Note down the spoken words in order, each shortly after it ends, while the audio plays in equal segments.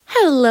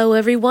Hello,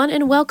 everyone,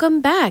 and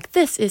welcome back.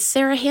 This is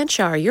Sarah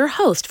Hanchar, your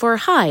host for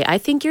Hi, I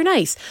Think You're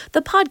Nice,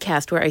 the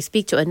podcast where I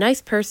speak to a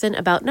nice person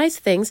about nice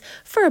things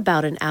for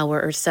about an hour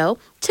or so.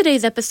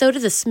 Today's episode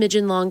is a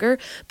smidgen longer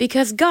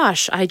because,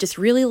 gosh, I just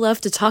really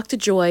love to talk to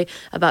Joy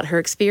about her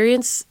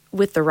experience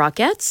with the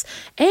Rockettes,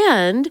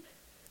 and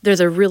there's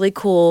a really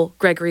cool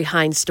Gregory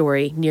Hines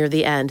story near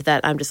the end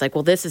that I'm just like,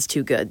 well, this is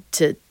too good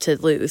to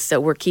lose, so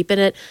we're keeping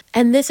it.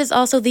 And this is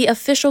also the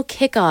official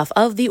kickoff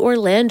of the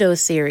Orlando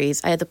series.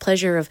 I had the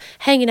pleasure of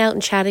hanging out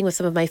and chatting with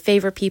some of my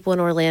favorite people in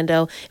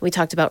Orlando, and we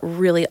talked about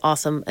really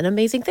awesome and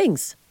amazing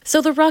things. So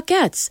the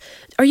Rockettes,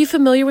 are you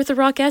familiar with the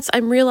Rockettes?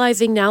 I'm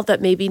realizing now that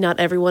maybe not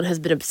everyone has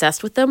been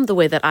obsessed with them the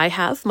way that I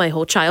have my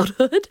whole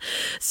childhood.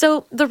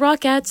 So the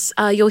Rockettes,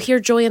 you'll hear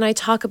Joy and I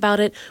talk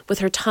about it with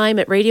her time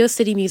at Radio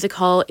City Music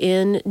Hall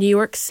in New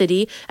York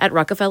City at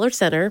Rockefeller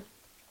Center,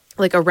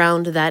 like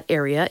around that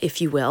area,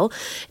 if you will.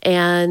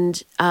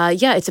 And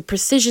it's a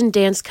precision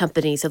dance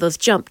company. So those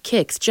jump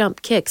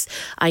kicks.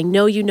 I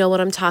know you know what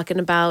I'm talking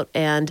about,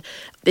 and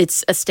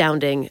it's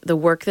astounding. The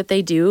work that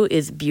they do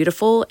is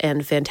beautiful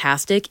and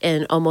fantastic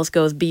and almost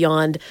goes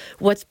beyond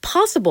what's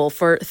possible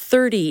for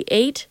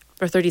 36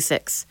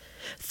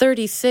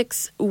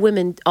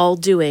 women all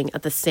doing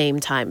at the same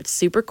time. It's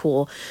super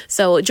cool.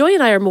 So Joy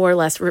and I are more or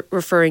less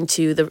referring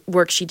to the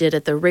work she did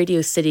at the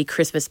Radio City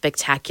Christmas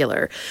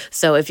Spectacular.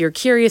 So if you're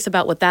curious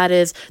about what that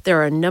is,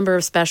 there are a number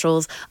of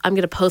specials. I'm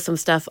going to post some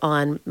stuff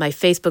on my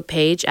Facebook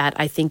page at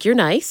I Think You're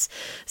Nice.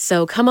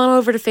 So come on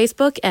over to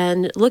Facebook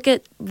and look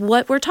at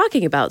what we're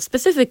talking about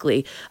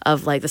specifically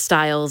of like the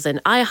styles and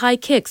high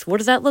kicks. What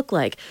does that look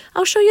like?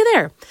 I'll show you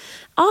there.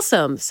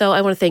 Awesome. So I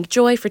want to thank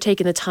Joy for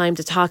taking the time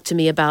to talk to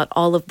me about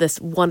all of this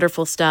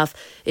wonderful stuff.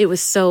 It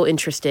was so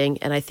interesting,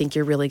 and I think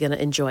you're really going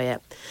to enjoy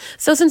it.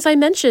 So since I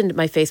mentioned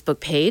my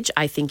Facebook page,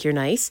 I Think You're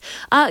Nice,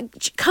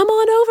 come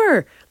on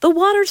over. The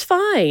water's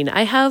fine.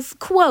 I have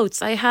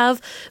quotes. I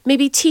have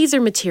maybe teaser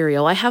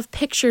material. I have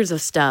pictures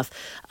of stuff.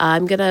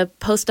 I'm going to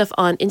post stuff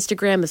on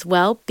Instagram as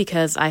well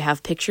because I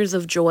have pictures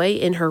of Joy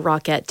in her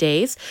Rockette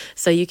days.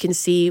 So you can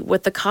see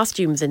what the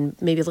costumes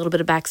and maybe a little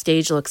bit of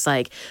backstage looks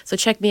like. So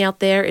check me out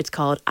there. It's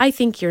called I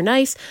Think You're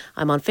Nice.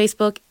 I'm on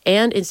Facebook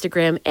and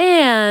Instagram,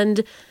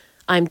 and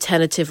I'm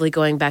tentatively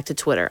going back to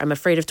Twitter. I'm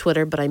afraid of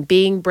Twitter, but I'm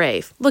being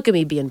brave. Look at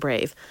me being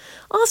brave.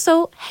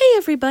 Also, hey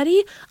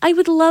everybody, I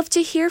would love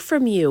to hear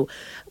from you.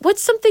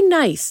 What's something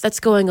nice that's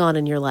going on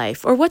in your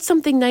life? Or what's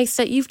something nice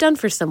that you've done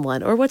for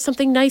someone? Or what's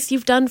something nice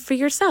you've done for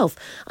yourself?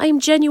 I am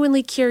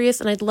genuinely curious,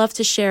 and I'd love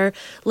to share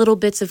little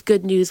bits of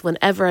good news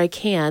whenever I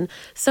can.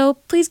 So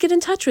please get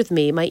in touch with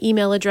me. My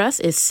email address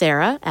is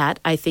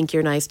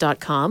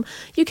sarah@ithinkyournice.com.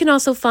 You can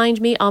also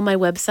find me on my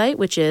website,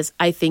 which is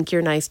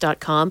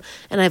ithinkyournice.com,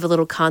 and I have a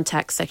little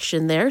contact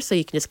section there, so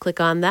you can just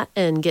click on that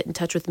and get in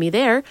touch with me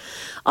there.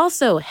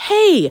 Also,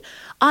 hey,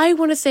 I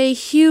want to say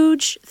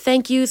huge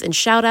thank yous and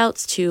shout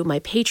outs to my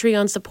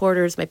Patreon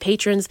supporters, my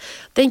patrons.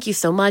 Thank you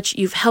so much.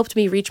 You've helped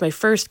me reach my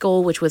first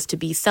goal, which was to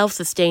be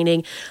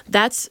self-sustaining.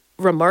 That's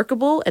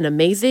remarkable and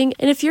amazing.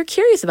 And if you're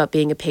curious about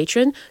being a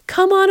patron,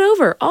 come on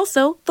over.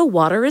 Also, the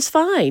water is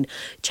fine.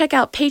 Check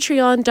out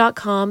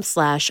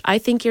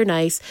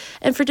patreon.com/IThinkYou'reNice.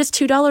 And for just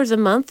 $2 a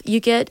month, you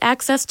get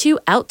access to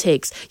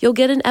outtakes. You'll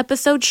get an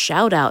episode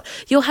shout out.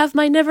 You'll have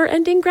my never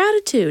ending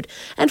gratitude.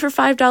 And for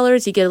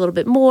 $5, you get a little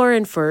bit more.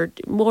 And for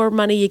more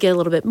money, you get a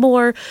little bit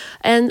more.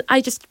 And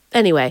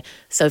anyway,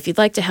 so if you'd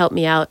like to help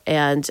me out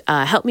and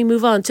help me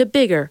move on to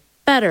bigger,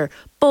 better,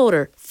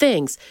 bolder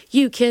things,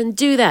 you can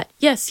do that.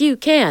 Yes, you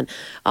can.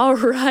 All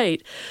right.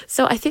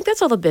 So I think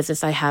that's all the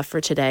business I have for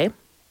today.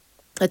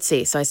 Let's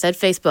see. So I said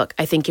Facebook,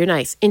 I Think You're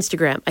Nice.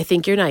 Instagram, I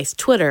Think You're Nice.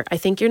 Twitter, I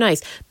Think You're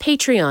Nice.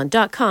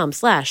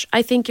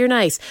 Patreon.com/I Think You're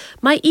Nice.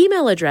 My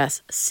email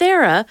address,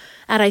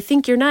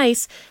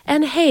 sarah@IThinkYou'reNice.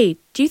 And hey,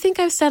 do you think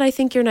I've said I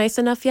think you're nice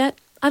enough yet?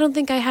 I don't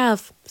think I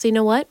have. So you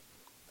know what?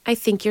 I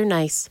think you're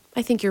nice.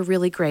 I think you're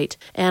really great.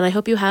 And I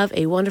hope you have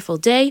a wonderful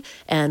day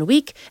and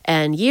week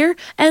and year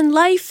and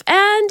life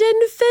and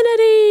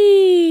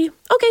infinity.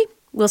 Okay,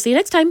 we'll see you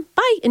next time.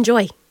 Bye.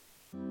 Enjoy.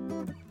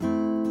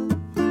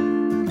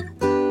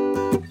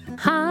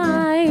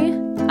 Hi,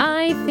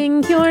 I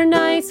think you're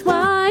nice.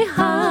 Why,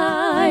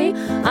 hi,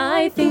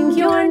 I think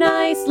you're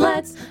nice.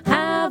 Let's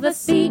have a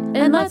seat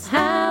and let's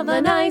have a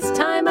nice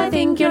time. I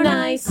think you're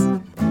nice.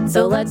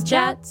 So let's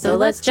chat, so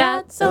let's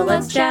chat, so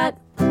let's chat.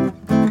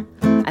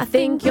 I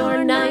think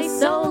you're nice,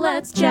 so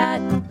let's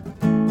chat.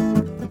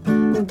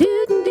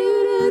 Do do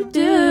do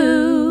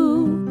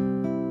do.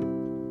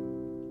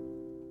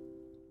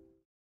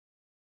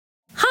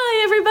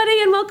 Hi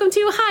everybody, and welcome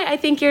to Hi, I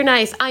Think You're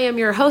Nice. I am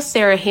your host,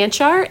 Sarah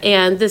Hanchar,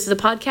 and this is a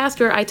podcast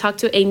where I talk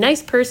to a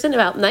nice person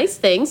about nice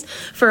things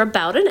for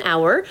about an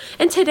hour.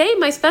 And today,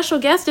 my special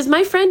guest is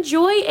my friend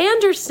Joy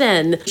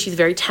Anderson. She's a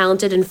very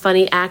talented and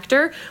funny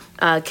actor,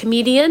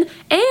 comedian,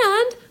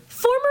 and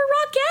former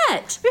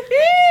Rockette.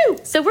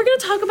 So we're going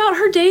to talk about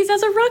her days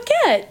as a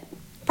Rockette.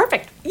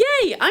 Perfect.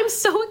 Yay! I'm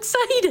so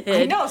excited.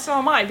 I know, so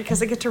am I,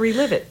 because I get to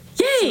relive it.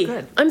 Yay! So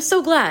good. I'm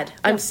so glad.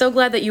 I'm so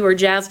glad that you were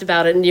jazzed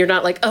about it and you're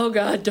not like, oh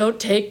God, don't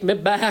take me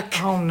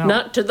back. Oh, no.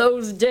 Not to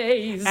those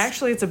days.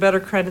 Actually, it's a better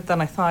credit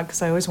than I thought,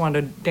 because I always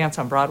wanted to dance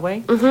on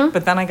Broadway.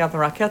 But then I got the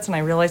Rockettes and I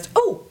realized,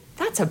 oh,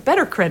 that's a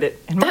better credit,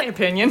 in my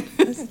opinion.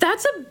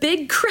 That's a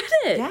big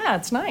credit. Yeah,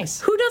 it's nice.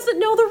 Who doesn't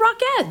know the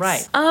Rockettes?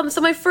 Right. So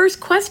my first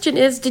question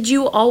is, did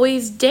you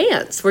always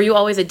dance? Were you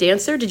always a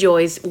dancer? Did you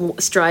always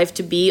strive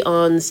to be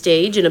on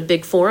stage in a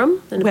big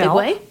forum, in a big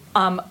way?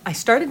 I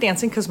started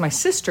dancing because my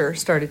sister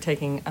started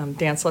taking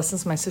dance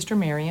lessons. My sister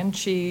Marion,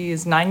 she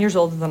is 9 years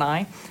older than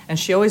I, and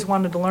she always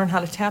wanted to learn how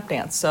to tap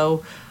dance.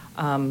 So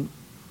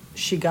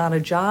she got a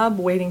job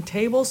waiting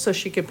tables so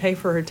she could pay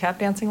for her tap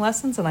dancing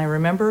lessons. And I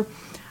remember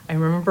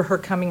her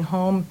coming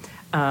home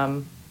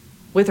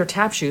with her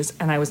tap shoes,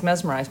 and I was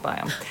mesmerized by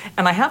them.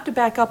 And I have to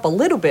back up a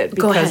little bit,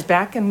 because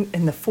back in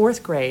the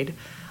fourth grade,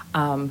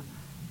 when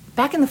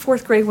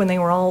they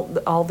were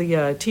all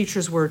the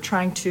teachers were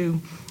trying to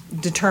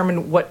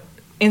determine what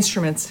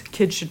instruments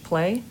kids should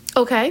play.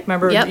 Okay.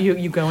 Remember,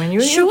 you go in,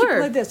 you Sure.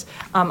 play this.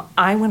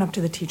 I went up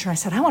to the teacher and I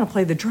said, I want to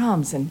play the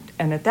drums. And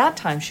at that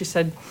time she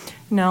said,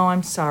 no,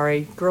 I'm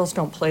sorry, girls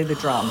don't play the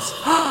drums.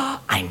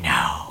 I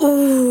know.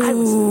 Ooh. I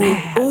was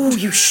mad. Oh,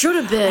 you should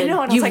have been. I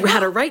know, and I You was like,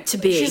 had a right to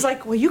be. She's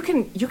like, well, you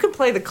can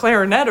play the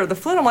clarinet or the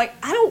flute. I'm like,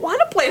 I don't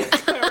want to play the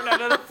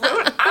clarinet or the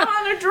flute. I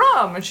want a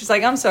drum. And she's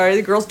like, I'm sorry,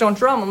 the girls don't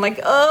drum. I'm like,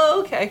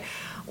 oh, okay.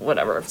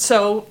 Whatever.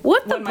 So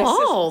what the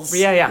balls?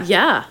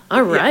 Yeah.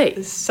 All right.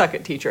 Yeah, suck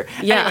it, teacher.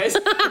 Yeah. Anyways,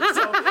 no,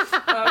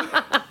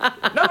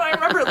 I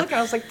remember looking.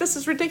 I was like, this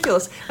is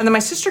ridiculous. And then my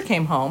sister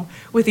came home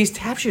with these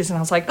tap shoes, and I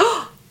was like,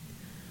 oh,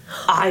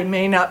 I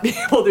may not be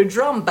able to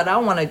drum, but I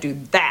want to do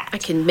that. I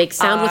can make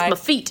sound with my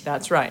feet.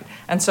 That's right.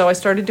 And so I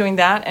started doing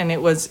that, and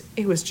it was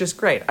just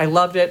great. I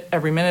loved it,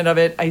 every minute of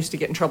it. I used to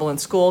get in trouble in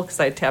school because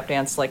I had tap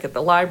danced like at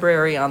the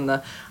library on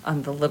the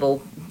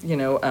little,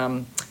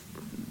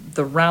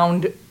 the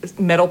round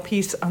metal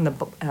piece on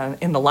the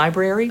in the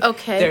library.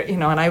 Okay. There,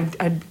 and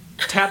I'd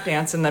tap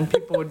dance, and then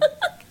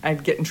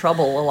I'd get in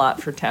trouble a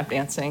lot for tap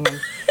dancing. And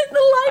in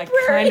the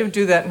library. I kind of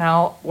do that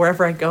now.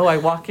 Wherever I go, I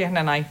walk in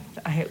and I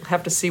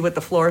have to see what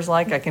the floor is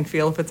like. I can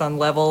feel if it's on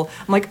level.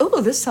 I'm like,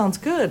 oh, this sounds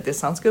good. This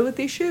sounds good with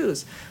these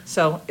shoes.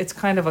 So it's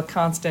kind of a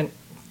constant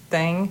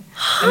thing.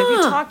 And if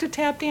you talk to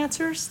tap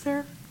dancers,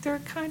 they're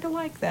kind of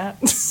like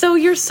that. So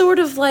you're sort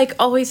of like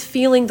always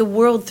feeling the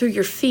world through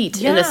your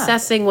feet and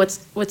assessing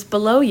what's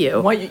below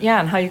you.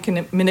 And how you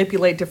can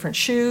manipulate different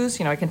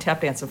shoes. I can tap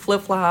dance in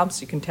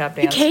flip-flops. You can tap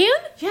dance. You can?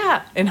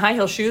 Yeah. In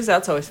high-heel shoes,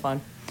 that's always fun.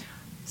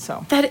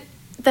 So.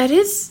 That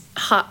is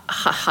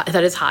high.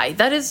 That is high.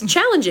 That is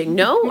challenging.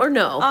 No or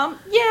no?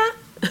 Yeah.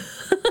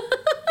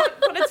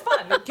 but it's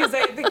fun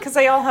because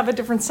they all have a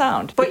different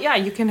sound. But yeah,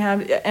 you can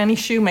have any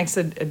shoe makes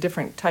a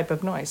different type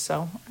of noise.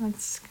 So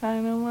that's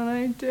kind of what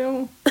I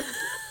do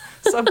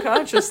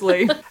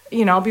subconsciously.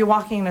 I'll be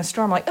walking in a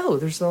store. I'm like, oh,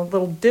 there's a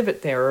little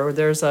divot there, or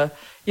there's a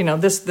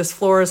this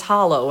floor is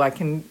hollow. I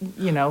can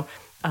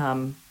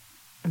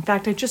in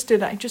fact, I just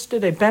did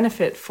a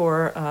benefit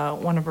for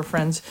one of our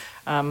friends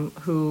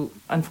who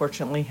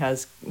unfortunately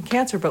has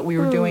cancer. But we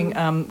were doing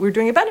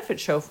a benefit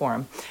show for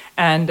him,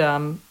 and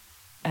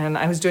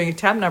I was doing a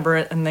tap number,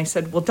 and they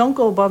said, well, don't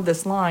go above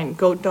this line.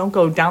 Don't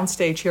go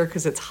downstage here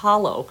because it's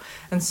hollow.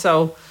 And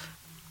so,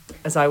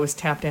 as I was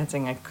tap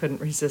dancing, I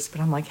couldn't resist. But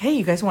I'm like, hey,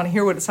 you guys want to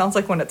hear what it sounds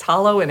like when it's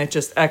hollow? And it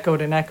just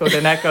echoed and echoed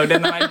and echoed,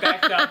 and then I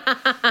backed up,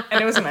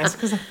 and it was nice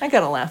because I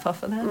got a laugh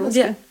off of that. It was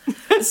good.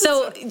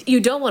 So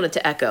you don't want it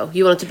to echo.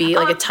 You want it to be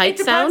like a tight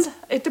sound?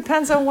 It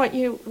depends on what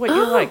you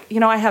like.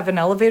 I have an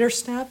elevator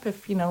step.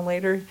 If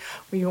later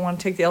you want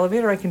to take the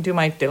elevator, I can do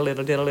my diddle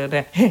diddle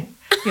diddle.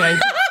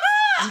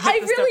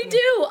 I really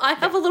do. I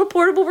have a little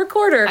portable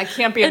recorder. I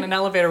can't be in an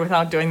elevator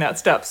without doing that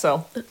step.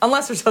 So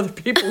unless there's other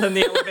people in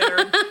the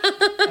elevator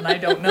and I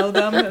don't know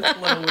them, it's a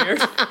little weird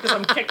because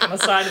I'm kicking the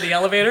side of the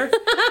elevator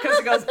because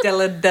it goes diddle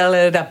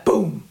diddle da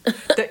boom.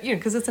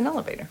 Because it's an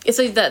elevator.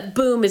 So that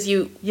boom is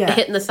you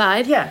hitting the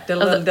side? Yeah.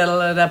 Diddle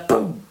diddle da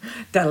boom.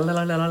 Diddle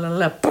diddle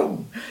da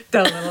boom.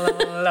 Diddle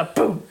diddle da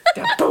boom.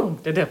 Da boom.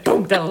 Da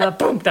boom. Diddle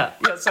boom. Da.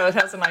 Yeah. So it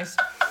has a nice.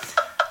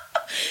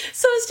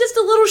 So it's just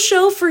a little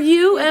show for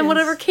you and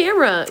whatever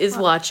camera is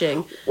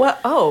watching. What?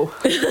 Oh.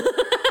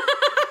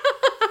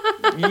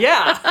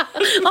 Yeah.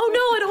 Oh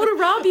no, I don't want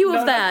to rob you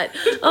of that.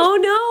 Oh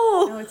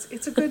no. No,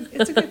 it's a good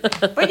thing.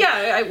 But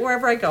yeah,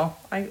 wherever I go,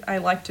 I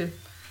like to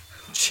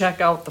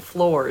check out the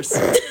floors.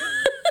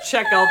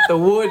 Check out the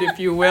wood, if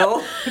you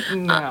will.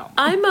 No.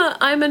 I'm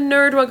a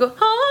nerd who I go,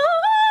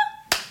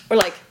 or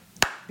like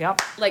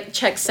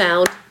check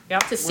sound.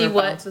 Yep, to see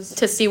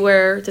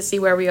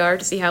where we are,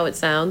 to see how it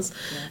sounds.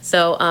 Yeah.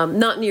 So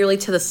not nearly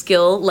to the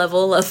skill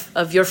level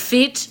of your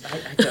feet. I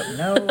don't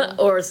know.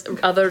 Or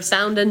other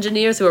sound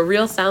engineers who are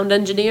real sound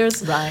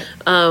engineers. Right.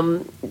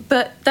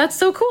 But that's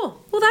so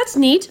cool. Well, that's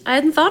neat. I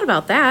hadn't thought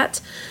about that.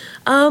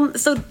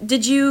 So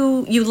did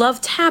you love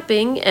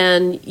tapping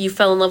and you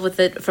fell in love with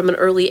it from an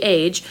early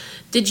age.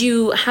 Did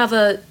you have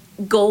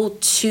goal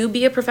to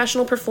be a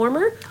professional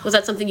performer? Was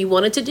that something you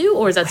wanted to do,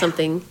 or is that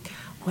something?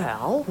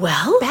 Well,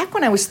 Well? back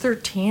when I was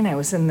 13, I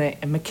was in the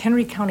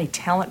McHenry County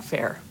Talent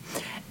Fair,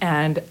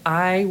 and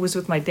I was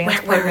with my dance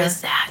partner. Where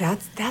is that?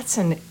 That's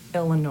in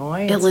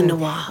Illinois. It's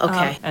Illinois,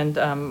 okay. And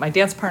my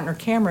dance partner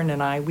Cameron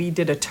and I, we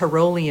did a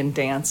Tyrolean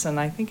dance, and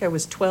I think I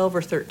was 12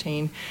 or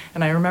 13,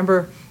 and I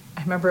remember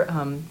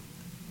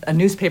a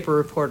newspaper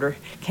reporter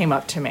came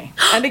up to me.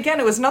 And again,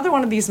 it was another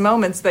one of these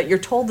moments that you're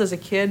told as a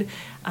kid,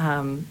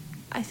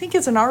 I think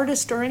as an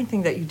artist or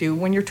anything that you do,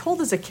 when you're told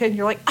as a kid,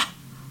 you're like,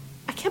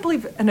 I can't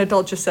believe an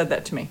adult just said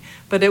that to me.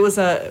 But it was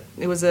a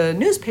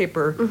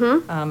newspaper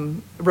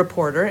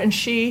reporter, and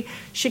she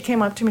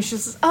came up to me. She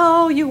says,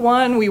 "Oh, you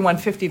won. We won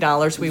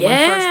 $50. We won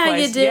first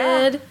place." You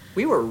did. Yeah,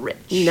 we were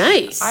rich.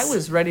 Nice. I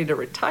was ready to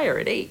retire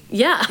at 8.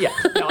 Yeah. Yeah.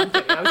 No, I'm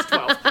kidding. I was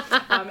 12.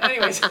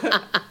 Anyways,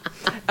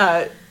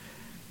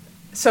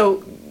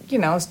 so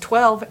I was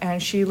 12,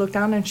 and she looked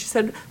down and she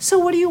said, "So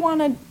what do you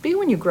want to be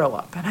when you grow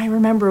up?" And I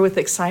remember with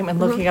excitement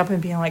looking up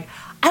and being like,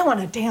 "I want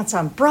to dance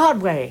on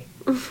Broadway."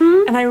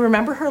 And I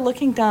remember her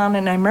looking down,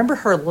 and I remember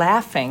her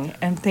laughing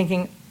and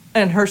thinking,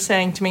 and her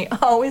saying to me,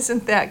 "Oh,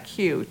 isn't that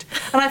cute?"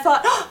 And I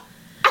thought,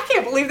 I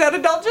can't believe that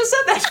adult just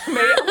said that to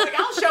me. I'm like,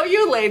 "I'll show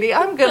you, lady.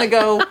 I'm gonna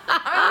go to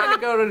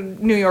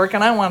New York,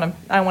 and I want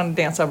to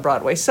dance on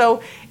Broadway."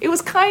 So it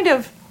was kind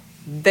of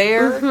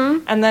there.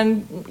 And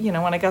then,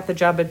 when I got the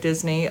job at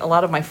Disney,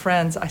 I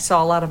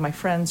saw a lot of my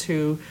friends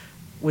who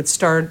would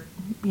start,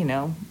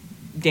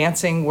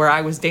 dancing where I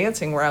was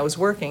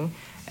working.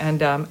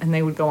 And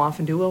they would go off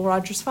and do Will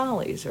Rogers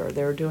Follies, or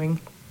they were doing,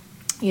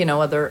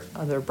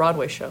 other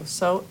Broadway shows.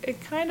 So it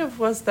kind of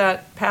was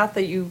that path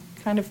that you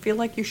kind of feel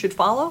like you should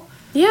follow.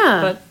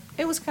 Yeah. But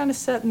it was kind of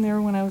set in there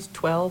when I was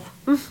 12.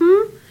 I want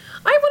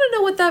to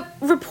know what that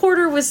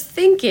reporter was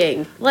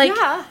thinking. Like,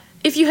 Yeah.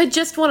 if you had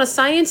just won a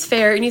science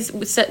fair and he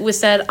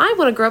said, "I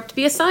want to grow up to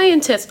be a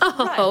scientist."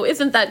 Oh, Right.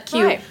 isn't that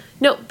cute? Right.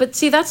 No, but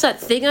see, that's that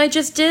thing I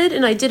just did,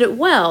 and I did it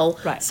well.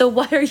 Right. So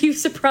why are you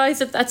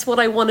surprised if that's what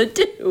I want to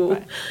do?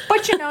 Right.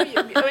 But you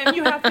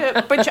have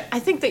to. But I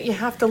think that you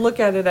have to look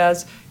at it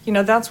as,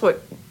 that's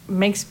what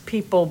makes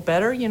people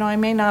better. I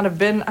may not have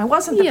been. I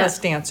wasn't the Yeah.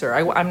 best dancer.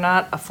 I'm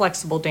not a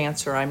flexible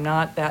dancer. I'm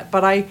not that.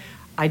 But I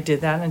did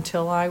that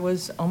until I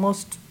was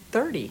almost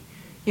 30.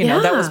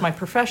 That was Yeah. my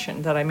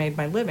profession. That I made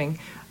my living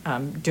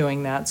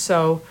doing that.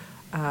 So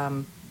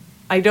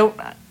I don't.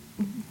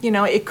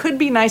 It could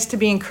be nice to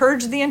be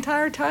encouraged the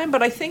entire time,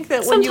 but I think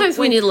that Sometimes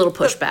we need a little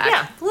pushback.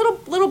 Yeah,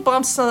 little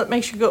bumps, so that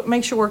makes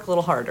you work a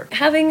little harder.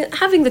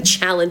 Having the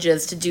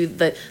challenges to do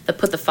the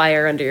put the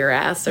fire under your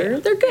ass, they're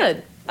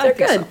good. I They're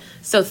think good.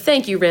 So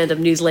thank you,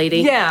 random news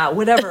lady. Yeah,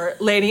 whatever,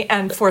 lady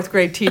and 4th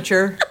grade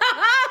teacher.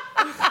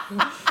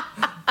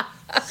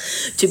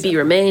 To be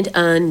remained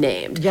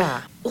unnamed.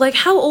 Yeah. Like,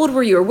 how old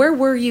were you, or where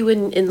were you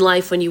in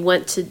life when you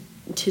went to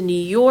New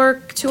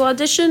York to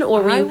audition,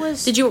 or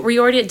were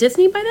you already at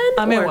Disney by then?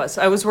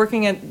 I was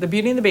working at the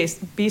Beauty and the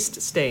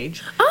Beast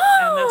stage. Oh.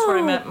 And that's where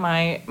I met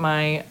my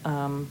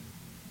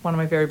one of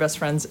my very best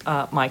friends,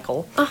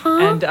 Michael.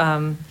 Uh-huh.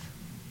 And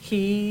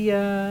he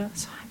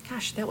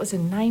that was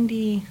in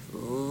 90.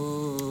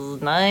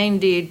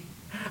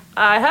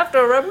 I have to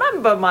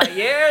remember my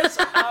years.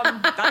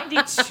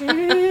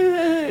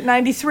 92,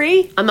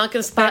 93. I'm not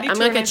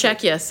gonna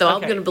check you, so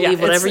I'm gonna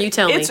believe whatever you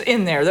tell me. It's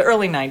in there, the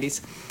early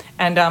 90s.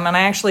 And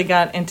I actually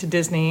got into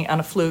Disney on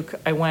a fluke.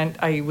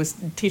 I was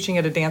teaching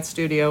at a dance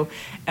studio,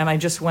 and I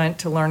just went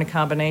to learn a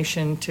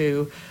combination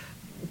to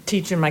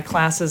teach in my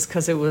classes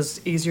because it was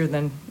easier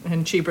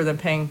and cheaper than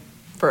paying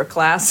for a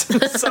class.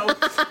 so I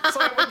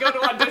would go to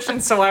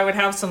auditions, so I would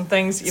have some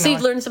things. So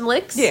you'd learn some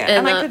licks? Yeah,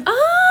 and then I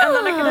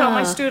could help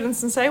my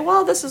students and say,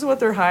 well, this is what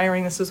they're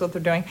hiring, this is what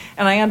they're doing.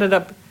 And I ended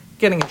up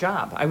getting a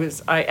job. I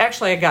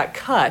got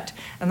cut,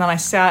 and then I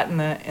sat in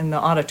the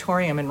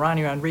auditorium, and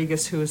Ronnie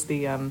Rodriguez, who was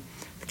the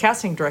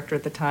casting director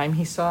at the time,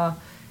 he saw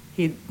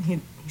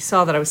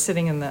that I was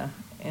sitting in the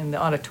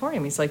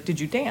auditorium. He's like, "Did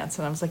you dance?"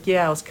 And I was like,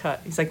 "Yeah, I was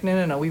cut." He's like,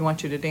 "No, we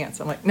want you to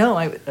dance." I'm like, "No,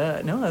 I was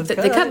cut."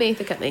 They cut me.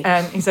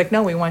 And he's like,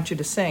 "No, we want you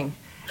to sing."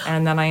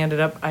 And then I ended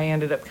up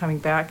coming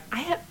back.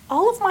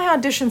 All of my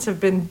auditions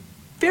have been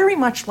very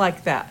much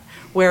like that,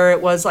 where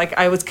it was like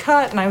I was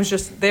cut and I was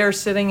just there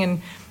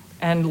sitting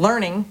and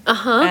learning.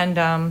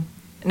 And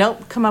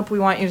nope, come up, we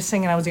want you to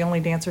sing. And I was the only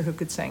dancer who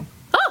could sing.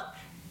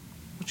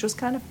 Which was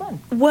kind of fun.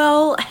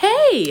 Well,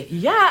 hey.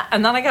 Yeah,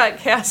 and then I got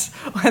cast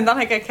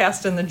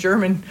in the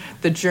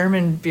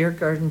German beer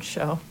garden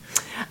show.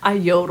 I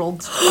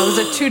yodeled. I was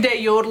a 2-day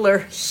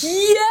yodeler.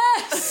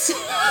 Yes.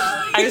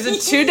 I was a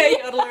 2-day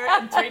yodeler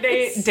and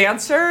 3-day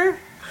dancer,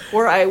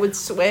 where I would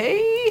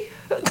sway.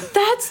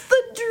 That's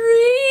the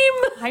dream.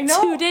 I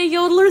know. 2-day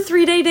yodeler,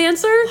 3-day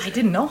dancer. I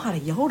didn't know how to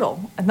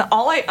yodel,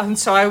 and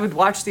so I would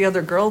watch the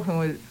other girl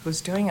who was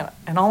doing it,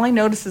 and all I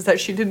noticed is that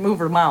she didn't move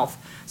her mouth.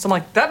 So I'm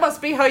like, that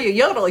must be how you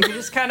yodel. You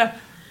just kind of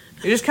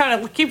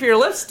keep your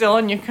lips still,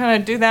 and you kind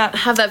of do that.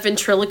 Have that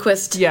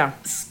ventriloquist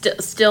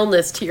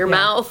stillness to your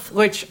mouth.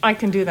 Which I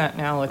can do that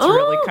now. It's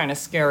really kind of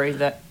scary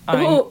that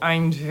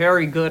I'm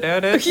very good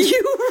at it.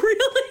 You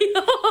really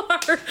are.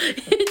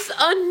 It's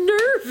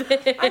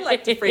unnerving. I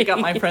like to freak out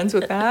my friends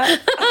with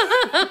that.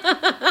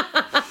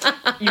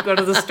 You go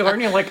to the store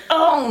and you're like,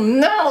 oh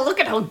no, look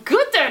at how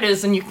good that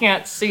is, and you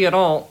can't see it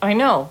all. I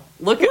know.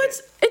 Look at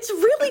it. It's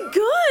really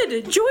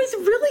good. Joy's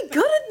really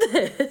good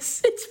at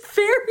this. It's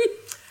very...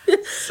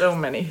 So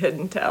many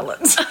hidden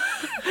talents.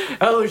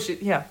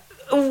 Yeah.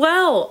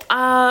 Well,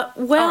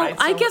 right,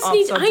 I so guess off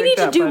I subject need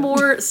to that, do but-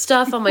 more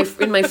stuff on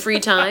in my free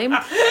time.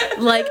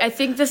 Like, I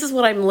think this is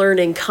what I'm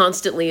learning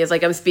constantly is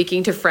like I'm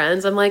speaking to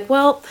friends. I'm like,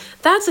 well,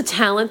 that's a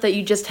talent that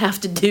you just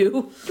have to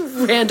do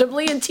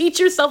randomly and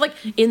teach yourself, like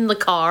in the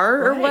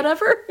car or Right.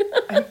 whatever.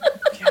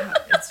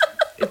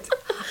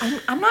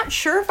 I'm not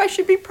sure if I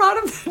should be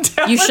proud of the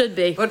talent. You should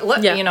be.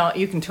 But Yeah.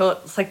 you can tell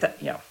it's like that.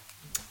 Yeah.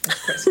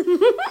 That's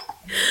crazy.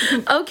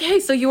 Okay,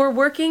 so you were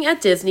working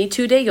at Disney,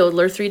 2-day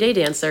yodeler, 3-day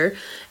dancer,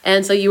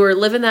 and so you were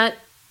living that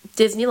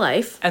Disney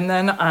life. And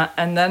then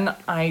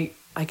I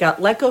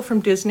got let go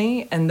from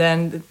Disney, and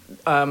then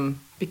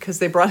because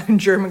they brought in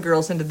German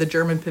girls into the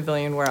German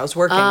pavilion where I was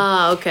working.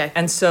 Ah, okay.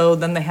 And so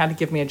then they had to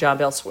give me a job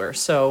elsewhere.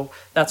 So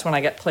that's when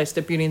I got placed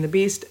at Beauty and the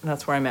Beast, and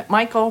that's where I met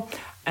Michael,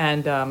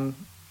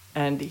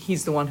 and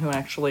he's the one who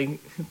actually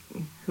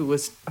who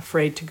was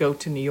afraid to go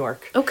to New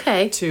York.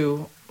 Okay.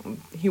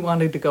 He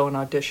wanted to go and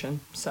audition.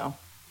 So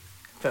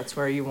that's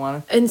where you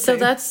want to. And so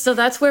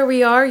that's where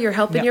we are. You're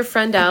helping Yeah. your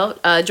friend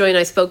out. Joy and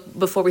I spoke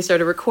before we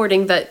started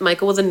recording that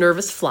Michael was a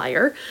nervous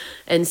flyer,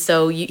 and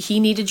so he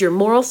needed your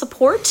moral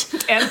support.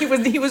 And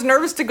he was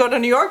nervous to go to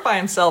New York by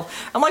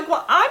himself. I'm like,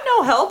 well, I'm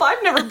no help.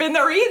 I've never been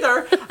there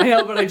either. I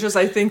know, but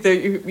I think that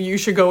you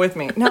should go with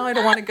me. No, I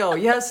don't want to go.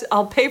 Yes,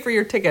 I'll pay for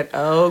your ticket.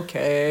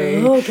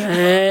 Okay.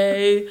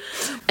 Okay.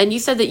 And you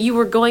said that you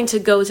were going to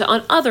go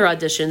on other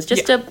auditions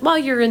just while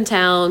you're in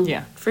town.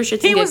 Yeah. For shits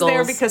and He giggles. was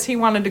there because he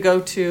wanted to go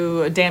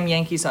to a Damn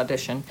Yankees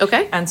audition.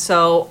 Okay. And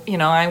so,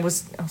 I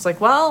was like,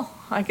 well,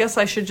 I guess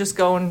I should just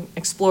go and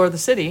explore the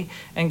city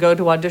and go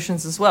to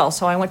auditions as well.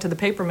 So I went to the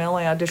paper mill.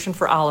 I auditioned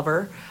for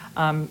Oliver,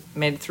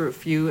 made it through a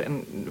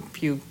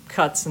few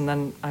cuts, and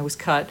then I was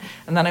cut.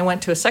 And then I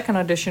went to a second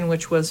audition,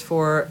 which was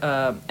for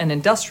an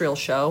industrial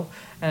show.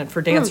 And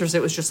for dancers,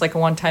 it was just like a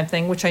one-time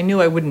thing, which I knew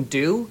I wouldn't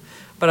do.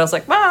 But I was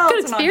like, well, Good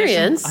it's an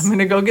audition. experience. I'm going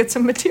to go get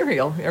some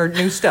material or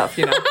new stuff,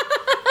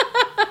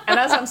 And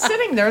as I'm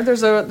sitting there,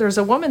 there's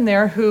a woman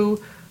there who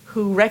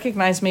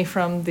recognized me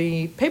from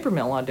the paper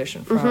mill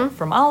audition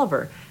from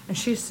Oliver, and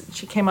she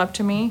came up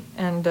to me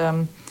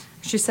and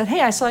she said, "Hey,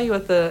 I saw you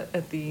at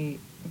the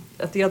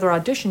other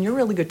audition. You're a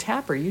really good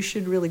tapper. You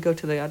should really go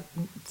to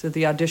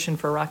the audition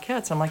for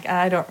Rockettes." I'm like,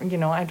 I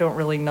don't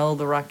really know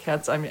the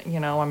Rockettes.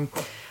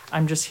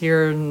 I'm just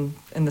here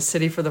in the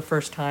city for the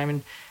first time.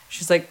 And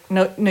she's like,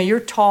 no, you're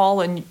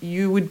tall and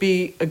you would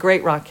be a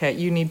great Rockette.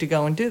 You need to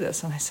go and do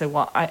this. And I said,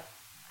 well, I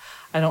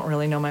don't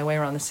really know my way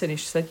around the city.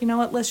 She said, you know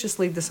what, let's just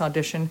leave this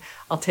audition.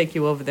 I'll take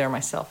you over there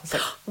myself. I was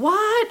like,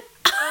 what?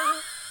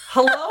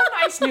 Hello,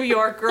 nice New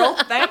York girl.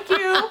 Thank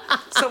you.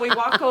 So we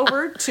walk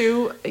over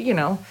to,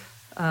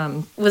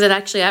 Was it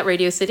actually at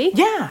Radio City?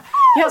 Yeah.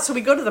 So we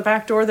go to the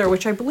back door there,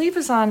 which I believe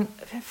is on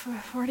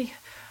 40.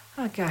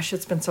 Oh gosh,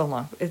 it's been so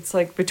long. It's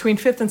like between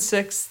 5th and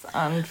 6th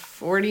on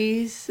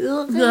 40.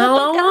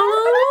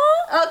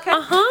 Okay.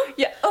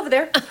 Yeah, over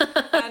there.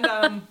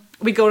 And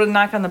we go to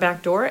knock on the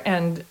back door,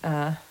 and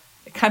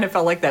it kind of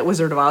felt like that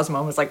Wizard of Oz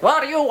moment. It's like,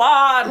 what do you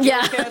want?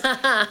 Yeah.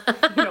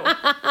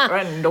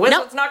 And the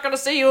wizard's not going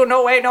to see you.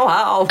 No way, no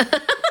how.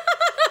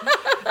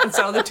 And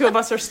so the two of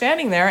us are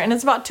standing there, and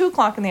it's about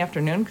 2:00 in the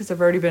afternoon because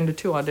I've already been to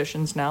 2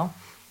 auditions now.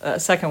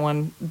 Second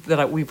one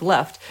that we've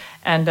left,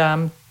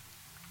 and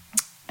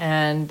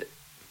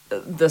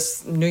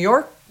this New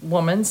York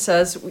woman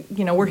says,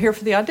 we're here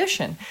for the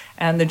audition.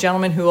 And the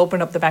gentleman who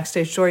opened up the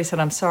backstage door, he said,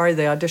 I'm sorry,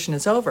 the audition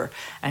is over.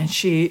 And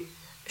she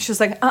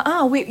was like,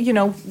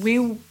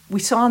 we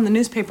saw in the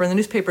newspaper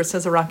it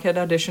says a Rockette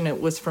audition.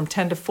 It was from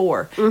 10 to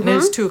 4. And it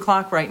is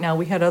 2:00 right now.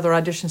 We had other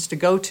auditions to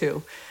go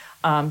to.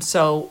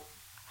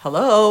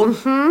 Hello,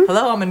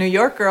 I'm a New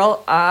York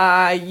girl.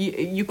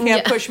 You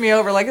can't push me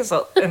over like this.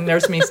 And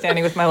there's me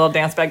standing with my little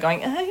dance bag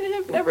going,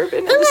 I've never been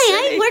in the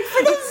city. I work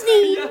for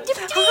Disney.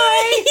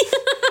 Hi.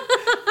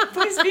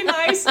 Please be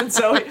nice. And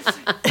so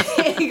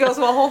he goes,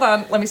 well, hold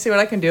on. Let me see what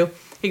I can do.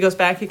 He goes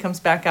back. He comes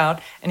back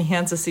out, and he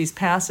hands us these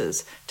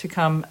passes to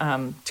come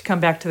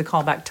back to the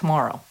callback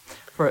tomorrow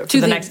for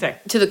the next day.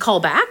 To the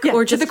callback? Yeah,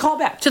 or to the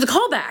callback. To the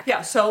callback?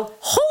 Yeah, so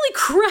Holy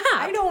crap.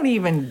 I don't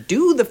even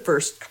do the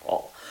first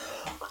call,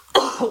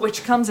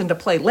 which comes into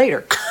play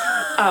later.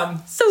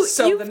 So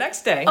the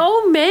next day.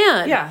 Oh,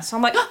 man. Yeah, so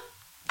I'm like,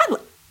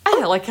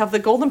 I have the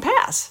golden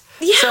pass.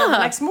 Yeah. So the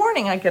next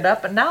morning I get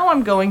up, and now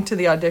I'm going to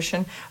the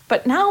audition,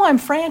 but now I'm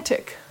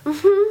frantic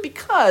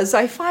because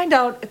I find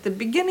out at the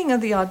beginning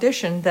of the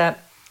audition that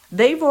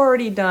they've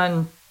already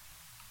done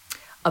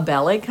a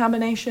ballet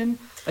combination,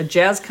 a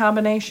jazz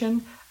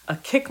combination, a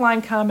kick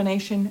line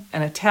combination,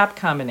 and a tap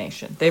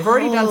combination. They've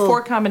already done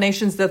 4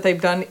 combinations that they've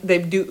done. They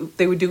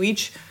would do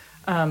each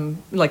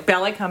like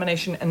ballet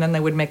combination, and then they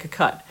would make a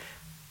cut.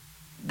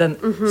 Then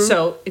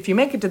so if you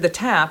make it to the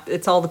tap,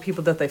 it's all the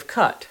people that they've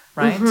cut.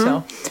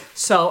 right?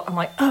 So I'm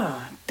like,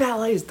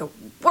 ballet is the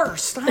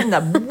worst. I'm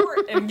the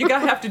worst. And you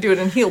gotta have to do it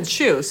in heeled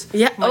shoes.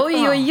 Yeah. I'm like,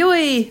 Oy, oy,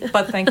 oy.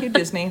 But thank you,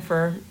 Disney,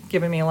 for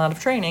giving me a lot of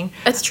training.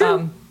 That's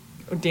true.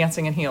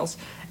 Dancing in heels.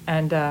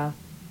 And I'm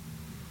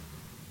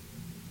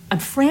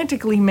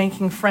frantically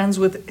making friends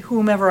with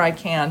whomever I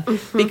can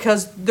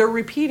because they're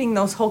repeating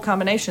those whole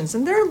combinations.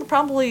 And they're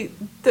probably,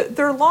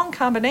 they're long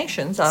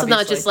combinations, obviously. So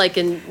not just like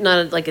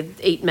not like an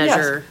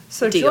 8-measure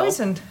So deal. Joy's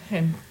in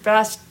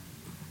fast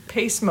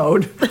pace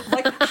mode. I'm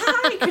like,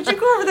 hi, could you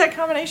go over that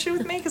combination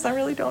with me? Because I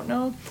really don't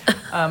know.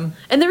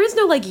 And there is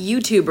no like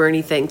YouTube or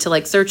anything to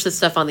like search this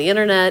stuff on the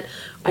internet.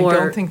 Or I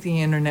don't think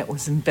the internet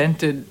was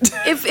invented.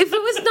 if it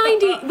was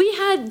 90, we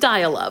had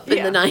dial-up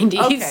in the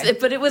 90s, okay.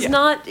 but it was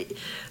not.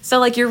 So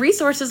like your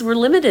resources were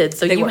limited,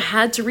 so you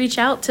had to reach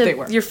out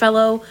to your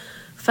fellow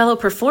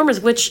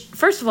performers. Which,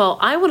 first of all,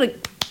 I want to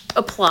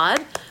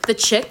applaud the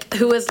chick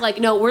who was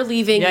like, "No, we're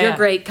leaving. You're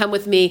great. Come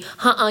with me.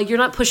 You're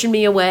not pushing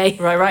me away."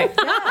 Right.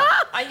 Yeah.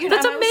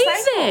 That's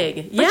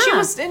amazing. But she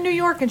was in New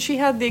York and she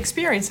had the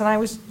experience, and I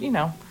was,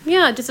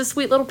 Yeah, just a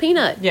sweet little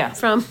peanut. Yeah.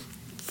 From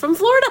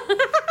Florida.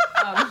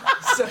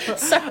 So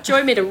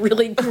Joy made a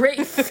really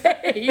great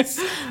face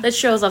that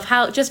shows off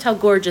how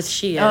gorgeous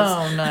she is.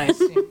 Oh,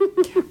 nice.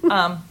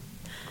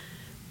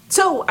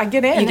 So I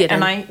get in,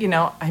 and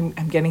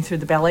I'm getting through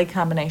the ballet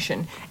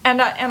combination,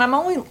 and I'm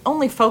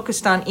only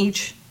focused on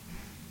each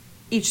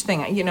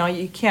thing.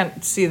 You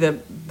can't see the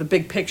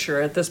big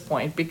picture at this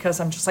point because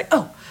I'm just like,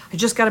 I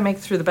just got to make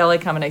it through the ballet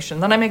combination.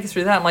 Then I make it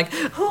through that. I'm like,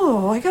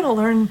 I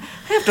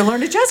have to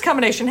learn a jazz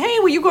combination. Hey,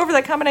 will you go over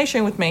that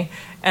combination with me?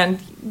 And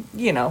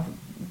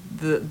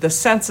the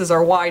senses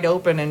are wide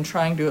open and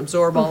trying to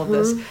absorb all of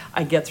this.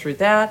 I get through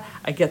that.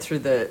 I get through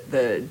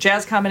the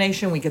jazz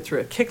combination. We get through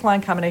a kick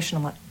line combination.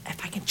 I'm like,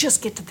 if I can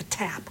just get to the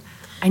tap,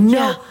 I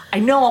know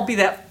I'll be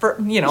that,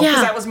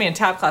 because that was me in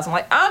tap class. I'm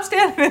like, I'm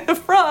standing in the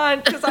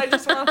front because I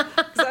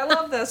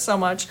love this so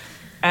much.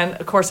 And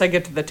of course I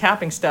get to the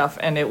tapping stuff,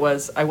 and I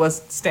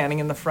was standing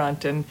in the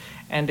front, and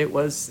it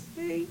was,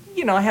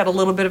 I had a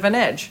little bit of an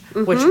edge,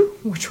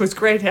 which was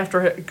great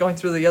after going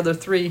through the other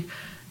three.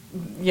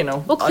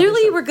 Well,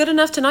 clearly you were good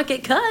enough to not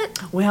get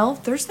cut. Well,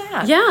 there's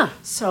that. Yeah.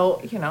 So,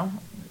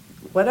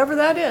 whatever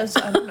that is,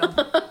 I don't know.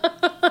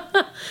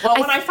 Well,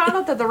 when I found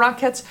out that the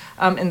Rockettes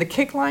in the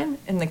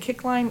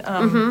kick line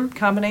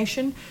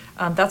combination,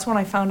 that's when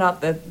I found out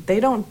that they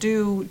don't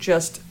do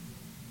just.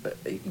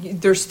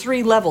 There's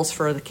 3 levels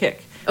for the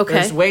kick. Okay.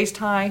 There's waist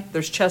high,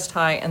 there's chest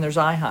high, and there's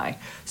eye high.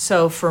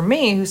 So for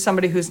me, who's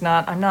somebody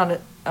I'm not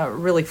a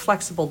really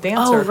flexible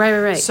dancer. Oh,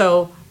 right.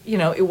 So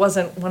it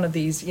wasn't one of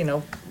these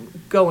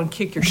go and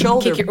kick your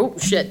shoulder. Oh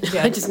shit!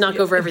 Yeah. I just knock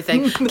over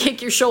everything.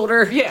 Kick your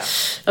shoulder. Yeah.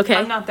 Okay.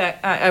 I'm not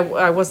that.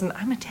 I wasn't.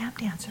 I'm a tap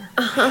dancer.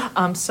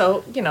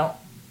 So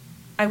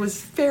I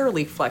was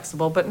fairly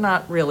flexible, but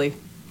not really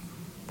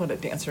what a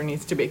dancer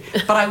needs to be.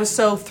 But I was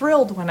so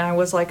thrilled when I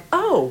was like,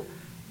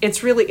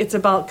 it's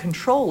about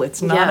control.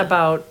 It's not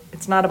about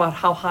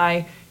how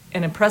high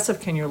and impressive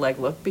can your leg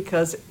look,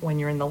 because when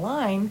you're in the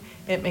line,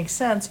 it makes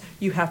sense.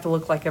 You have to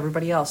look like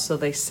everybody else. So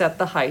they set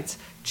the heights,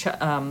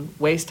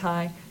 waist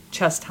high,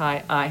 chest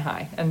high, eye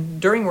high. And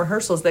during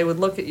rehearsals, they would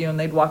look at you and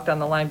they'd walk down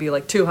the line and be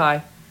like, too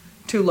high,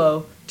 too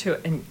low,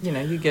 and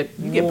you get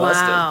wow.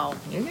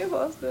 busted. You get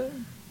busted.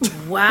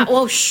 Wow.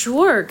 Well,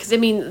 sure.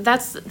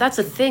 Because, that's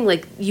a thing.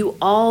 Like, you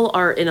all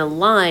are in a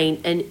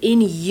line and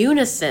in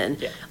unison.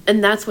 Yeah.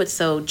 And that's what's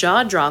so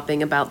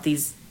jaw-dropping about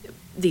these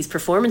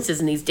performances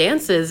and these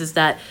dances, is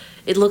that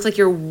it looks like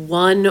you're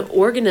one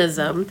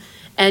organism.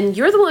 And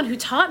you're the one who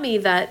taught me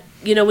that,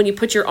 when you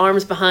put your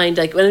arms behind,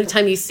 like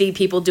anytime you see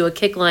people do a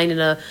kick line in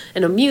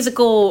a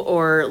musical,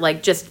 or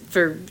like just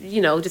for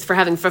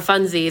having for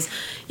funsies,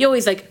 you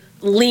always like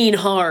lean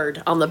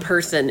hard on the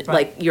person, right.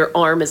 Like your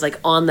arm is like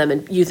on them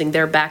and using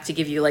their back to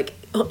give you like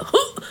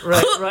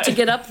right. to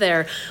get up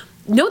there.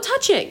 No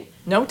touching.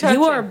 No touching.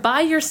 You are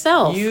by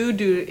yourself.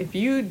 If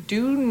you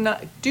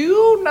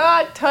do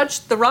not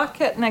touch the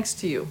Rockette next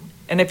to you.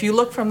 And if you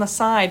look from the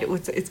side,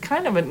 it's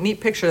kind of a neat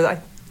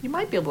picture. You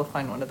might be able to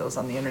find one of those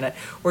on the internet,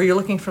 where you're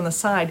looking from the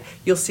side.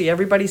 You'll see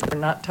everybody's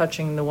not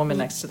touching the woman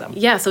next to them.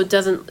 Yeah, so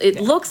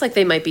it looks like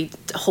they might be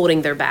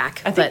holding their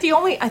back. I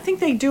think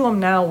they do them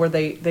now where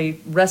they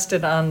rest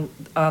it on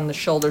the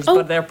shoulders,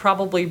 but they're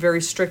probably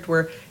very strict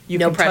where you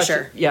no can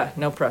pressure. Touch it. Yeah,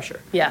 no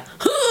pressure. Yeah.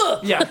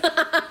 Yeah.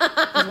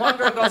 If one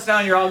girl goes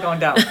down, you're all going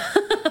down.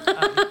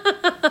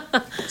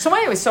 So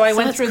anyway, I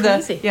went through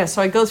crazy.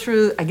 So I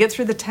get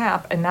through the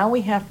tap, and now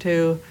we have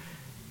to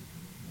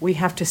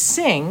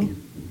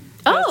sing.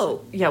 Oh.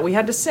 Yeah, we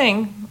had to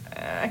sing,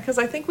 because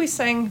I think we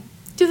sang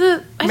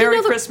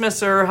Merry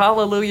Christmas or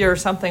Hallelujah or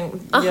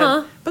something.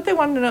 Yeah. But they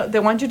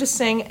wanted you to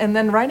sing, and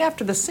then right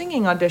after the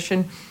singing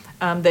audition,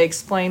 they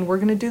explained, we're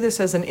going to do this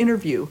as an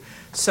interview.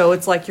 So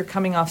it's like you're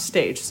coming off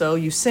stage. So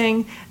you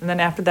sing, and then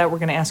after that, we're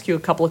going to ask you a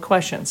couple of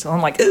questions. So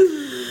I'm like,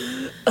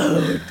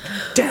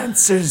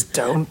 dancers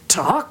don't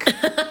talk.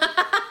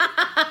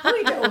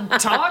 We don't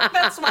talk.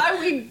 That's why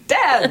we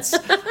dance.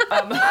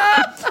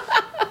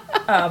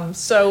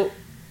 So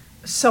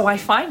so I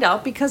find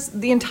out, because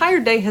the entire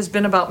day has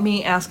been about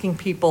me asking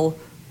people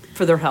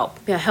for their help.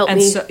 Yeah, help And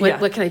me. so-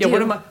 What can I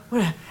do?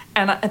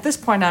 And at this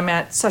point, I'm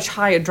at such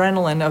high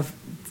adrenaline of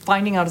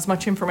finding out as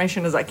much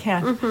information as I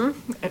can,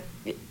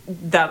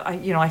 that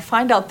I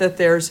find out that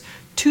there's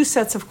 2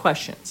 sets of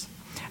questions.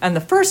 And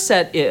the first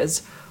set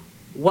is,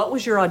 what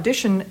was your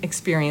audition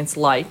experience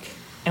like,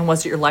 and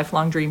was it your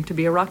lifelong dream to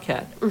be a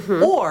Rockette?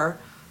 Or,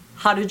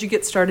 how did you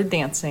get started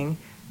dancing,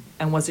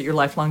 and was it your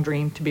lifelong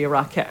dream to be a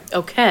Rockette?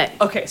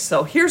 Okay,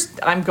 so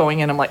I'm going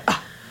in, I'm like,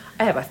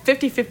 I have a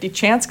 50-50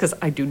 chance, because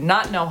I do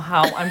not know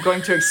how I'm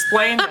going to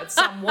explain that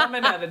some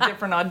woman at a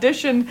different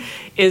audition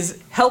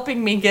is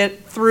helping me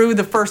get through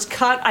the first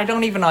cut. I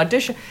don't even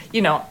audition.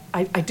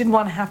 I didn't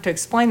want to have to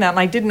explain that, and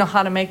I didn't know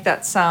how to make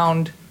that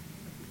sound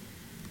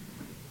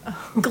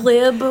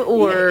glib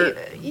or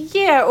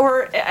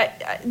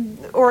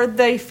or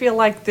they feel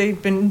like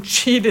they've been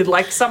cheated,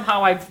 like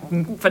somehow I've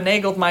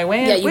finagled my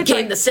way in. Yeah, you which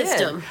gamed I the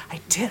system. I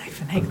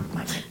finagled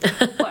my way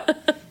in.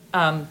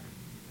 But,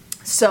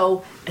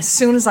 so as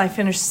soon as I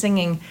finished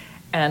singing,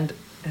 and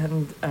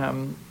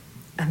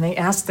they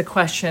ask the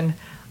question,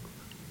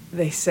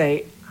 they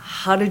say,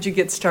 how did you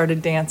get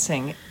started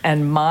dancing?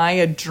 And my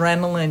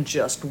adrenaline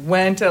just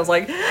went. I was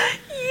like, I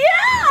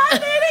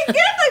didn't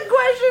get the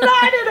question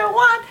I didn't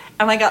want.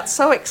 And I got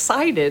so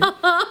excited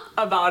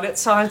about it.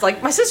 So I was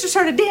like, my sister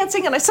started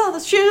dancing, and I saw the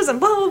shoes, and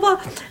blah, blah,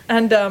 blah.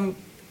 And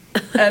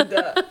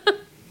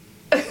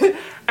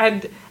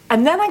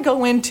and then I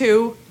go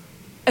into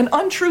an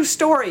untrue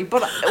story.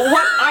 But what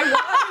I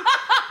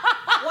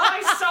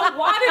so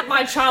wanted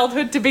my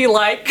childhood to be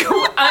like,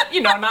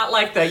 not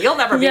like you'll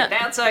never be a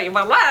dancer,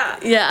 blah, blah.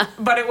 Yeah.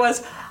 But it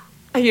was,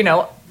 I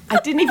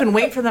didn't even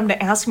wait for them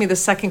to ask me the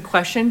second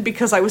question,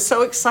 because I was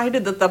so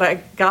excited that I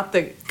got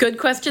the good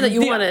question that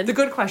you wanted. The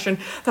good question,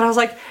 that I was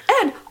like,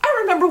 and I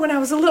remember when I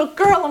was a little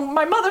girl, and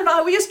my mother and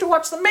I, we used to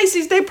watch the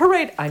Macy's Day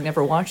Parade. I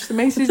never watched the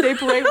Macy's Day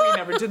Parade. We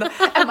never did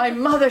that. And my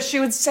mother, she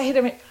would say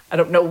to me, I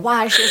don't know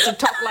why she used to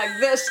talk like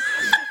this,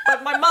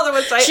 but my mother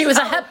would say, she was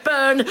a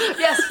Hepburn.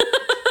 Yes.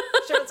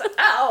 She would say,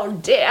 oh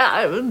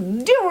dear,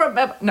 do you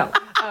remember? No.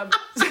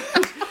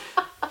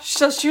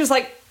 So she was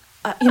like,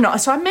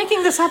 so I'm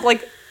making this up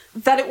like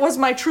that it was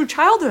my true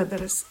childhood.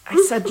 I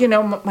said,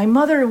 my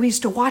mother, we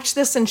used to watch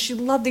this, and she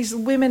loved these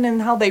women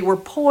and how they were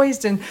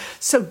poised and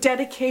so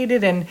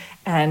dedicated and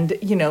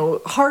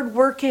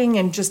hardworking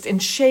and just in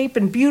shape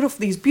and beautiful,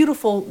 these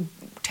beautiful,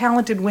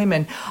 talented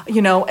women,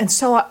 and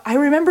so I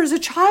remember as a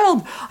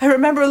child, I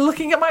remember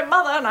looking at my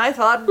mother, and I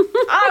thought,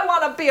 I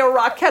want to be a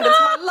Rockette. It's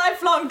my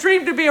lifelong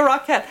dream to be a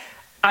Rockette.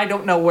 I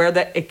don't know where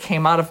it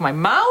came out of my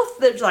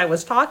mouth as I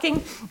was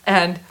talking,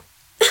 and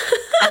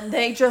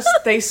they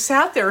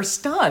sat there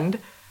stunned,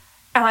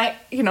 and I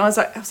was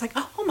like,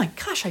 oh my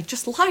gosh, I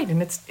just lied,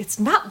 and it's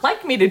not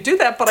like me to do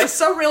that, but I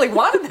so really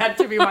wanted that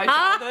to be my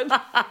childhood.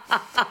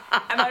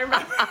 And I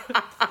remember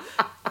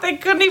they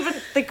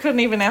couldn't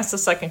even ask the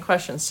second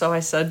question. So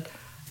I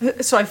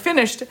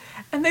finished,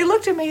 and they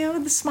looked at me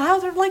with a smile.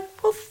 They're like,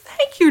 well,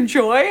 thank you,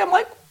 Joy. I'm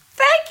like,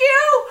 thank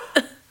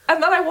you.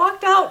 And then I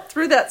walked out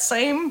through that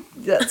same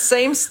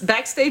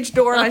backstage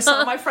door, and I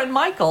saw my friend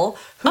Michael,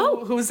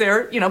 who was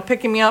there,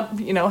 picking me up,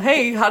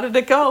 hey, how did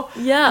it go?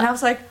 Yeah. And I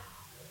was like,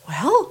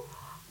 well,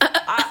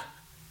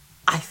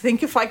 I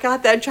think if I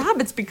got that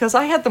job, it's because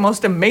I had the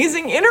most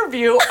amazing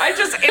interview. I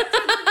just answered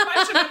the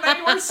question, and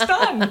they were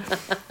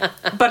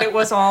stunned. But it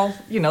was all,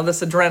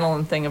 this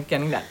adrenaline thing of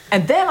getting that.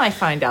 And then I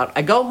find out,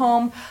 I go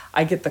home,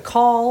 I get the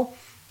call.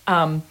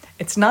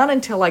 It's not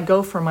until I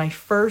go for my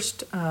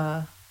first...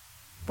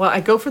 I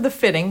go for the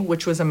fitting,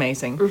 which was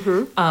amazing.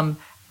 Mm-hmm.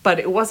 But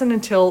it wasn't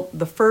until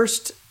the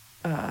first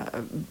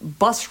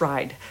bus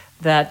ride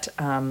that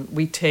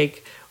we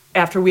take,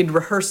 after we'd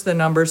rehearsed the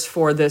numbers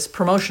for this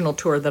promotional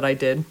tour that I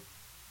did.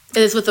 Is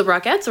this with the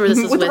Rockettes, or this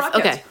is with the Rockettes?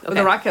 Okay. With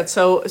the Rockettes.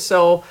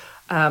 So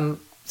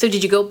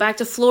did you go back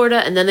to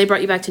Florida, and then they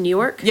brought you back to New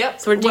York? Yep.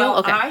 Sort of deal? Well,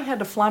 okay. I had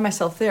to fly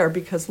myself there,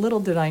 because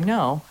little did I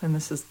know, and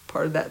this is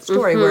part of that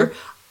story, where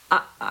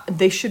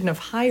they shouldn't have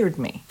hired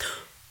me.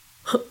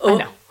 I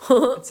know.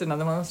 It's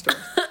another one of those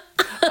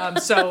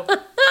stories. So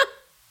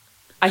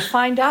I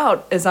find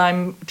out as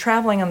I'm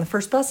traveling on the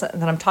first bus that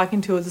I'm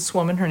talking to this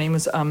woman. Her name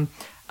was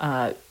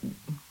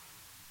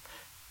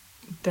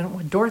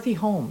Dorothy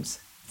Holmes.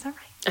 Is that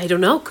right? I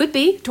don't know. Could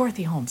be.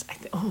 Dorothy Holmes.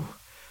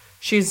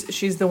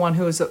 She's the one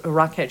who was a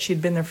Rockette.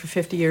 She'd been there for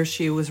 50 years.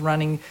 She was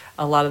running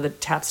a lot of the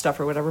tap stuff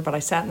or whatever. But I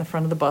sat in the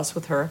front of the bus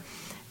with her,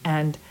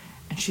 and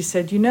she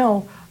said, we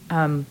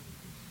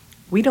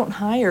don't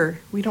hire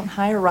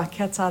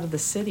Rockettes out of the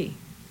city.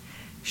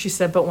 She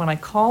said, but when I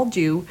called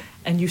you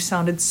and you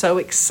sounded so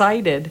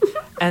excited,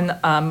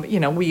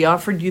 and we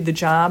offered you the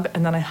job,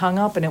 and then I hung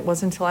up, and it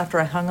wasn't until after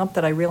I hung up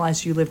that I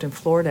realized you lived in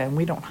Florida, and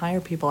we don't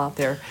hire people out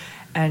there.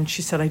 And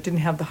she said, I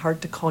didn't have the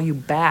heart to call you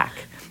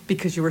back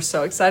because you were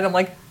so excited. I'm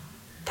like,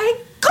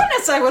 thank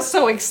goodness I was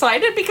so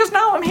excited, because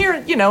now I'm here,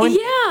 And,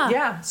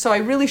 yeah. So I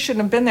really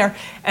shouldn't have been there.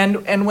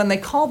 And when they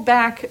called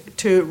back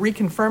to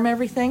reconfirm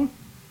everything,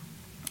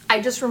 I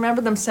just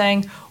remember them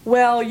saying,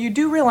 well, you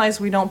do realize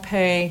we don't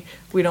pay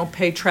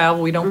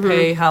travel, we don't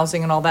pay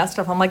housing and all that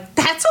stuff. I'm like,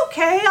 that's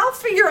okay. I'll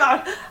figure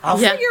out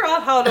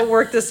how to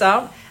work this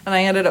out. And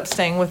I ended up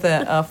staying with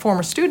a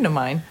former student of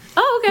mine.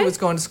 Oh, okay. Who was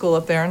going to school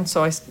up there. And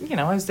so I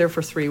was there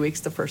for 3 weeks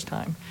the first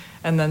time.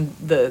 And then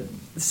the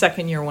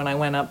second year when I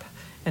went up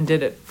and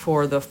did it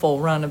for the full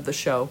run of the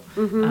show,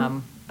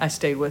 I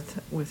stayed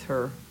with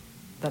her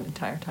that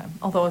entire time.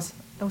 Although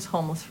I was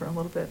homeless for a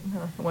little bit.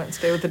 I went and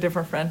stayed with a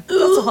different friend.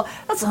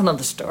 That's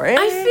another story.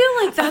 I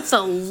feel like that's a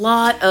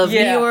lot of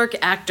Yeah. New York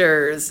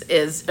actors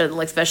is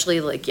like,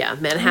 especially like,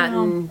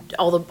 Manhattan,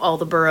 all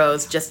the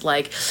boroughs, just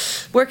like,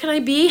 where can I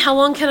be? How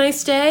long can I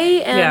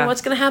stay? And Yeah.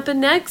 what's going to happen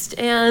next?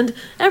 And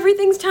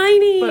everything's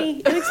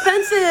tiny and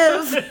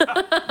expensive.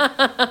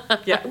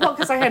 Yeah, well,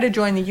 because I had to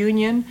join the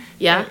union.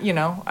 Yeah.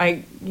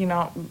 I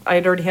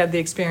had already had the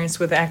experience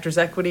with Actors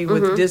Equity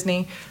with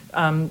Disney,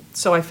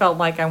 so I felt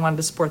like I wanted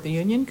to support the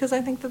union because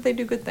I think that they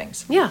do good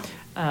things. Yeah.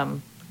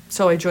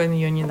 So I joined the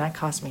union. That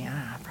cost me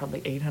probably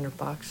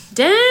 $800.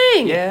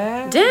 Dang.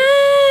 Yeah.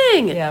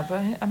 Dang. Yeah,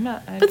 but I'm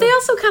not. But they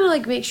also kind of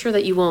like make sure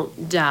that you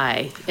won't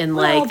die and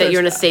Well, like that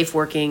you're in a there's that. safe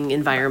working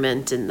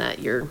environment and that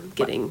you're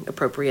getting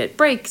appropriate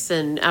breaks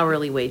and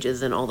hourly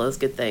wages and all those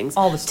good things.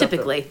 All the stuff that-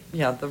 typically.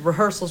 the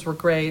rehearsals were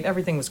great.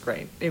 Everything was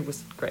great. It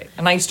was great.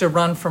 And I used to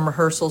run from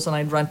rehearsals, and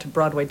I'd run to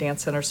Broadway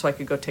Dance Center so I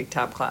could go take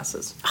tap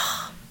classes.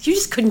 You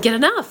just couldn't get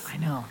enough. I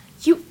know.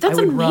 That's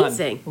I would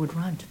amazing. I would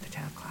run to the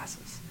tap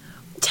classes.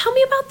 Tell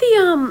me about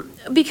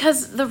the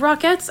because the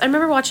Rockettes, I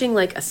remember watching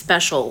like a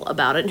special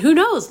about it, and who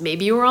knows,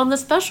 maybe you were on the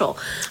special.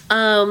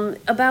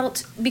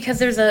 Because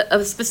there's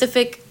a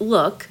specific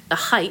look, a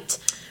height.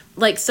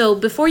 Like, so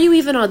before you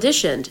even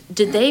auditioned,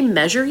 did they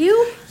measure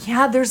you?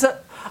 Yeah, there's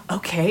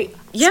okay.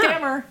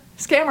 Yeah.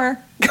 Scammer.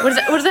 What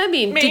does that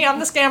mean? Me, I'm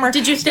the scammer.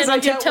 Did you stand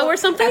on tiptoe or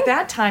something? At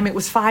that time, it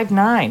was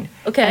 5'9".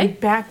 Okay. And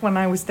back when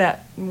I was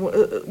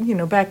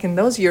back in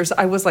those years,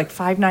 I was like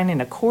 5'9"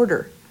 and a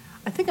quarter.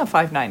 I think I'm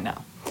 5'9"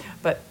 now,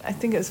 but I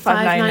think it was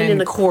 5'9"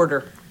 and a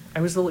quarter.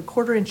 I was a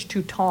quarter inch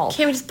too tall.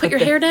 Can't we just put your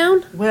hair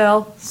down?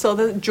 Well,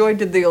 so Joy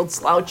did the old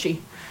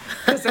slouchy.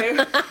 'Cause they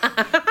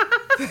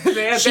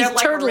had She's like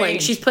a turtling.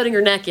 range. She's putting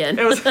her neck in.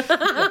 It was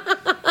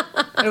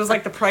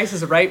like the Price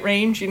is Right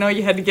range. You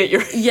had to get you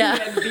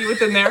had to be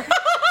within there.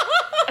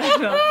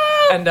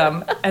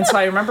 And so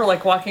I remember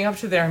like walking up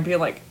to there and being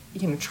like,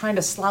 trying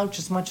to slouch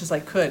as much as I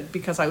could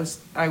because I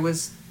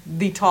was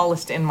the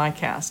tallest in my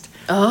cast.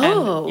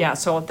 Oh. And, yeah,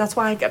 so that's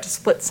why I got to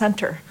split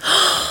center.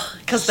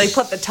 Because they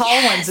put the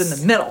tall ones in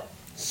the middle.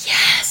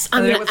 Yes.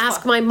 I'm And it going to was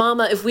ask fun. my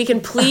mama if we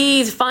can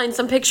please find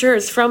some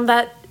pictures from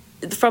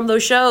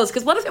those shows.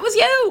 Because what if it was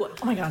you?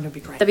 Oh my God, it'd be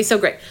great. That'd be so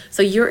great.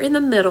 So you're in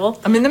the middle.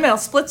 I'm in the middle,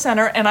 split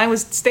center, and I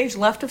was stage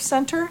left of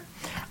center,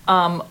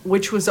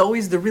 which was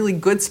always the really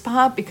good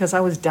spot because I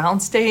was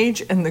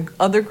downstage, and the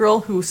other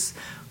girl who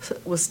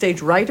was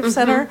stage right of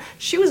center,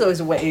 she was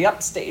always way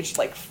up stage,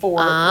 like 4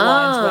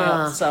 lines way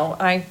up. So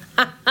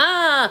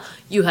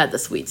You had the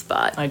sweet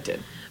spot. I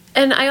did.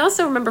 And I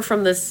also remember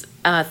from this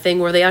thing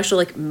where they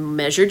actually like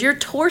measured your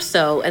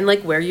torso and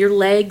like where your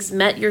legs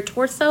met your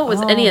torso. Was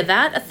any of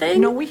that a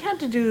thing? No, we had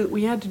to do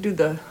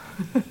the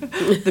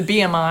the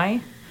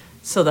BMI,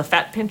 so the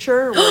fat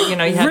pincher. Where, you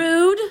had,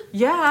 Rude.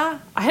 Yeah,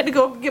 I had to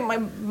go get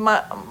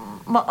my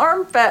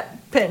arm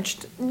fat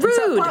pinched.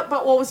 Rude.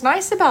 But what was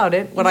nice about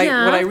it, what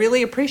I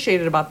really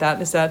appreciated about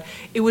that is that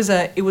it was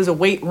a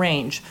weight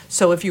range.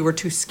 So if you were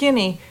too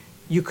skinny,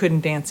 you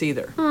couldn't dance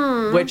either,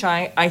 which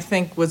I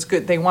think was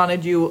good. They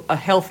wanted you a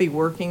healthy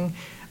working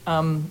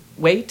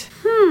weight.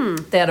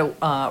 They had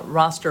a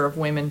roster of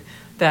women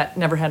that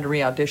never had to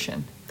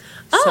re-audition.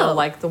 Oh. So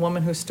like the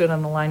woman who stood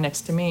on the line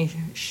next to me,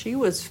 she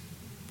was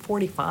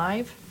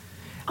 45.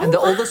 And the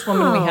oldest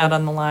woman we had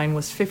on the line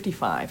was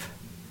 55.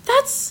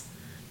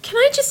 Can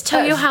I just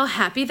tell you how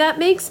happy that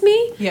makes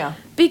me? Yeah.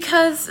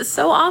 Because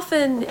so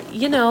often,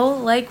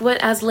 like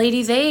as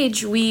ladies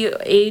age, we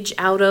age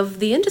out of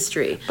the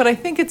industry. But I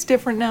think it's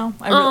different now.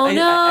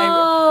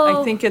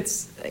 No. I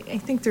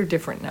think they're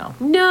different now.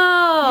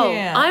 No.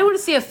 Yeah. I want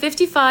to see a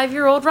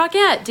 55-year-old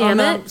Rockette, damn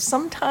it.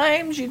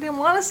 Sometimes you didn't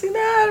want to see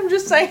that. I'm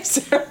just saying.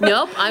 Sarah.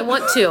 Nope, I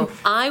want to.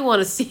 I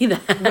want to see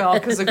that. Well,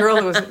 because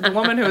the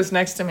woman who was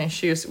next to me,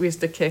 we used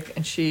to kick,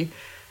 and she,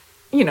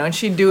 and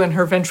she'd do in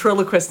her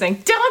ventriloquist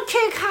thing, don't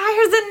kick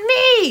higher than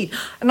me.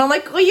 And I'm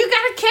like, well, you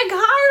got to kick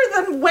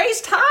higher than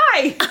waist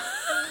high.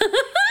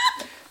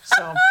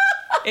 So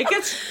it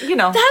gets,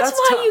 That's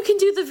why tough. you can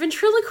do the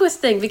ventriloquist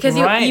thing, because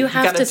you You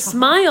have gotta to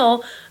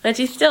smile, but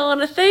you still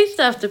want to say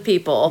stuff to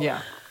people.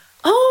 Yeah.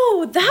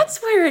 Oh,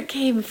 that's where it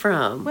came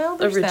from. Well,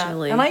 there's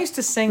originally. that. And I used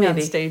to sing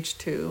Maybe. on stage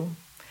too.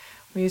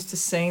 We used to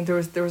sing. There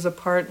was a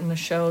part in the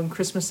show in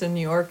Christmas in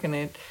New York,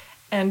 and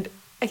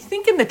I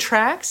think in the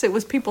tracks it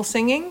was people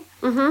singing,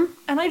 and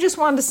I just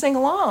wanted to sing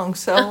along.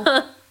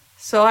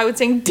 So I would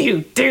sing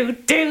do do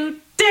do.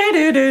 Do,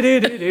 do, do,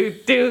 do, do,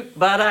 do,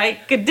 but I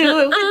could do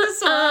it with a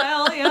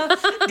smile, yeah.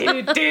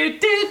 Do, do,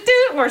 do,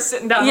 do. We're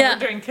sitting down Yeah.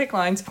 during kick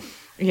lines,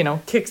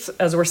 kicks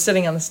as we're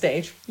sitting on the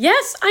stage.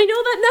 Yes, I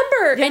know that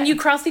number. Yeah. And you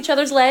cross each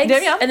other's legs,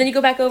 Yeah. and then you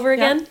go back over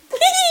again.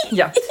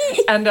 Yeah.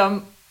 And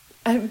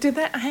I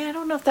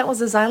don't know if that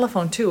was a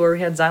xylophone too, or we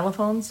had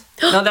xylophones.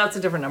 No, that's a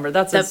different number.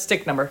 That's a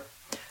stick number.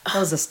 That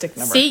was a stick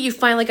number. See, you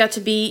finally got to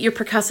be your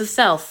percussive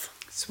self.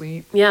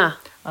 Sweet. Yeah.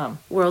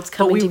 Worlds But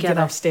coming we would together.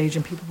 get off stage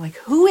and people were like,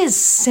 who is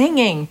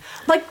singing?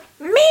 I'm like,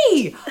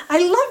 me!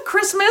 I love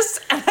Christmas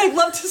and I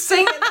love to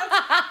sing.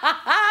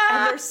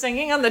 And they're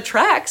singing on the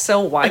track,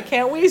 so why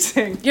can't we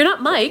sing? You're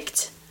not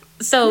mic'd,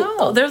 so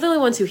No. they're the only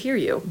ones who hear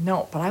you.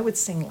 No, but I would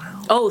sing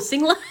loud. Oh,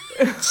 sing loud.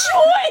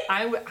 Joy!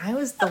 I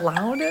was the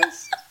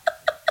loudest.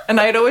 And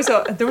I'd always,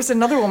 there was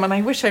another woman,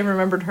 I wish I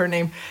remembered her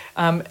name,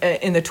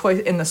 in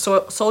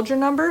the soldier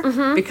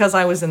number, because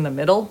I was in the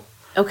middle.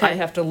 Okay. I'd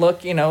have to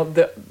look,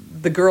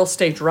 the girl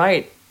stage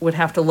right would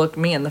have to look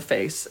me in the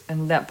face.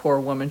 And that poor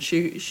woman,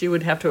 she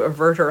would have to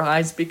avert her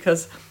eyes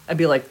because I'd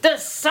be like,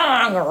 this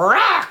song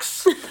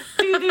rocks!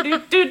 Do, do, do,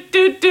 do,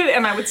 do, do.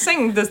 And I would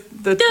sing the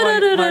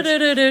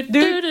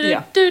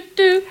yeah.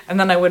 And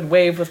then I would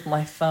wave with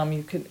my thumb.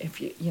 You could,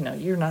 if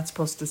you're not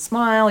supposed to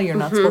smile, you're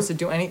not supposed to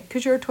do any,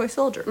 because you're a toy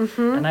soldier.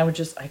 And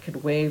I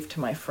could wave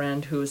to my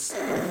friend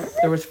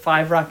there was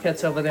 5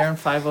 Rockettes over there and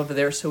 5 over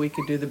there, so we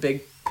could do the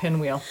big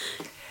pinwheel.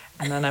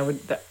 And then I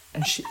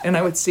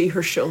would see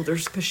her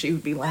shoulders because she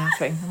would be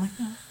laughing. I'm like,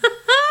 oh.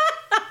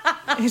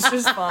 It's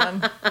just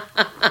fun.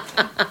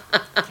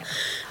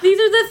 These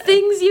are the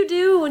things you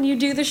do when you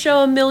do the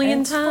show a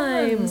million It's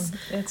times. fun.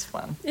 It's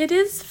fun. It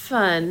is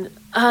fun.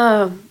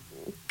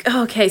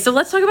 Okay, so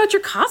let's talk about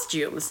your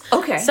costumes.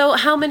 Okay. So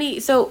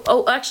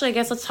actually, I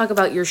guess let's talk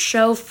about your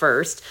show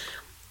first.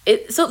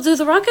 So do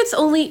the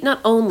Rockettes not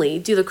only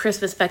do the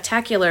Christmas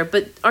Spectacular,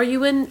 but are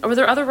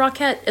there other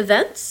Rockette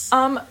events?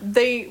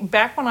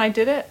 Back when I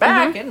did it,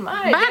 back in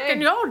my day,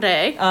 in your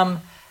day.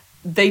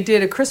 they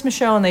did a Christmas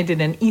show and they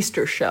did an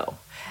Easter show.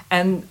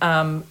 And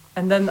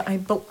then I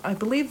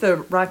believe the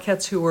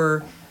Rockettes who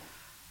were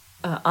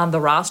on the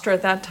roster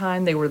at that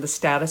time, they were the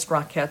status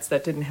Rockettes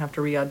that didn't have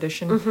to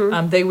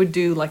re-audition. They would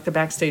do like the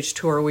backstage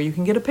tour where you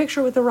can get a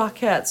picture with the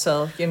Rockettes.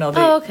 So,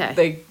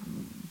 they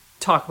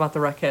talk about the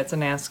Rockettes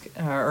and ask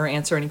or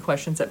answer any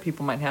questions that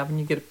people might have, and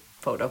you get a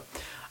photo.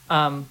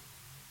 So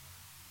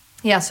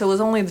it was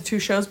only the 2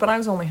 shows, but I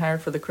was only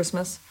hired for the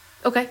Christmas.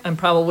 Okay. And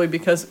probably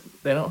because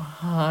they don't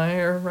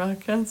hire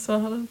Rockettes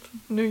out of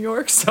New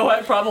York, so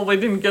I probably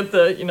didn't get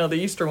the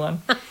Easter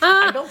one.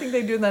 I don't think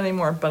they do that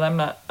anymore, but I'm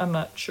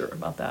not sure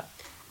about that.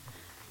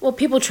 Well,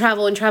 people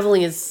travel, and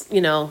traveling is,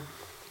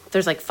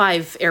 there's like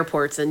 5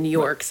 airports in New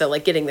York, so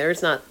like getting there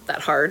is not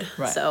that hard.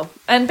 Right. So.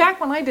 And back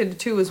when I did it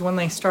too is when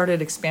they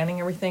started expanding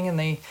everything, and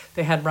they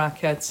had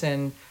Rockettes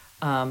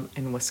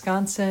in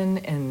Wisconsin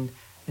and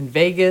in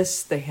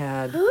Vegas. They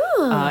had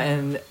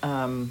in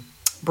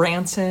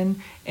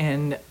Branson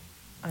and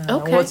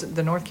what's it,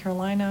 the North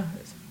Carolina?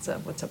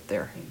 What's up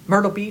there?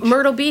 Myrtle Beach.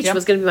 Myrtle Beach Yep.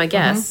 was going to be my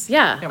guess.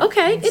 Yeah. Yep.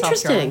 Okay. In South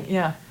Interesting.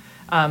 Carolina.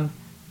 Yeah.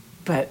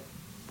 But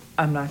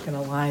I'm not going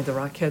to lie. The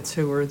Rockettes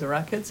who were the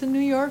Rockettes in New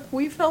York,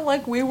 we felt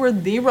like we were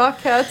the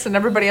Rockettes, and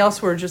everybody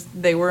else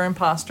they were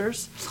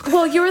imposters.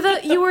 Well, you were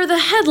the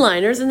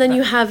headliners, and then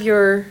you have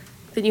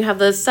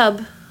the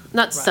sub,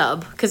 not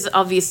sub, because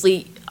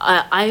obviously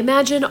I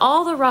imagine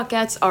all the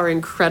Rockettes are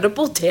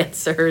incredible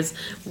dancers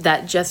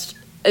that just.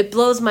 It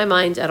blows my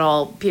mind at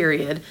all,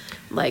 period.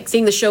 Like,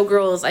 seeing the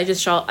Showgirls,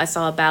 I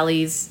saw a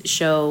Bally's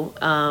show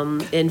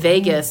in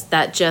Vegas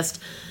that just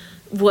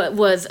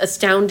was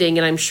astounding,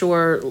 and I'm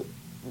sure...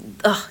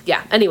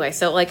 yeah, anyway,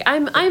 so, like,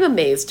 I'm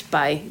amazed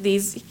by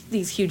these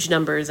huge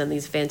numbers and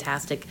these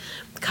fantastic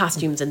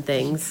costumes and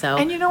things, so...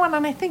 And you know what,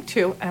 and I think,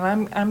 too,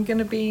 and I'm going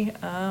to be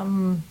a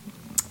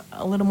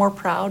little more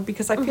proud,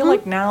 because I feel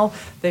like now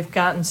they've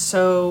gotten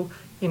so...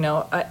 when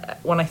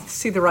I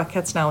see the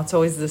Rockettes now, it's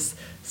always this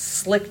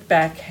slicked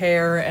back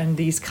hair and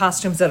these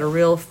costumes that are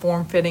real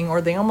form-fitting,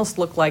 or they almost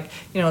look like,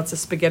 it's a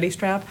spaghetti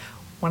strap.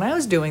 When I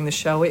was doing the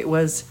show, it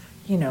was,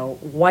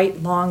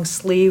 white long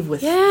sleeve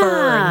with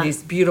fur and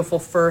these beautiful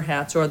fur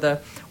hats, or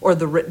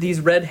these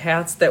red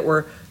hats that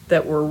were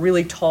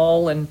really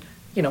tall and,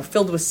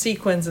 filled with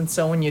sequins, and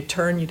so when you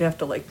turn, you'd have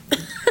to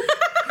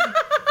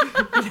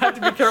you'd have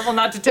to be careful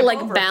not to tip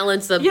over.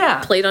 Balance a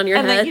plate on your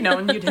head. And then,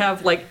 and you'd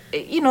have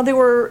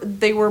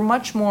they were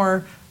much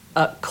more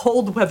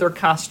cold weather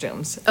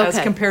costumes as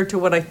compared to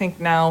what I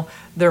think now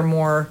they're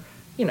more,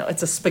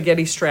 it's a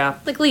spaghetti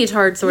strap. Like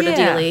leotard sort of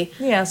dealy.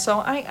 Yeah, so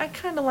I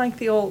kind of like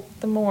the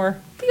more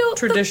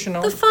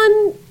traditional. The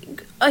fun,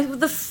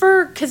 the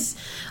fur, because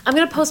I'm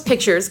going to post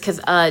pictures,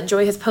 because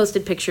Joy has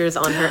posted pictures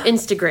on her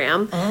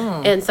Instagram,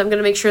 and so I'm going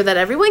to make sure that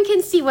everyone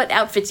can see what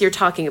outfits you're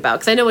talking about,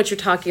 because I know what you're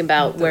talking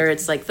about, where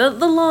it's like the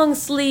long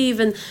sleeve,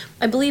 and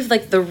I believe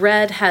like the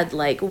red had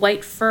like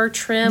white fur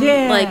trim,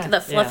 like the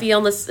fluffy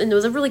on this, and it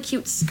was a really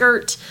cute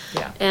skirt,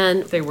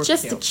 and they were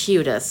just cute. The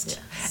cutest.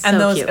 And so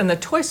those cute. and the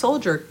toy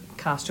soldier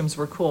costumes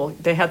were cool.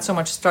 They had so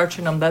much starch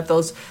in them that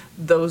those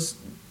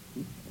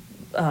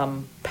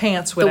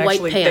pants would The white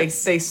actually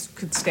pants. they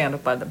could stand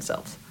up by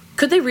themselves.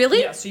 Could they really?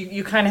 Yeah, so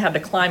you kind of had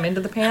to climb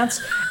into the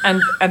pants.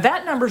 And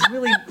that number's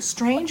really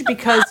strange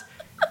because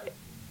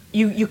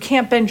you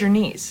can't bend your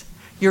knees.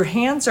 Your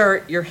hands are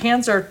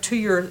to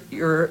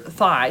your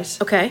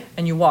thighs. Okay.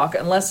 And you walk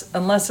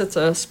unless it's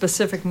a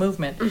specific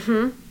movement.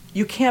 Mm-hmm.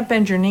 You can't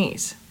bend your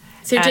knees.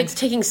 So you're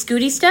taking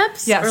scooty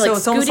steps? Yeah, or so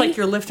it's almost like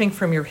you're lifting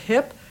from your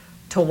hip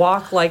to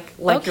walk like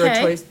you're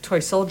a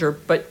toy soldier,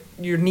 but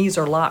your knees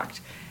are locked.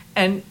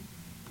 And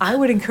I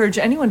would encourage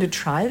anyone to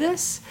try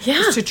this.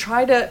 Yeah. Is to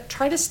try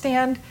to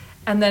stand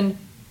and then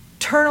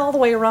turn all the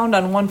way around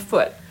on one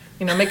foot.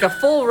 Make a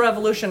full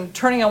revolution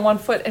turning on one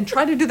foot and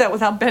try to do that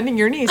without bending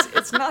your knees.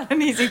 It's not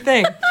an easy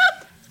thing.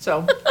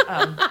 So,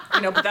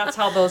 but that's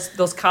how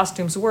those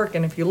costumes work.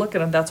 And if you look at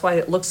them, that's why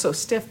it looks so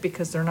stiff,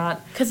 because they're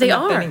not. Because they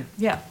are. Bending,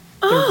 yeah.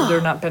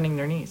 They're not bending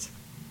their knees.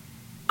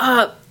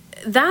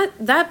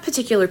 That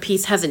particular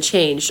piece hasn't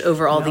changed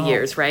over all the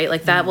years, right?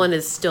 Like that one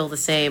is still the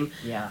same.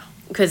 Yeah.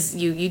 Because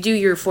you do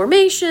your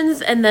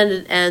formations, and then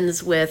it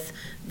ends with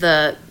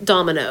the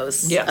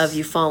dominoes of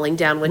you falling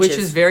down, which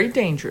is very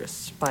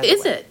dangerous. By the way.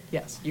 Is it?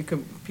 Yes.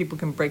 People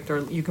can break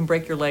your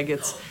leg.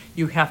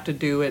 You have to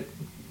do it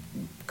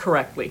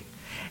correctly.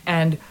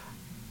 And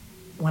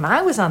when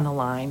I was on the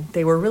line,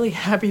 they were really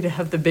happy to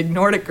have the big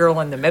Nordic girl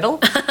in the middle.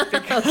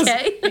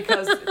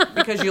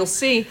 Because you'll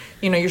see,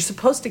 you're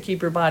supposed to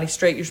keep your body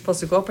straight. You're supposed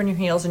to go up on your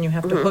heels, and you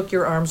have to hook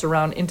your arms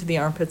around into the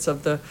armpits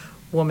of the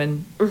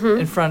woman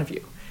in front of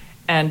you.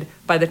 And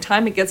by the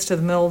time it gets to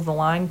the middle of the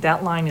line,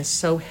 that line is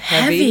so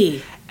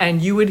heavy.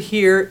 And you would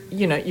hear,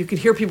 you could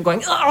hear people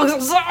going,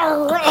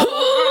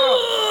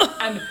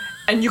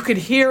 and you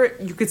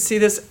could see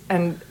this.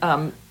 And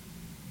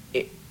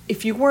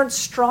if you weren't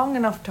strong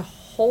enough to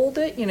hold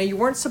it, you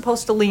weren't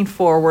supposed to lean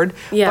forward.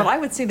 Yeah. But I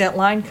would see that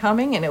line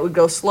coming, and it would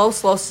go slow,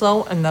 slow,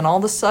 slow. And then all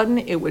of a sudden,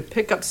 it would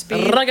pick up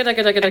speed.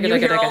 And you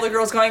hear all the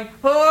girls going,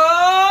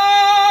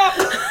 oh!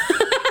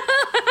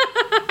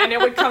 And it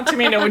would come to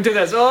me, and it would do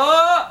this,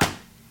 oh!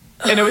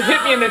 And it would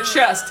hit me in the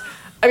chest.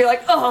 I'd be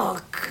like, oh,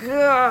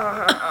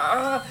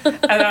 God. And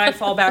then I'd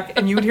fall back,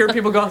 and you would hear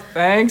people go,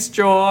 thanks,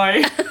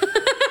 Joy.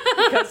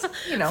 Because,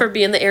 for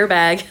being the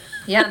airbag.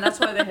 Yeah, and that's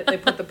why they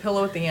put the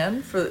pillow at the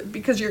end,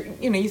 because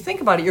you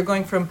think about it, you're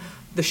going from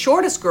the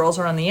shortest girls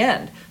are on the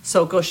end.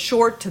 So it goes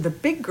short to the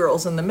big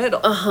girls in the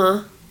middle.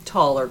 Uh-huh.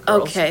 Taller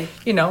girls. Okay.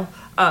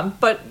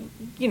 But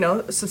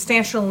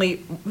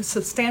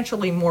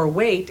substantially more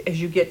weight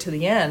as you get to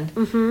the end.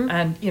 Mm-hmm.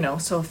 And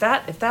so if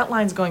that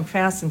line's going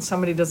fast and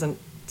somebody doesn't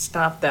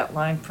stop that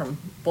line from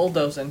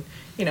bulldozing,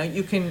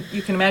 you can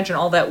imagine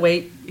all that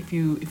weight if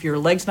your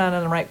leg's not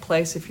in the right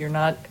place, if you're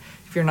not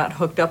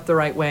hooked up the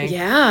right way.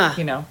 Yeah.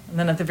 And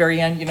then at the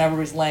very end,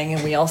 everybody's laying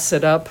and we all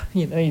sit up.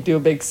 You do a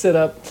big sit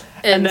up.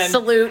 And then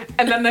salute.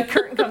 And then the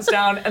curtain comes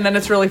down, and then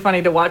it's really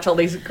funny to watch all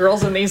these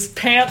girls in these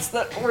pants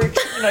that were,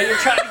 you're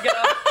trying to get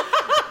up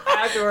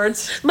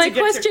afterwards. My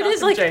question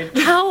is,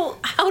 how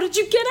did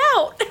you get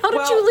out? How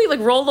did you leave? Like,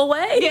 roll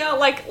away? Yeah,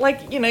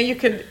 you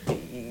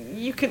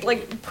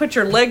could put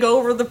your leg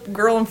over the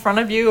girl in front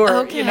of you,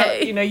 or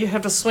you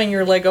have to swing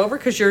your leg over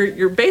because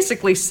you're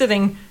basically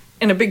sitting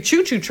in a big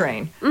choo-choo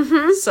train.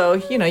 Mm-hmm. So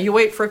you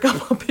wait for a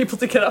couple of people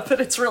to get up,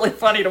 and it's really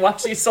funny to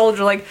watch these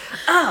soldiers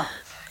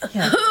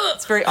yeah,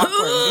 it's very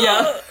awkward.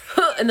 Yeah.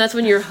 And that's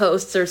when your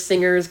hosts are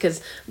singers, because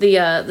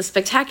the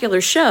spectacular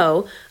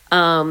show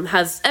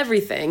has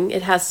everything.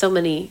 It has so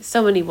many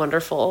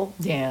wonderful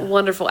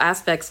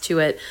aspects to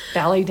it.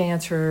 Ballet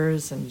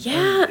dancers and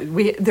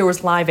there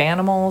was live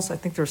animals. I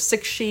think there were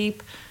 6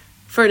 sheep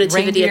for a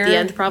nativity reindeer at the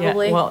end,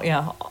 probably.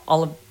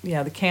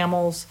 The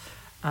camels.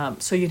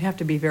 So you'd have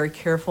to be very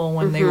careful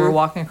when they were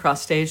walking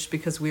across stage,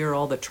 because we were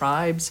all the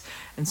tribes.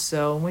 And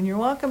so when you're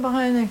walking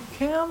behind the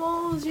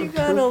camels, you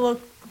gotta look.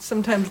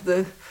 Sometimes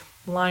the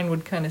line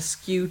would kind of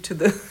skew to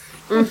the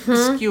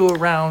skew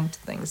around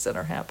things that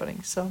are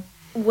happening. So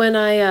when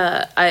I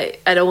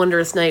at A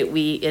Wondrous Night,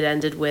 it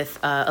ended with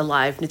a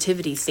live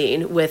nativity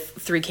scene with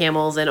 3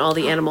 camels and all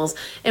the animals,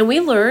 and we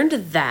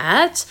learned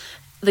that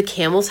the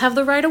camels have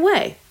the right of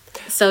way.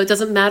 So it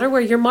doesn't matter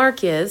where your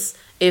mark is.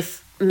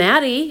 If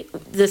Maddie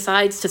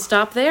decides to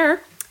stop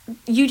there,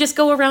 you just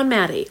go around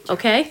Maddie,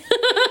 okay?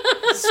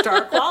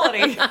 Star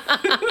quality.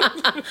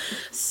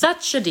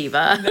 Such a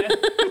diva.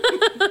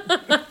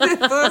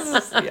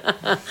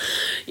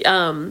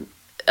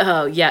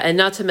 And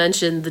not to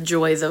mention the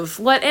joys of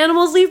what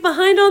animals leave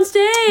behind on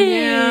stage.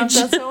 Yeah,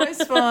 that's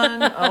always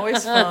fun.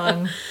 Always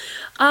fun.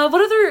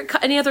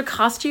 Any other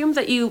costumes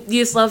that you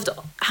just loved?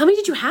 How many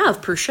did you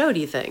have per show,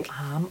 do you think?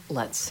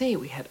 Let's see.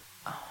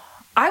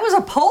 I was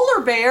a polar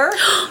bear.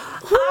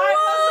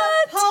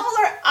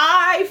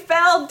 I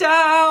fell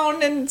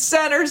down in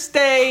center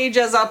stage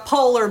as a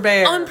polar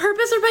bear. On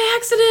purpose or by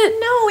accident?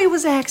 No, it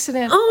was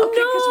accident.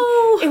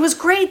 Oh, no. It was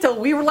great, though.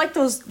 We were like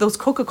those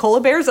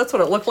Coca-Cola bears. That's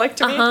what it looked like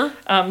to me.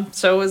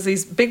 So it was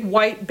these big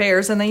white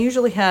bears, and they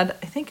usually had,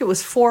 I think it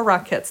was 4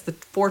 Rockettes. The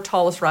 4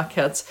 tallest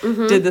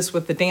Rockettes did this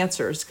with the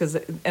dancers,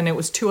 and it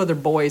was 2 other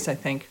boys, I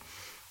think.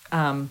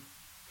 So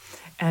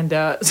we had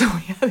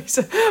these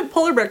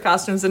polar bear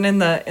costumes, and in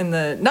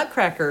the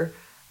Nutcracker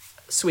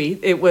sweet.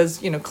 It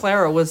was,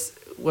 Clara was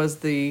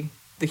the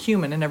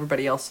human, and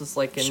everybody else was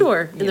like in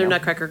in their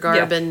Nutcracker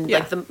garb and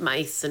like the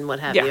mice and what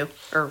have you,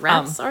 or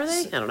rats. Are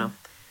they? I don't know.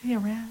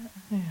 Yeah, rat.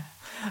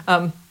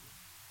 Yeah.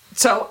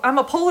 So I'm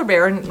a polar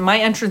bear, and my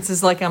entrance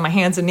is like on my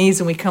hands and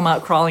knees, and we come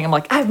out crawling. I'm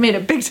like, I've made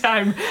it big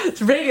time.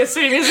 It's Radio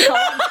City Musical.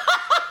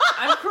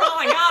 I'm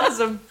crawling out as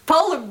a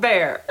polar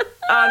bear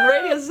on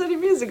Radio City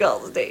Musical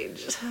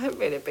stage. I've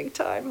made it big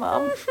time,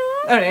 Mom.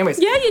 Anyways.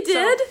 Yeah, you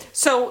did.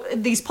 So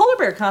these polar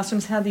bear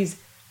costumes had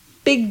these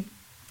big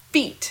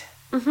feet.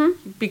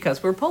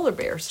 Because we're polar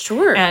bears.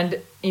 Sure.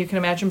 And you can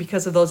imagine,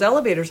 because of those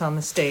elevators on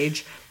the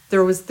stage,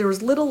 there was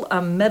little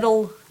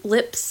metal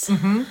lips.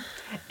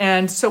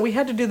 And so we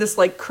had to do this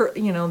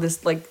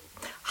this like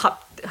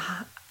hop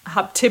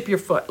tip your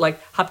foot,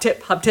 like hop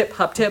tip,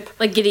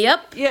 like giddy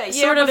up.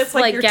 Sort of. But it's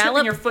like you're gallop.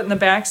 tipping your foot in the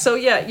back. So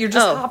you're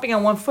just hopping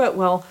on one foot.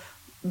 Well,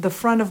 the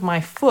front of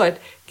my foot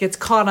gets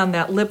caught on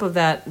that lip of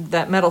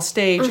that metal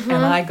stage,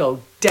 and I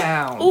go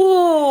down.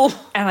 Ooh!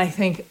 And I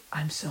think,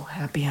 I'm so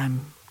happy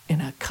I'm in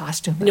a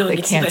costume that no they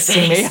one can't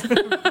see me. So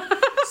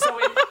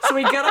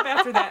we got up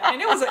after that, and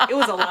it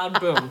was a loud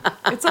boom.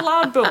 It's a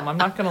loud boom. I'm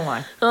not gonna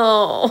lie.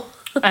 Oh.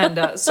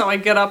 And so I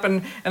get up,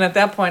 and at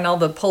that point, all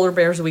the polar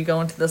bears, we go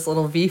into this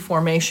little V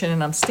formation,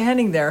 and I'm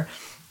standing there,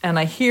 and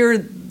I hear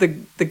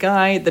the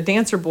guy, the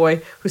dancer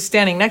boy, who's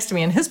standing next to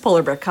me in his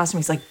polar bear costume.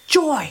 He's like,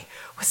 "Joy,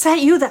 was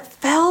that you that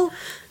fell?"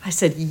 I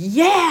said,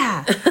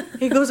 "Yeah."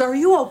 He goes, "Are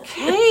you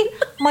okay?"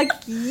 I'm like,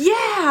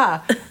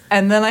 "Yeah."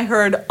 And then I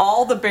heard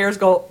all the bears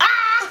go, "Ah!"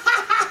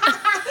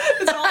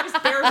 All these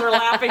bears are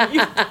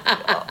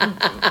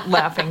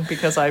laughing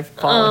because I've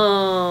fallen.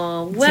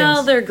 Oh,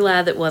 well, they're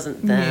glad that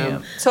wasn't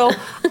them. Yeah. So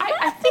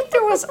I think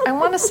there was, I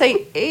want to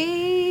say,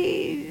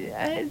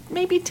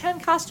 maybe 10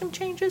 costume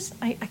changes.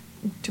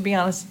 To be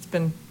honest, it's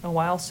been a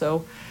while.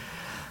 So,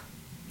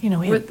 we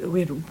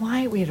had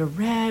white, we had a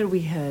red,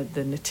 we had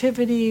the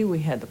nativity, we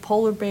had the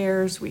polar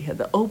bears, we had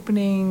the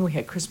opening, we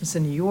had Christmas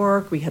in New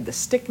York, we had the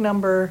stick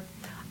number.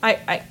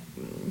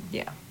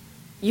 Yeah.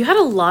 You had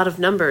a lot of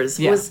numbers.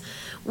 Yeah.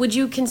 Would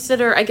you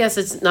consider, I guess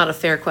it's not a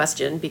fair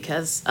question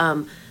because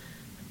there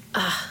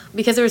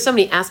were so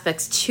many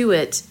aspects to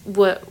it.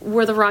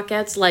 Were the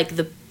Rockettes like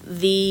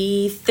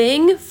the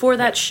thing for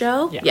that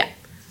show? Yeah.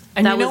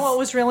 And what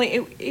was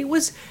really, it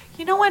was,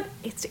 you know what?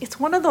 It's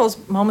one of those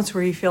moments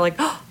where you feel like,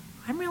 oh,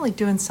 I'm really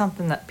doing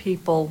something that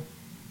people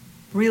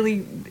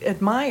really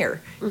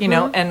admire,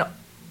 and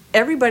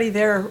everybody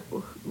there,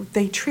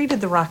 they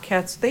treated the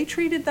Rockettes, they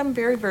treated them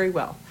very, very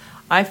well.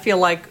 I feel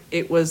like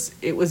it was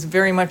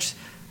very much,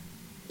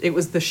 it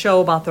was the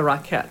show about the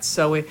Rockettes.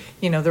 So,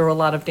 there were a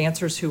lot of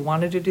dancers who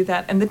wanted to do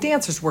that, and the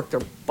dancers worked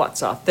their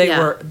butts off.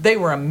 They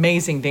were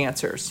amazing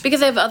dancers.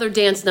 Because they have other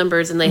dance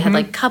numbers, and they had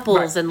like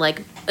couples and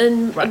like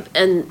and what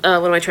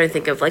am I trying to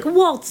think of, like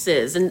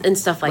waltzes and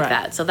stuff like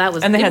that. So that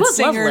was, and they had was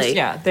singers. lovely.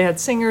 Yeah, they had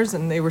singers,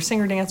 and they were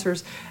singer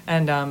dancers.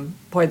 And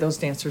boy, those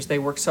dancers, they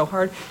worked so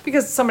hard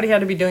because somebody had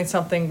to be doing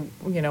something,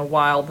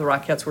 while the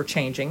Rockettes were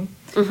changing.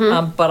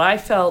 But I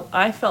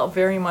felt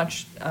very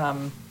much.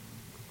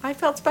 I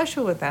felt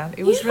special with that.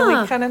 It was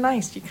really kind of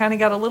nice. You kind of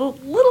got a little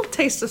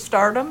taste of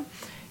stardom,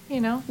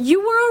 You were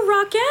a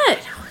Rockette.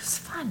 It was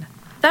fun.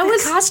 The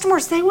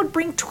customers, they would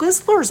bring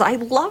Twizzlers. I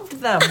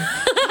loved them.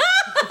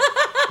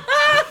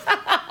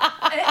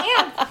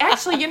 And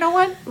actually, you know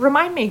what?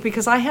 Remind me,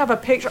 because I have a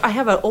picture. I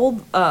have an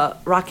old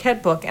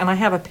Rockette book, and I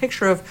have a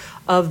picture of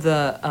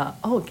the.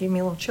 It gave me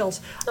a little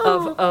chills.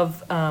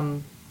 Of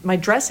my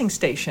dressing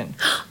station.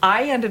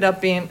 I ended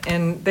up being,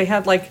 and they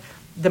had like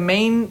the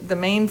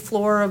main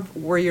floor of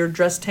where your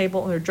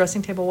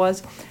dressing table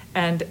was,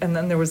 and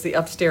then there was the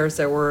upstairs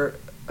that were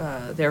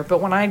there.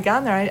 But when I had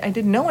gotten there, I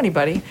didn't know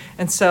anybody,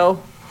 and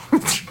so.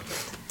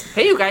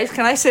 Hey, you guys,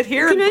 can I sit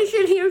here? Can I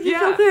sit here?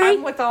 Yeah, okay?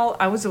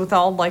 I was with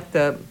all like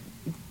the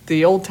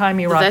old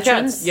timey Rockettes.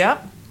 Veterans?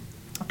 Yep.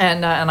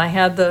 And I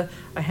had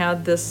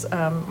this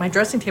my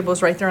dressing table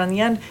was right there on the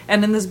end,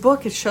 and in this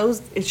book it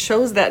shows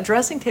that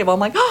dressing table. I'm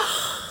like,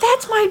 oh,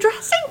 that's my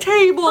dressing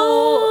table.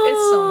 Oh.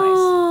 It's so nice.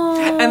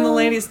 And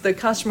the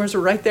customers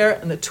were right there,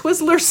 and the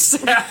Twizzlers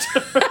sat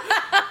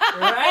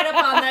right up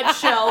on that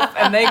shelf,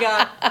 and they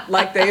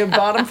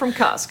bought them from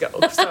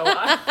Costco. So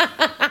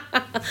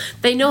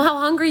they know how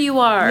hungry you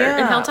are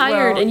and how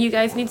tired, and you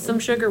guys need some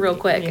sugar real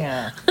quick.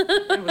 Yeah,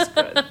 it was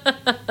good.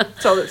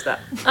 So there's that.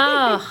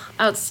 Oh,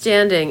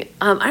 outstanding.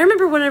 I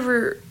remember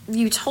whenever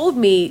you told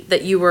me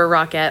that you were a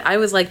Rockette, I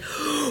was like,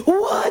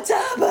 what's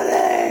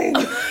happening?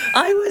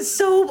 I was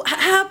so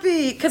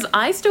happy because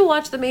I still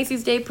watch the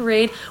Macy's Day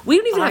Parade. We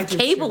don't even have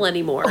cable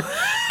anymore.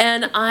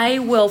 And I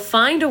will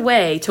find a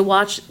way to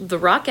watch the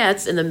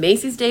Rockettes in the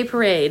Macy's Day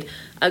Parade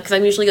because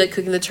I'm usually like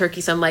cooking the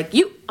turkey. So I'm like,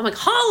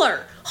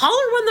 holler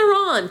when they're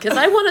on because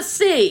I want to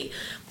see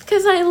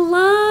because I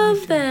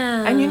love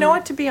them. And you know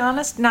what? To be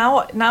honest,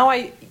 now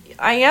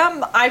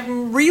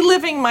I'm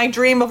reliving my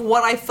dream of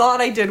what I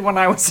thought I did when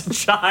I was a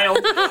child.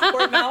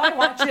 Where now I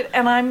watch it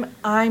and I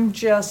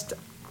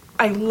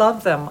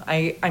love them.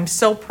 I'm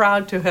so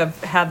proud to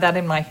have had that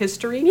in my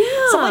history. Yeah.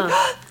 So I'm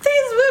like,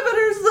 these women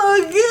are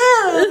so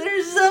good.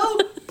 They're so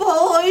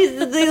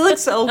boys, they look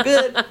so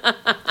good.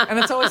 And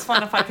it's always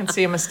fun if I can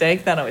see a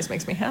mistake. That always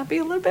makes me happy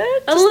a little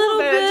bit. A little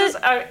bit.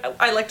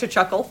 I like to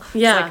chuckle.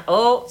 Yeah. It's like,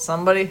 oh,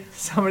 somebody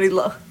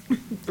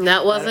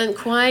That wasn't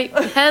quite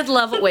head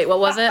level. Wait, what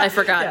was it? I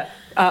forgot.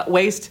 Yeah.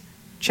 Waist,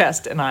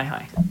 chest, and eye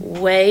high.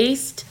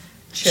 Waist,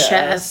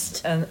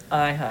 chest, and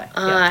eye high.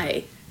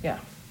 eye. Yeah.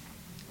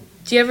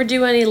 Do you ever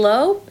do any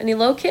low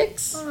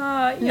kicks?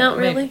 Yeah, Not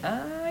really. Maybe.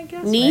 I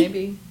guess Knee?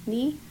 maybe.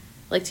 Knee?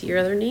 Like to your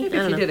other knee? Maybe I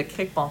if don't you know. did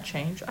a kickball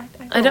change. I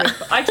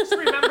don't. I just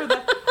remember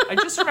that. I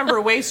just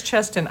remember waist,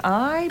 chest, and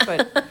eye.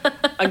 But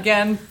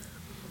again,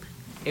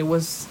 it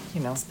was,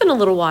 It's been a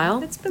little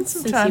while. It's been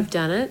some since time. you've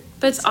done it,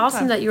 but it's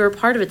awesome that you were a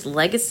part of its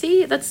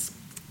legacy. That's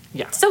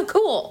so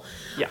cool.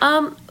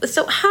 Yeah.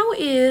 So how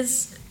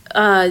is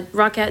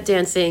Rockette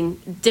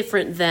dancing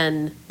different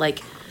than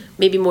like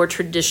maybe more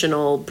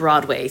traditional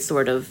Broadway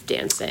sort of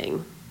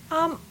dancing?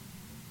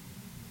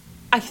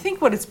 I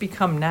think what it's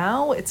become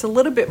now, it's a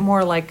little bit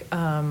more like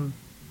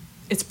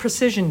it's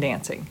precision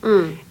dancing,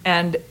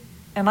 and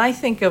I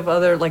think of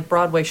other like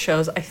Broadway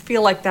shows. I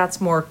feel like that's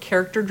more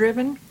character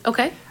driven.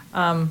 Okay.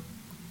 I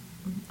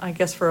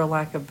guess for a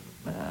lack of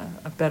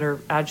a better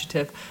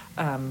adjective.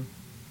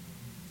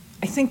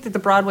 I think that the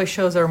Broadway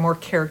shows are more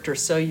characters,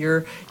 so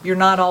you're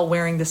not all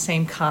wearing the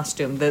same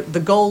costume.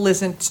 The goal is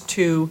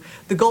to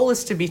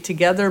be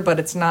together, but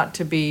it's not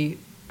to be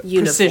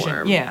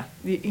uniform. Precision.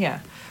 Yeah.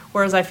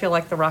 Whereas I feel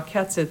like the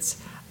Rockettes,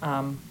 it's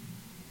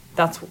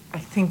that's I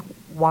think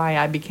why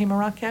I became a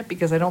Rockette,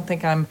 because I don't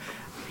think I'm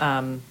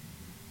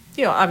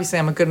obviously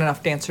I'm a good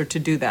enough dancer to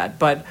do that,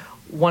 but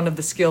one of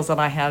the skills that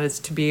I had is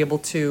to be able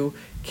to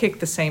kick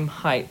the same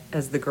height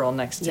as the girl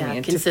next to me,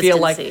 and to feel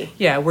like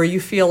where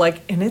you feel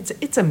like, and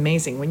it's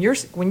amazing when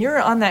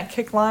you're on that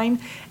kick line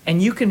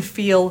and you can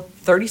feel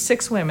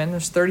 36 women.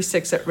 There's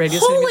 36 at Radio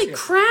City. Holy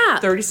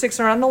crap! 36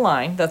 are on the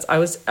line. I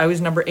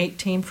was number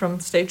 18 from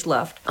stage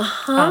left.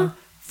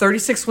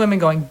 36 women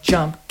going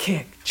jump,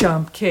 kick,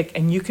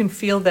 and you can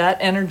feel that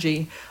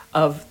energy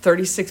of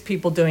 36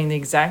 people doing the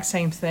exact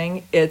same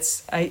thing.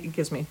 It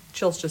gives me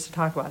chills just to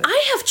talk about it.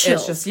 I have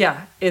chills. It's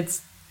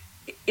just,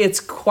 it's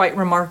quite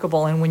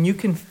remarkable. And when you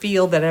can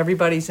feel that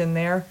everybody's in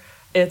there,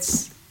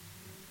 it's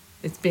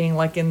being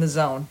like in the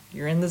zone.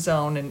 You're in the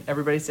zone and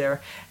everybody's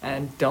there.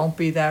 And don't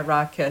be that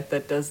Rockette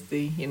that does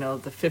the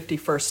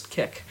 51st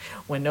kick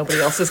when nobody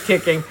else is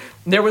kicking.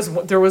 There was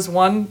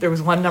one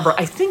number.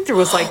 I think there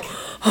was like,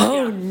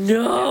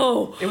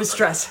 no. It was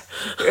stress.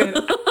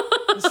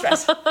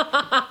 Stress.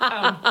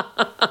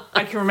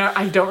 I can remember.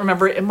 I don't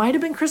remember. It might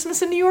have been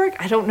Christmas in New York.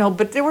 I don't know,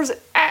 but it was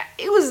a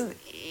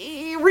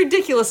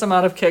ridiculous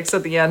amount of kicks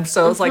at the end.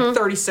 So it was like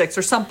 36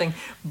 or something.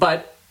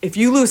 But if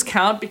you lose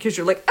count because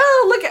you're like,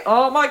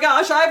 oh my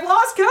gosh, I've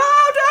lost count.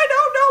 I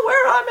don't know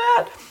where I'm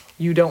at.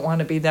 You don't want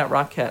to be that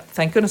Rockette.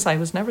 Thank goodness I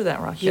was never that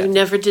Rockette. You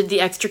never did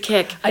the extra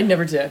kick. I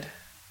never did.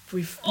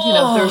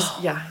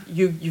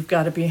 You've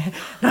got to be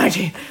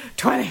 19,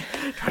 20,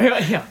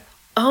 21, yeah.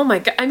 Oh my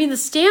God. I mean, the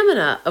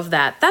stamina of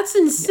that's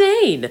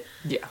insane.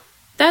 Yeah.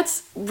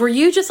 Were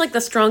you just like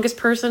the strongest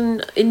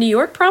person in New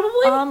York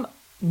probably?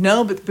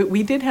 No, but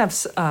we did have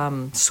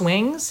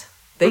swings.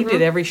 They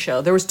did every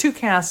show. There was two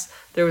casts.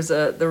 There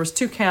was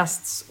two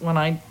casts when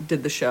I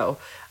did the show.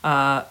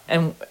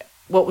 And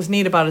what was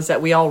neat about it is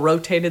that we all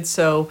rotated.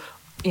 So,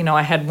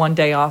 I had one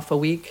day off a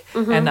week,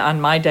 and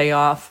on my day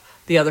off,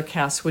 the other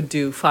cast would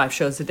do 5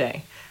 shows a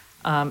day.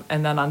 And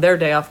then on their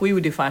day off, we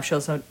would do 5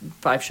 shows a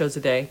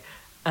day.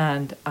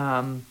 And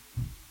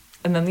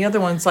then the other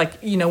one's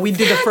like, we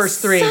do the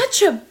first 3.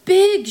 Such a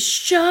big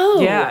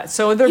show. Yeah.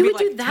 So you would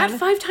do that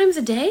 5 times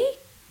a day?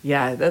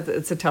 Yeah,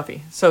 it's a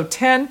toughie. So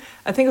 10,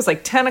 I think it was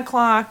like 10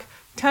 o'clock,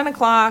 1,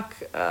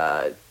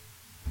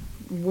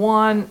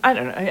 I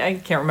don't know, I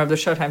can't remember the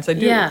show times. I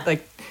do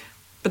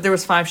but there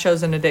was 5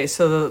 shows in a day.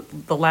 So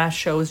the last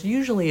show is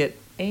usually at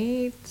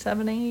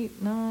 7,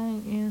 8,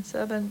 9,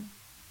 7,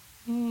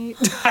 8.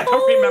 I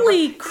don't remember.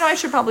 Holy crap. I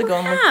should probably go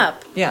and look.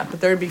 Yeah, but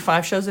there would be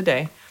 5 shows a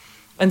day.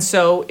 And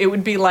so it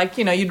would be like,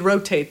 you'd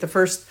rotate. The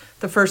first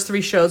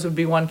 3 shows would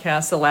be one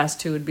cast, the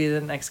last 2 would be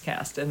the next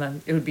cast, and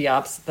then it would be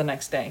opposite the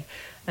next day.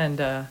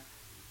 And,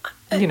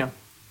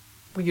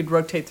 you'd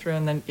rotate through,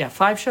 and then,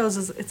 5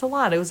 shows it's a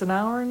lot. It was an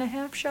hour and a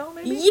half show,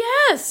 maybe?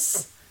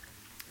 Yes!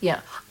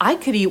 Yeah. I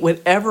could eat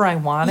whatever I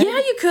wanted. Yeah,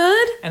 you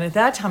could. And at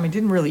that time, I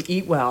didn't really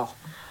eat well.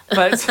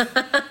 But,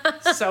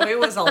 so it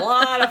was a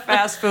lot of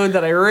fast food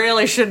that I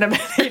really shouldn't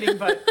have been eating,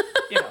 but,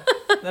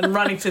 then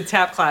running to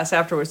tap class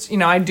afterwards.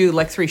 I'd do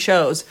like 3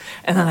 shows,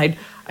 and then I'd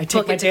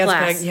take my dance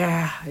bag.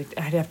 Yeah,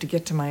 I'd have to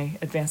get to my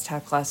advanced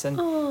tap class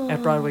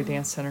at Broadway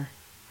Dance Center.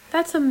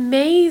 That's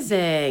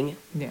amazing.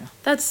 Yeah.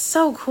 That's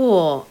so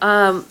cool.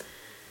 Damn.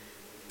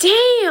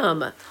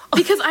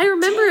 Because I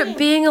remember it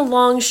being a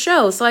long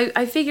show. So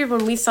I figured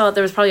when we saw it,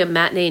 there was probably a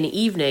matinee and an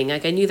evening.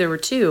 Like, I knew there were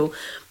 2.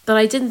 But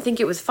I didn't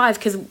think it was 5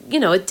 because,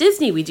 at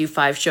Disney we do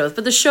 5 shows.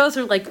 But the shows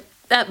are like,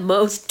 at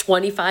most,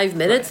 25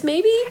 minutes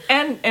maybe?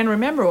 And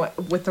remember,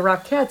 with the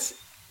Rockettes,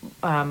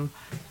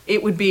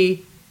 it would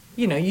be,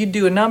 you'd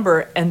do a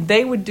number, and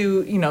they would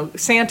do,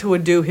 Santa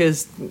would do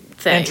his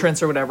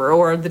entrance or whatever,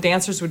 or the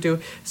dancers would do.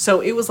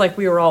 So it was like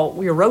we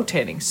were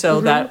rotating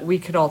so that we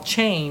could all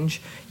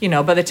change.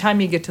 By the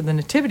time you get to the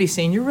nativity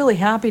scene, you're really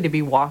happy to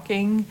be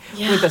walking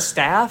with the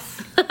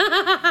staff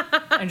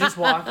and just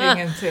walking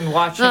and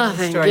watching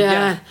the story.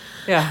 God.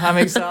 Yeah, I'm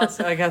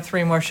exhausted. I got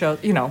 3 more shows,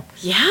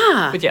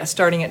 Yeah. But yeah,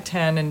 starting at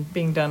 10 and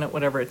being done at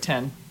whatever at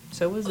 10.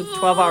 So it was a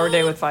 12-hour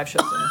day with 5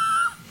 shows in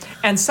it.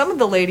 And some of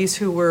the ladies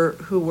who were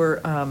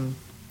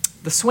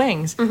the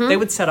swings, they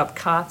would set up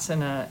cots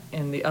in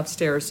the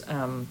upstairs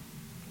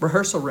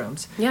rehearsal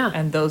rooms. Yeah.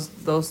 And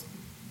those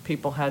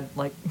people had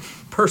like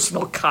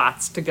personal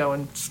cots to go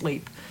and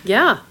sleep.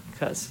 Yeah.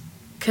 Because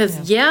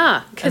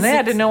and they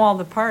had to know all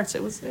the parts.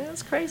 It was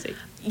crazy.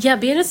 Yeah,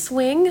 being a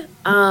swing.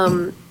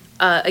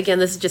 Again,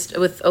 this is just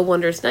with A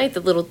Wondrous Night,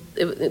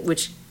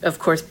 which of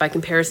course by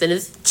comparison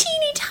is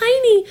teeny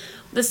tiny.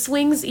 The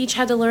swings each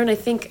had to learn, I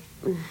think,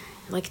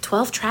 like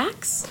 12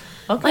 tracks.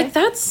 Okay. Like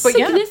that's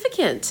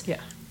significant.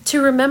 Yeah.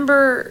 To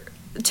remember,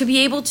 to be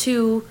able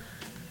to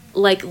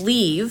like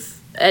leave.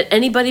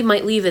 Anybody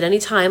might leave at any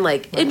time,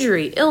 like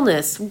injury,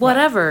 illness,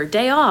 whatever,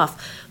 day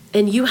off.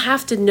 And you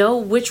have to know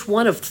which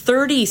one of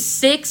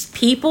 36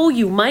 people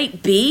you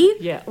might be.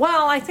 Yeah.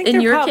 Well, I think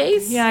in your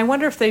case. Yeah, I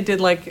wonder if they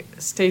did like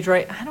stage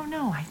right. I don't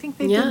know. I think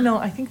they did know.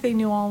 I think they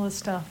knew all this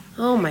stuff.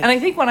 Oh my! And I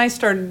think when I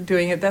started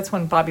doing it, that's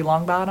when Bobby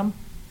Longbottom,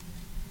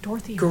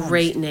 Dorothy.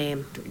 Great Holmes.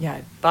 name.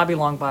 Yeah, Bobby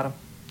Longbottom.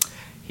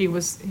 He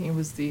was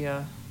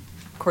the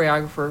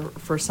choreographer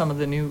for some of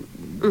the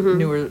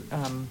newer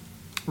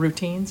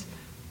routines,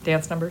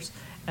 dance numbers,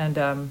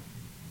 and.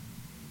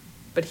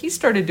 But he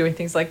started doing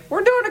things like,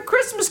 we're doing a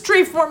Christmas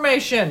tree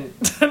formation.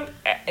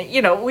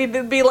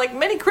 We'd be like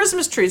many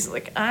Christmas trees.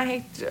 Like,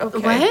 okay.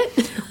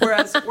 What?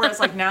 Whereas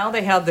like now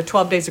they have the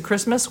 12 Days of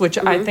Christmas, which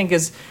I think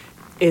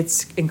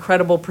it's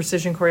incredible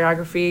precision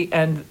choreography.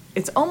 And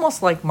it's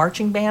almost like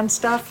marching band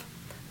stuff.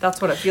 That's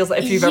what it feels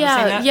like, if you've ever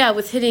seen that. Yeah,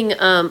 with hitting,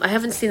 I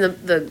haven't seen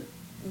the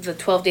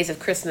 12 Days of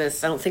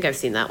Christmas. I don't think I've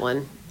seen that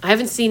one. I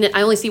haven't seen it.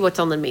 I only see what's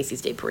on the Macy's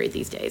Day Parade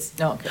these days.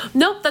 Oh, okay.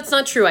 Nope, that's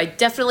not true. I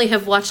definitely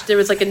have watched, there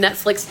was like a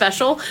Netflix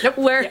special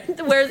where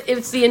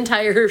it's the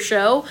entire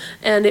show,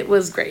 and it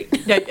was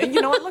great. Yeah,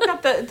 you know what? Look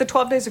up the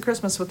 12 Days of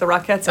Christmas with the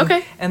Rockettes.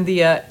 And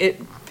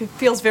it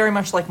feels very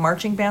much like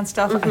marching band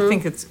stuff. I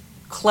think it's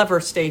clever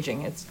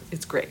staging.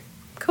 It's great.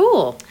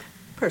 Cool.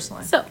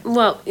 Personally. So,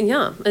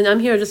 and I'm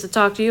here just to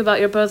talk to you about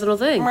your personal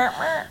thing.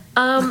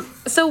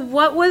 So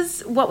what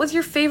was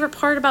your favorite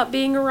part about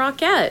being a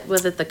Rockette?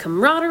 Was it the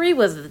camaraderie?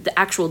 Was it the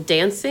actual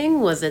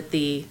dancing? Was it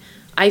the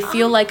I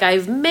feel like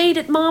I've made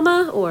it,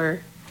 mama?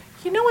 Or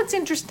what's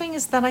interesting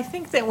is that I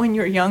think that when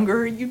you're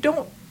younger, you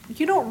don't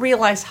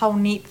realize how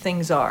neat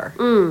things are.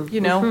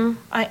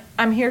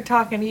 I'm here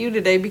talking to you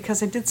today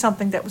because I did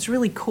something that was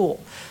really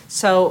cool.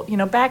 So,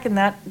 back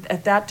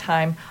at that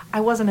time,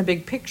 I wasn't a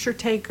big picture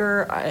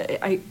taker.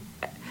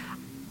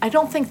 I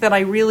don't think that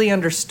I really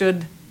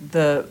understood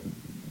the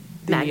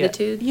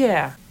magnitude.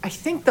 Yeah. I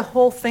think the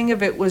whole thing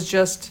of it was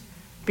just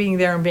being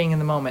there and being in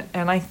the moment.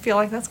 And I feel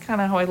like that's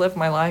kind of how I live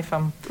my life.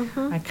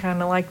 I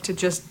kind of like to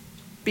just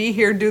be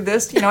here, do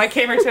this. I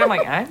came here today, I'm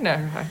like, I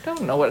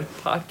don't know what a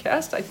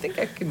podcast. I think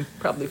I can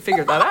probably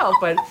figure that out,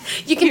 but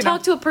you can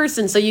talk to a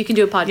person, so you can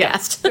do a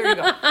podcast. Yeah, there you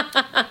go.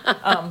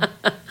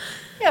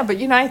 But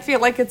I feel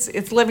like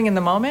it's living in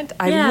the moment.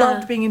 I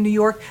loved being in New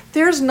York.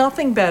 There's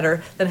nothing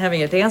better than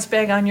having a dance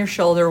bag on your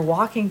shoulder,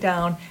 walking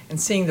down and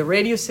seeing the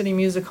Radio City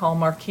Music Hall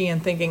marquee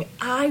and thinking,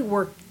 I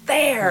worked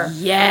there.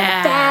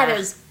 Yeah. That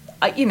is,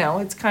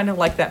 it's kind of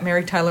like that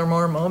Mary Tyler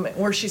Moore moment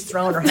where she's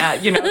throwing her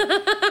hat,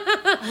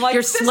 Like,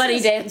 your sweaty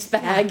dance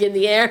bag in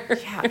the air.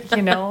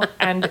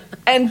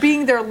 and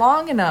being there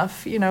long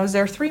enough, I was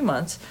there 3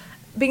 months,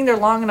 being there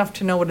long enough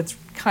to know what it's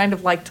kind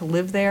of like to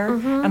live there.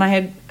 And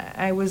I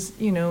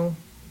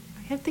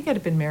think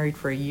I'd been married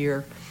for a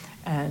year,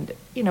 and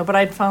but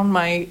I'd found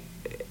my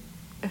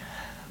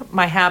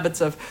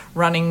habits of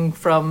running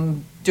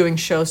from doing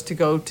shows to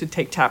go to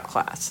take tap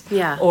class.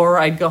 Yeah. Or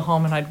I'd go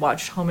home and I'd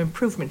watch home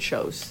improvement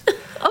shows.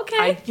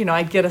 Okay.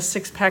 I'd get a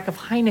 6-pack of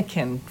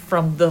Heineken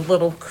from the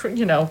little,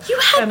 You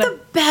had the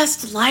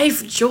best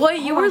life, Joy.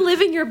 You were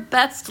living your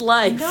best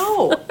life.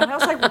 No. And I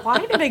was like, why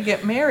did I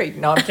get married?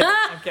 No,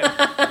 I'm kidding.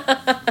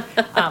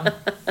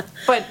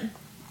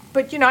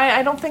 But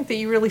I don't think that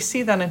you really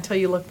see that until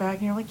you look back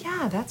and you're like,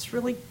 yeah, that's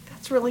really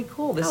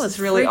cool. This has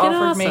really offered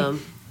awesome.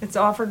 me. It's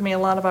offered me a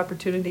lot of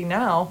opportunity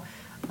now,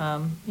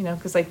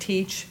 because I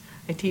teach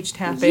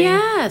tapping.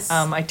 Yes.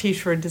 I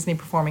teach for Disney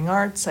Performing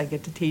Arts. I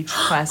get to teach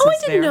classes I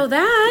didn't know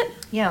that.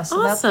 Yeah,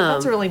 so awesome.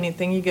 that's a really neat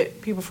thing. You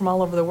get people from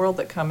all over the world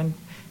that come and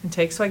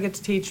take. So I get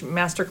to teach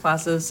master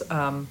classes.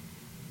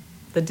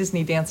 The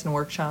Disney Dance and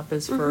Workshop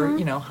is for,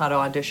 how to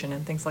audition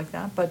and things like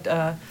that. But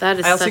that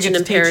is I also such an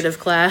imperative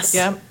class.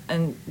 Yeah,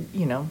 and,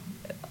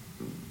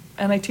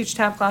 and I teach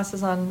tap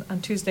classes on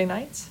Tuesday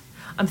nights.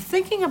 I'm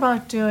thinking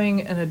about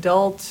doing an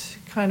adult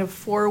kind of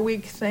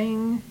 4-week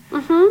thing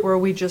where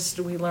we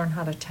learn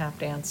how to tap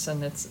dance,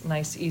 and it's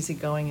nice, easy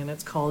going, and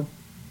it's called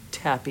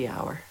Tappy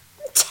Hour.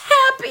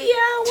 Tappy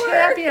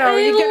Happy hour.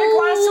 You get a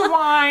glass of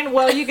wine.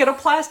 Well, you get a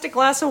plastic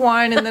glass of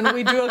wine, and then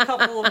we do a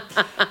couple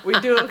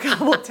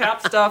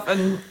tap stuff,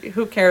 and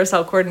who cares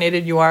how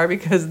coordinated you are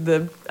because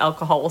the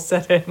alcohol will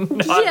set in.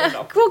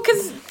 Well,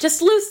 because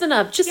just loosen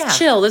up, just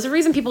chill. There's a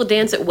reason people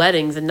dance at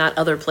weddings and not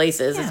other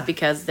places. It's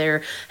because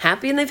they're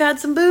happy and they've had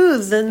some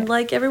booze and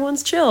like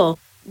everyone's chill.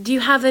 Do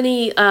you have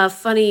any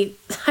funny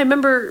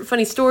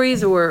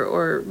stories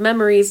or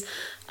memories?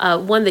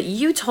 One that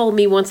you told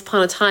me once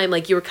upon a time,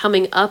 like you were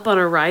coming up on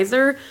a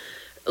riser,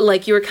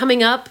 like you were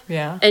coming up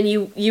and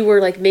you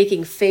were like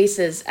making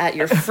faces at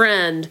your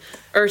friend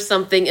or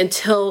something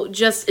until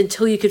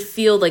you could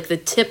feel like the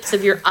tips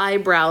of your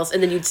eyebrows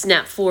and then you'd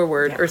snap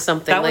forward or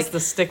something. That was the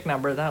stick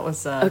number. That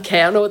was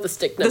okay. I don't know what the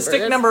stick number is. The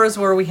stick number is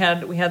where we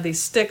had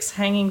these sticks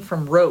hanging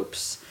from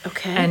ropes.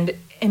 Okay.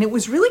 And it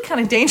was really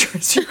kind of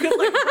dangerous. You could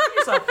like hurt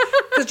yourself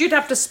because you'd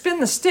have to spin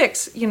the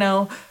sticks, you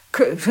know.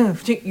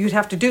 You'd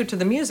have to do it to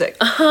the music.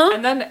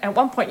 And then at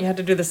one point you had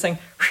to do this thing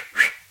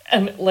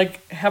and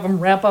like have them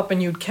wrap up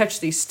and you'd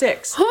catch these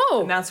sticks.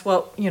 And that's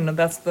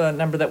that's the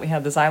number that we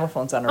had the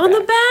xylophones on our back.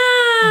 The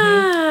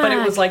back. But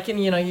it was like,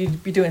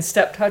 you'd be doing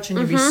step touch and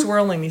you'd be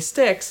swirling these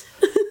sticks.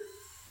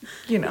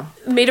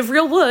 Made of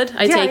real wood,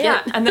 I take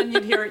it. And then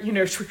you'd hear,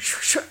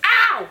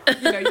 ow!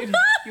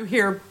 You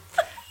hear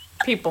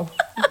people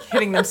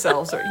hitting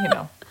themselves or,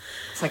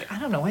 It's like, I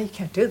don't know why you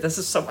can't do this. This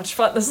is so much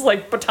fun. This is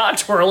like baton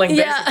twirling,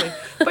 basically.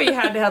 But you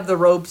had to have the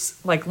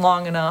ropes like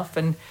long enough,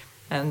 and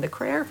the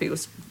choreography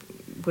was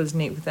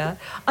neat with that.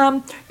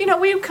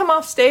 We would come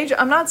off stage.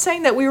 I'm not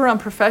saying that we were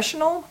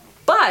unprofessional,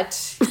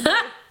 but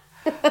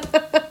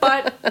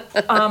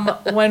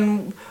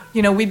when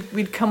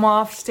we'd come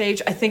off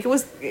stage, I think it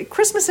was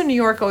Christmas in New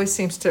York always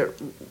seems to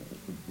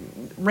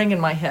ring in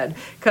my head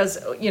because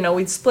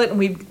we'd split and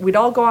we'd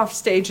all go off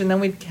stage and then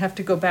we'd have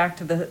to go back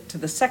to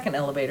the second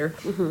elevator.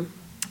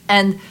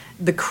 And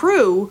the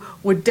crew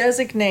would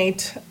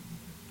designate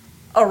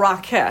a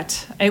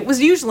Rockette. It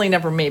was usually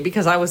never me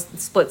because I was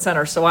split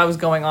center, so I was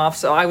going off,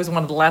 so I was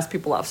one of the last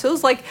people off. So it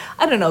was like,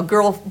 I don't know,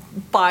 girl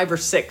 5 or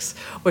 6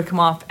 would come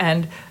off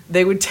and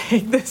they would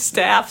take the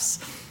staffs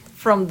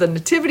from the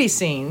nativity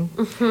scene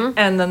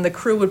and then the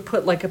crew would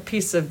put like a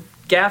piece of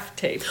gaff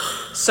tape.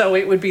 So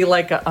it would be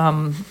like a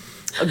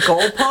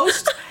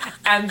goalpost,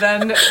 and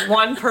then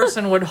one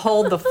person would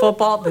hold the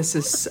football. This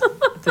is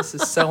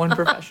so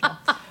unprofessional.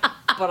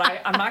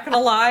 But I'm not gonna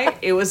lie,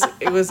 it was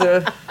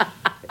a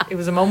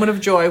moment of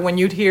joy when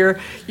you'd hear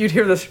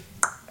this,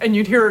 and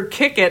you'd hear her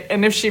kick it,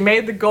 and if she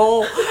made the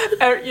goal,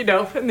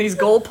 in these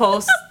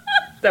goalposts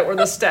that were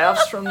the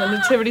staffs from the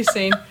nativity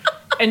scene,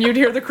 and you'd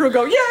hear the crew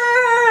go,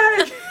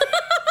 yay!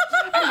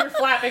 And you're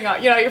flapping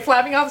off. You're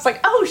flapping off. It's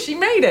like, oh, she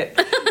made it.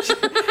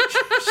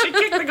 She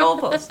kicked the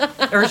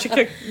goalpost, or she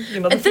kicked,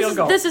 the field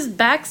goal. This is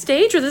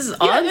backstage, or this is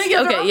on?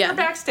 They're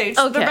backstage.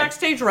 Okay. They're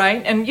backstage,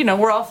 right? And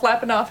we're all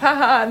flapping off,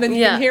 haha, and then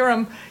you can hear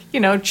them,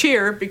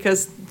 cheer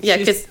because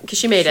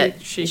she made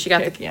it. She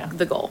got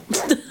the goal.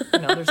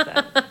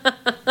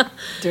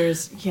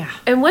 There's that.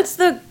 And what's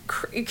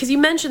because you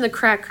mentioned the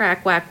crack,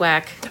 crack, whack,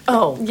 whack.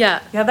 Oh. Yeah,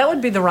 that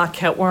would be the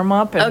Rockette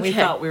warm-up, and we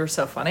thought we were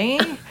so funny.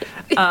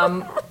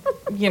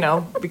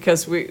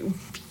 Because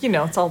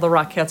it's all the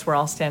Rockettes were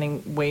all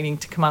standing waiting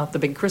to come out the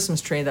big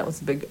Christmas tree. That was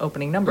the big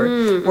opening number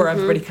where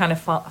everybody kind of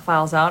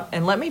files out.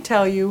 And let me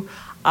tell you,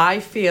 I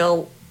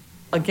feel,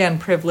 again,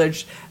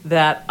 privileged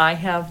that I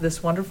have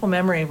this wonderful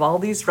memory of all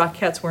these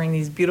Rockettes wearing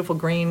these beautiful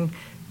green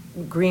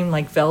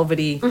like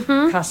velvety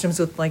costumes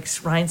with like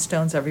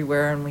rhinestones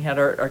everywhere, and we had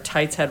our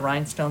tights had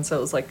rhinestones, so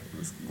it was like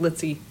this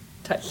glitzy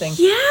type thing.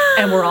 Yeah.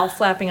 And we're all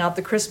flapping out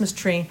the Christmas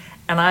tree,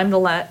 and I'm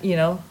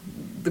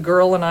the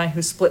girl and I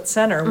who split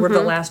center, we're the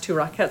last 2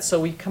 Rockettes, so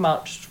we come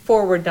out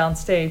forward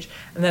downstage,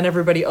 and then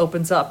everybody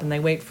opens up, and they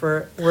wait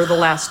we're the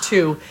last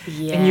 2.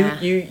 Yeah. And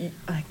it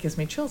gives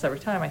me chills every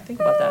time I think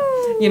about that.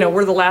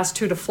 We're the last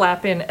 2 to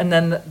flap in, and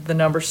then the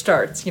number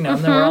starts, and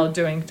then we're all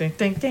doing ding,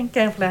 ding, ding,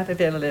 ding, flap, flap,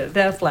 tip,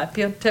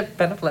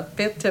 and a flap,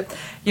 tip,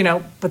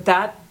 but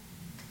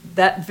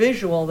that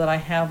visual that I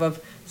have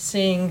of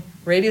seeing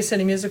Radio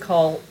City Music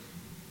Hall,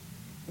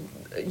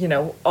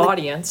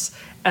 audience,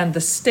 and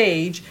the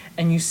stage,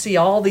 and you see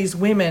all these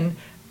women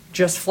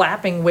just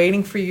flapping,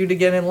 waiting for you to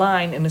get in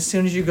line, and as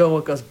soon as you go,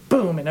 it goes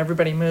boom, and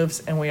everybody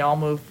moves, and we all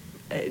move,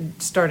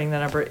 starting the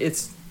number.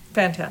 It's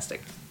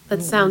fantastic.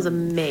 That sounds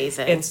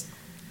amazing.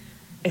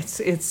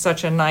 It's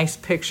such a nice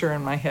picture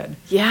in my head.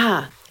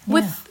 Yeah.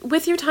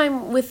 With your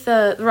time with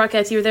the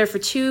Rockettes, you were there for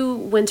 2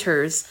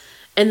 winters.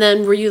 And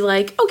then were you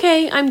like,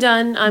 okay, I'm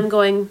done. I'm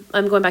going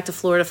back to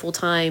Florida full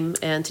time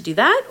and to do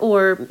that?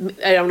 Or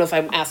I don't know if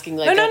I'm asking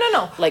like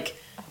No. Like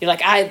you're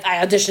like I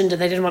auditioned and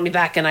they didn't want me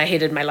back and I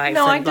hated my life.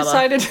 No, and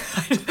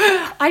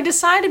I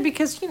decided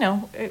because you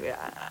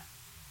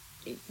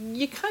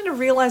kind of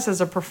realize as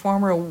a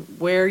performer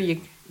where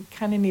you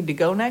kind of need to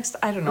go next.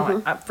 I don't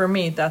know. For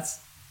me,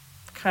 that's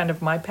kind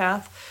of my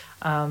path.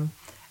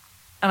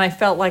 And I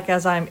felt like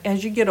as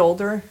you get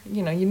older,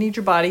 you need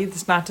your body.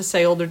 It's not to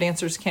say older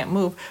dancers can't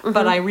move,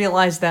 but I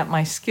realized that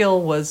my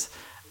skill was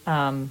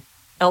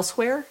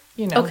elsewhere.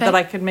 Okay. that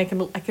I could make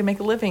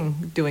a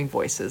living doing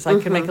voices. I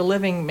could make a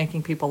living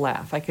making people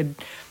laugh. I could,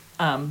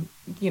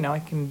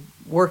 I can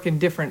work in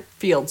different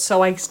fields.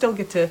 So I still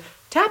get to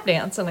tap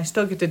dance, and I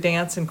still get to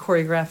dance and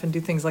choreograph and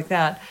do things like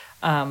that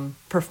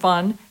for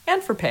fun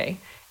and for pay.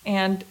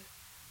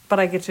 But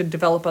I get to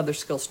develop other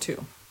skills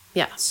too.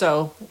 Yeah.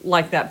 So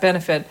like that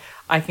benefit,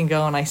 I can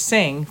go and I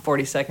sing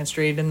 42nd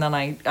Street, and then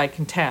I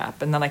can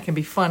tap, and then I can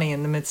be funny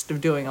in the midst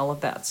of doing all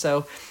of that.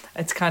 So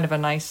it's kind of a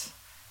nice,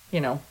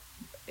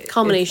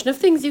 combination of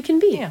things you can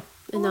be. Yeah,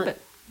 And love it.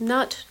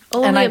 not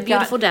only a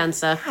beautiful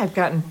dancer. I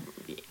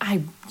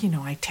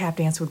tap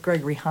dance with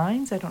Gregory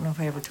Hines. I don't know if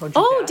I ever told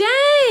you Oh,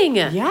 that. dang!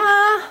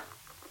 Yeah.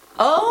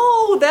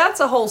 Oh, that's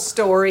a whole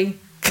story.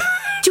 Do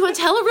you want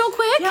to tell it real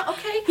quick? Yeah,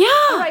 okay. Yeah.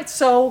 All right,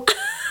 so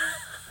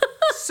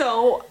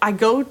I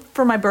go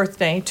for my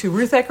birthday to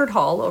Ruth Eckerd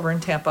Hall over in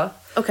Tampa.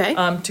 Okay.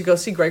 To go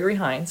see Gregory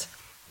Hines.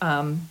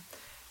 And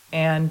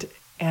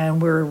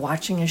we're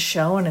watching his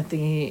show, and at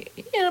the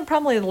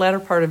probably the latter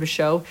part of his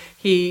show,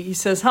 he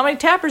says, "How many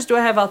tappers do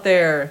I have out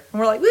there?" And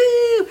we're like,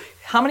 "Woo!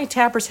 How many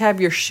tappers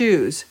have your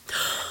shoes?"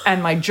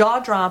 And my jaw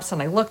drops,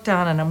 and I look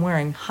down, and I'm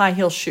wearing high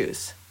heel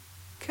shoes.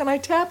 Can I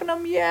tap in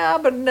them? Yeah,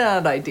 but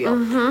not ideal.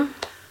 Mm-hmm.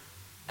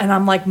 And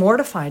I'm like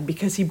mortified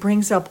because he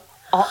brings up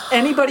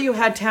anybody who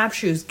had tap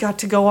shoes got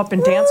to go up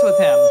and dance with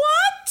him.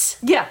 What?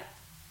 Yeah.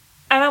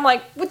 And I'm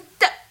like, what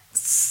the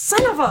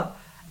son of a...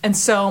 And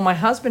so my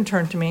husband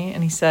turned to me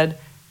and he said,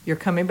 "You're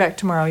coming back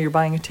tomorrow, you're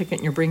buying a ticket,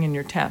 and you're bringing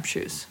your tap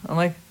shoes." I'm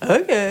like,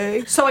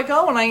 okay. So I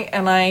go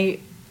and I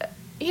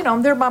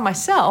I'm there by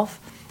myself.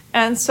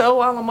 And so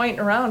while I'm waiting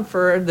around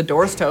for the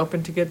doors to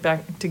open to get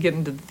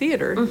into the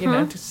theater,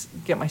 to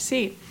get my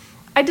seat,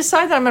 I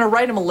decide that I'm going to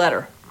write him a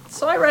letter.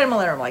 So I write him a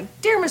letter. I'm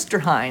like, "Dear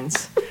Mr.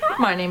 Hines,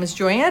 my name is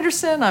Joy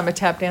Anderson. I'm a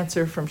tap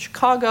dancer from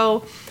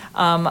Chicago.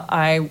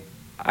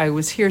 I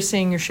was here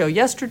seeing your show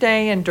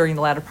yesterday, and during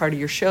the latter part of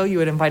your show, you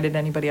had invited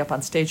anybody up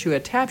on stage who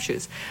had tap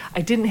shoes.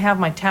 I didn't have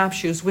my tap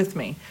shoes with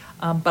me,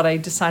 but I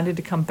decided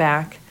to come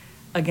back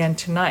again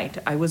tonight.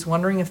 I was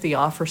wondering if the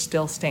offer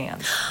still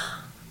stands."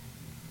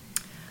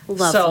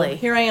 Lovely. So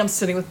here I am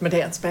sitting with my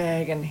dance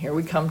bag, and here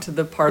we come to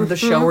the part of the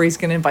show where he's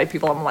going to invite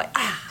people. I'm like,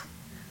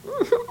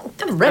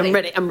 I'm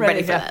ready. I'm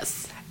ready for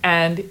this.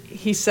 And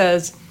he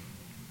says,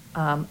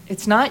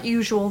 "It's not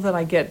usual that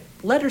I get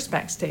letters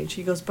backstage."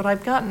 He goes, "But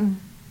I've gotten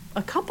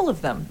a couple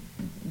of them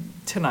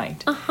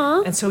tonight."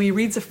 And so he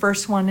reads the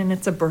first one, and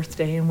it's a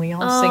birthday, and we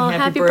all sing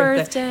happy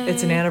birthday.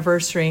 It's an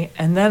anniversary.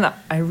 And then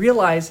I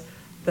realize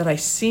that I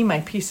see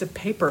my piece of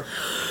paper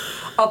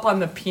up on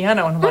the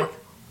piano, and I'm like,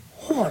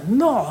 oh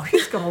no,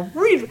 he's going to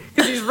read,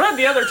 because he's read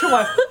the other two. I'm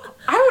like,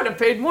 I would have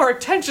paid more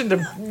attention to,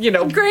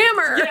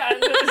 grammar. Yeah,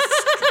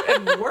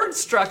 and word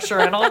structure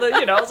and all the,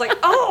 I was like,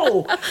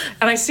 oh.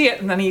 And I see it,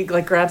 and then he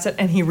grabs it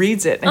and he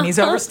reads it, and he's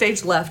over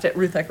stage left at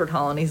Ruth Eckerd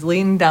Hall, and he's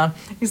leaning down.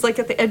 He's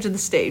at the edge of the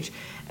stage.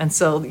 And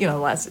so,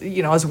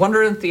 I was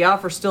wondering if the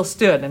offer still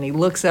stood, and he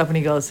looks up and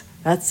he goes,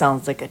 "That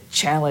sounds like a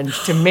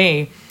challenge to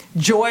me.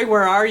 Joy,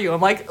 where are you?"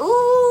 I'm like,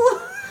 ooh.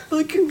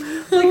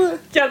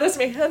 Yeah, that's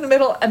me in the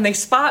middle, and they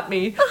spot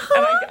me,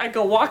 and I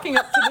go walking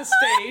up to the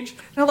stage,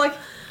 and I'm like,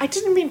 I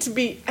didn't mean to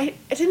be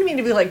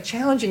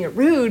challenging or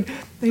rude. And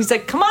he's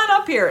like, "Come on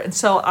up here," and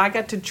so I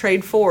got to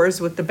trade fours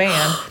with the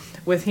band,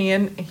 with he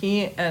and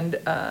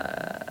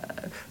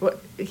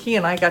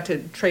I got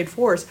to trade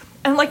fours,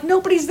 and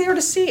nobody's there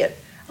to see it.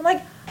 I'm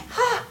like,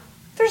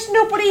 there's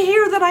nobody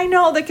here that I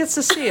know that gets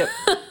to see it.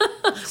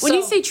 When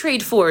you say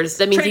trade fours,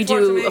 that means you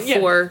do a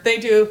four. Yeah, they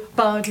do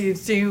 4.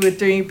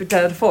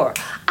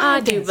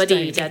 I do ba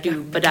dee da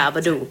do ba da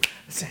ba do.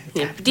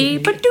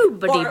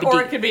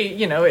 Or it could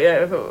be,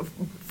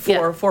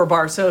 four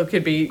bars, so it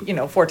could be,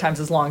 4 times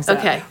as long as that.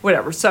 Okay.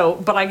 Whatever. So,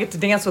 but I get to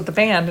dance with the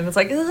band, and it's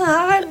like,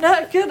 I'm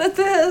not good at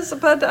this,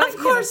 but of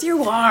course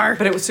you are.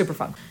 But it was super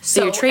fun.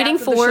 So you're trading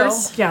after the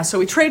fours. show, yeah, so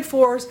we trade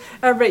fours.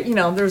 Everybody,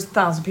 there's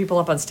 1,000 people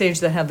up on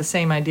stage that have the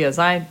same idea as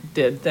I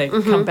did. They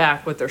come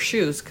back with their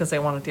shoes because they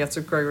want to dance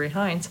with Gregory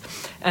Hines.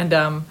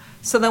 And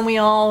so then we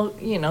all,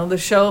 the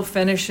show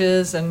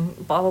finishes and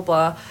blah, blah,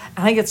 blah.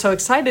 And I get so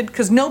excited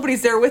because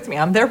nobody's there with me.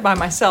 I'm there by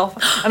myself.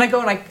 And I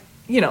go and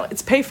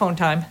it's payphone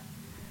time.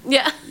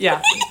 Yeah.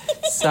 Yeah.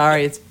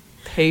 Sorry, it's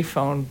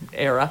payphone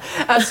era.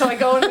 So I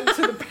go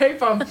into the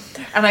payphone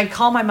and I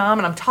call my mom,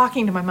 and I'm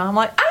talking to my mom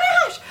like, "Oh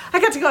my gosh,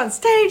 I got to go on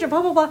stage," and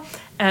blah, blah, blah.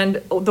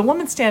 And the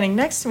woman standing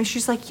next to me,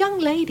 she's like, "Young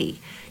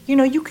lady,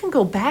 you can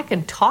go back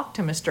and talk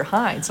to Mr.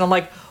 Hines." And I'm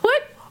like,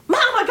 "What?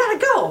 Mom, I gotta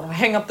go." I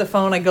hang up the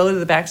phone, I go to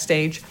the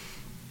backstage.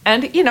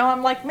 And,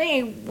 I'm like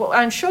me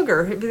on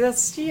sugar.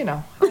 That's,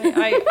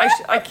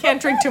 I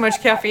can't drink too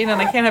much caffeine, and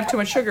I can't have too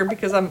much sugar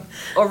because I'm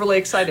overly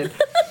excited.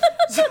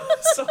 So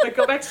I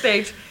go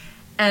backstage,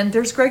 and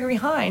there's Gregory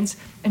Hines,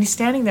 and he's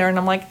standing there, and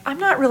I'm like, I'm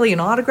not really an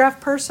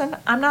autograph person.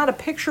 I'm not a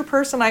picture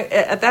person.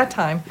 At that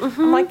time,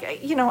 I'm like, I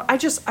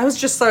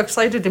was just so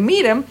excited to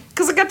meet him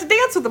because I got to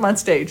dance with him on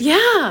stage.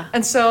 Yeah.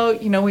 And so,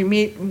 we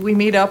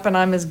meet up, and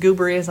I'm as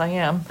goobery as I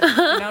am.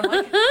 I'm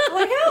like,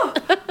 yeah.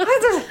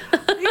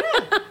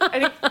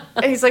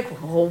 And he's like,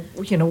 "Well,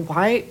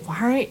 why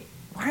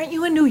why aren't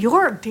you in New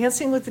York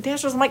dancing with the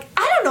dancers? I'm like,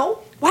 I don't know.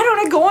 Why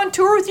don't I go on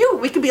tour with you?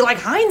 We could be like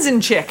Heinz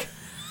and Chick.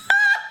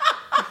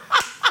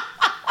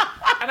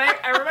 And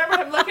I remember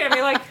him looking at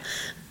me like,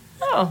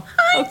 oh,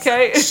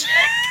 okay.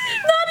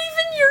 Not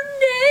even your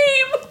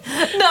name.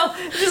 No,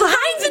 just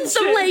Heinz and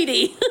some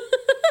lady.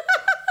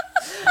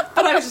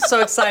 But I was just so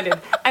excited.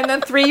 And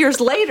then 3 years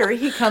later,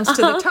 he comes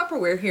to the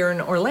Tupperware here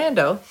in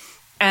Orlando.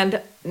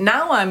 And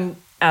now I'm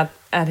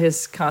at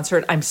his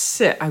concert. I'm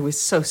sick. I was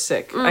so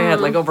sick. I had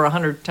like over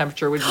 100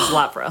 temperature, which is a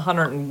lot for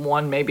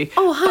 101 maybe.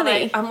 Oh,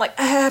 honey. But I'm like,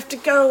 I have to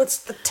go. It's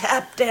the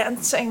tap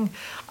dancing.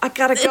 I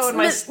gotta go. And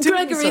my Miss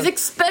students Gregory's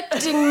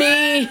expecting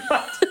me.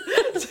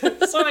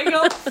 So I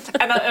go,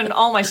 and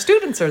all my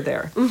students are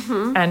there.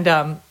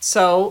 And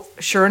so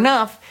sure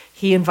enough,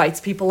 he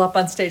invites people up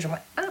on stage. I'm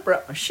like, I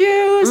brought my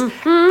shoes.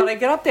 But I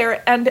get up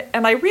there, and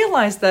I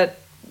realize that,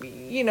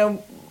 you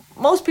know,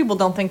 most people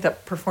don't think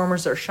that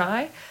performers are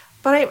shy,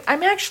 but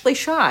I'm actually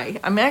shy.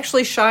 I'm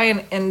actually shy,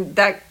 and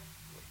that,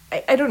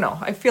 I don't know.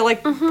 I feel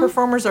like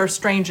performers are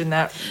strange in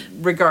that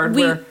regard.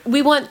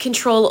 We want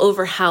control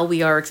over how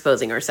we are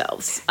exposing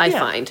ourselves, I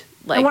find.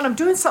 Like, and when I'm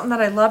doing something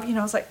that I love, you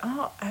know, it's like,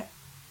 oh,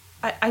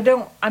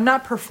 I'm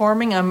not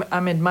performing, I'm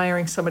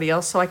admiring somebody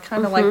else, so I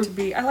kind of like to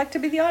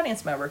be the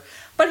audience member.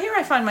 But here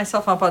I find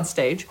myself up on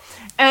stage,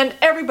 and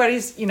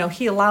everybody's, you know,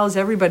 he allows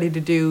everybody to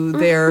do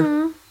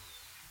their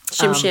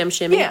shim,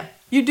 shimmy. Yeah,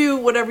 you do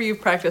whatever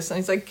you've practiced, and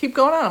he's like, keep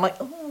going on. I'm like,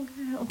 oh,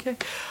 okay.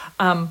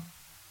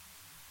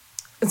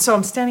 And so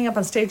I'm standing up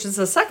on stage. This is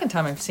the second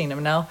time I've seen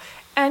him now.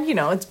 And, you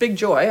know, it's big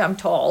joy. I'm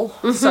tall.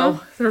 So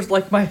there's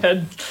like my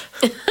head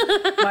in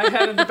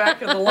the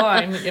back of the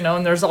line, you know,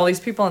 and there's all these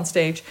people on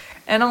stage.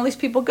 And all these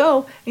people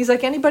go. And he's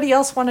like, anybody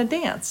else want to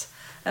dance?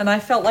 And I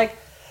felt like,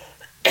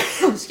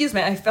 excuse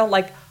me,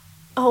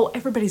 oh,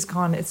 everybody's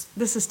gone.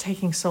 This is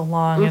taking so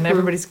long. And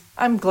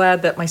I'm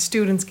glad that my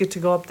students get to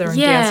go up there and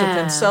dance with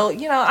them. So,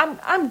 you know,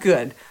 I'm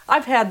good.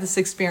 I've had this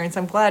experience.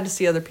 I'm glad to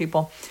see other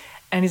people.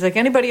 And he's like,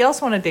 anybody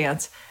else want to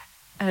dance?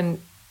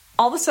 And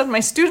all of a sudden, my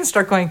students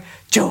start going,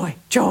 Joy,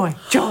 Joy,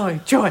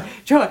 Joy, Joy,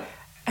 Joy.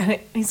 And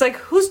he's like,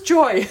 who's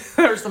Joy?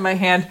 There's my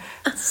hand.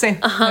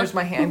 There's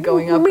my hand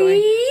going up.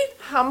 Me?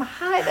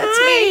 Hi, that's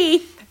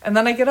me. And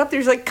then I get up there.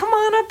 He's like, come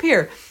on up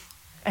here.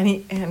 And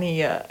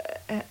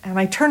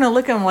I turn and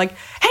look at him like,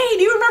 hey,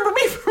 do you remember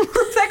me from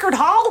Ruth Eckerd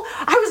Hall?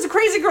 I was the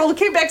crazy girl who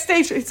came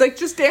backstage. He's like,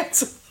 just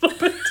dance a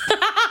little bit.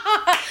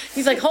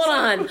 He's like, hold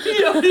on.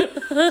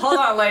 Hold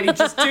on, lady.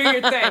 Just do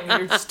your thing.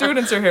 Your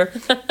students are here.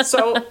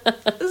 So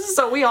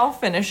we all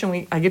finish,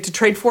 and I get to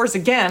trade fours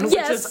again, which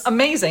is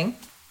amazing.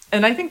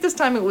 And I think this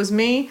time it was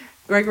me,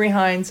 Gregory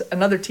Heinz,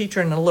 another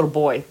teacher, and a little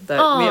boy that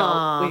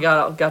we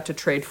got to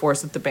trade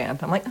fours at the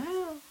band. I'm like,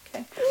 oh,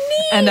 okay.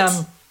 Neat. And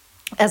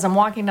as I'm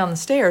walking down the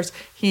stairs,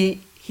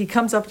 he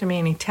comes up to me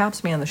and he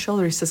taps me on the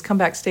shoulder. He says, come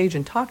backstage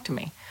and talk to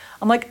me.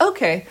 I'm like,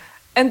 okay.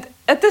 And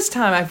at this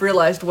time, I've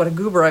realized what a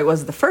goober I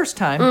was the first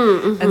time.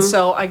 And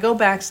so I go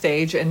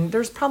backstage, and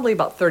there's probably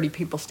about 30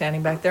 people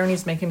standing back there, and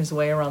he's making his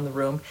way around the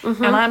room.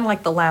 And I'm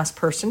like the last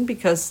person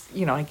because,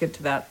 you know, I get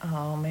to that,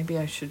 oh, maybe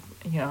I should,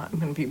 you know, I'm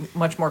going to be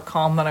much more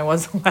calm than I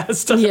was the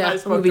last time I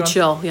spoke to him. Yeah, be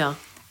chill, yeah.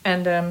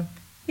 And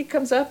he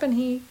comes up, and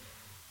he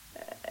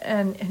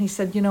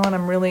said, you know what,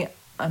 I'm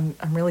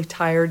really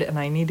tired, and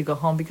I need to go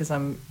home because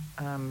I'm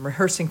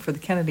rehearsing for the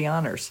Kennedy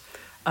Honors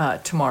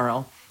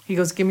tomorrow. He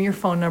goes, give me your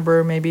phone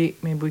number. Maybe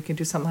we can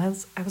do something.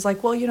 I was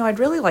like, well, you know, I'd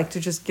really like to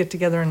just get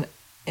together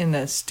in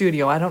the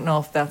studio. I don't know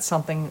if that's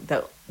something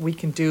that we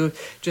can do.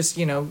 Just,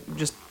 you know,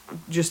 just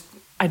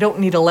I don't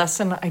need a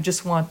lesson. I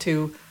just want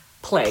to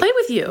play. Play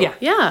with you.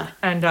 Yeah.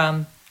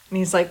 And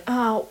he's like,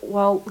 oh,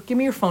 well, give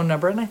me your phone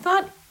number. And I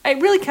thought, I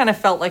really kind of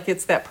felt like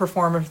it's that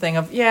performer thing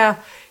of,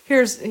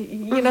 here's,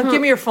 you know,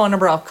 give me your phone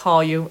number, I'll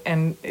call you.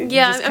 And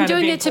I'm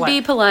doing it to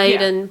be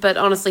polite, but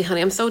honestly,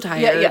 honey, I'm so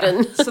tired. Yeah.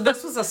 And So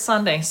this was a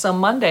Sunday. So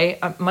Monday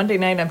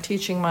night, I'm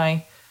teaching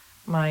my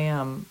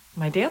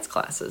dance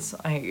classes.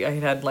 I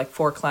had like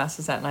 4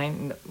 classes that night,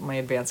 in my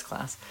advanced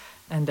class,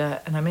 and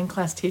I'm in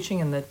class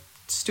teaching, and the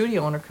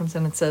studio owner comes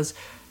in and says,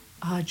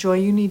 Joy,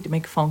 you need to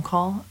make a phone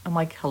call. I'm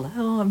like,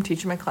 hello, I'm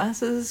teaching my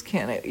classes.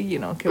 Can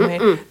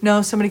we?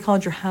 No, somebody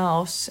called your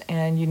house,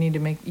 and you need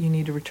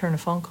to return a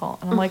phone call.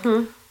 And I'm like,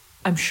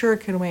 I'm sure it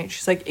can wait.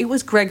 She's like, it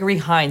was Gregory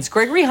Heinz.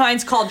 Gregory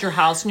Heinz called your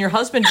house, and your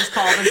husband just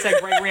called and said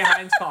Gregory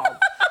Heinz called.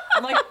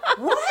 I'm like,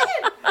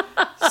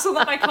 what? So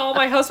then I call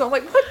my husband. I'm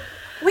like, what?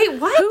 Wait,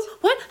 what? Who?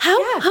 What? How?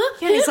 Yeah. Huh?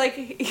 Yeah. He's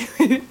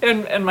like,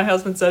 and my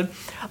husband said,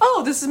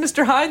 oh, this is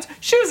Mr. Heinz.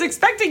 She was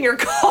expecting your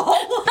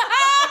call.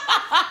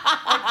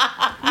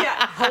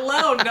 Yeah,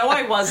 hello. No,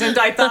 I wasn't.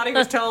 I thought he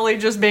was totally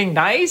just being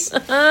nice.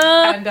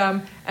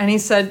 And he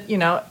said, you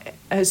know,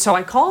 so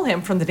I call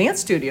him from the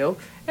dance studio.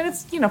 And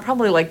it's, you know,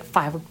 probably like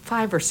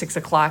 5 or 6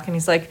 o'clock. And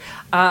he's like,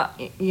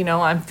 you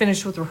know, I'm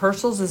finished with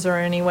rehearsals. Is there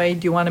any way,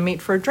 do you want to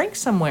meet for a drink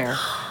somewhere?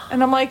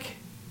 And I'm like,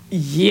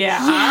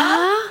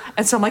 yeah.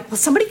 And so I'm like, will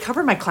somebody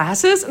cover my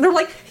classes? And they're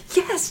like,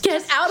 yes.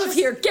 Get out of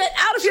here. Get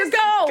out of here.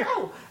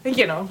 Go.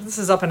 You know, this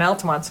is up in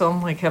Altamont. So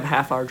I'm like, have a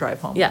half-hour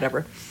drive home,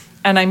 whatever.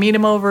 And I meet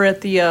him over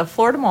at the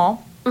Florida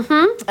Mall.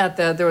 at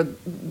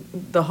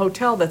the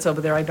hotel that's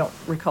over there. I don't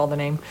recall the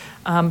name.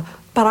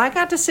 But I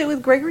got to sit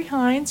with Gregory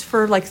Hines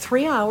for like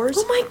 3 hours.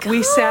 Oh my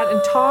We sat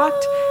and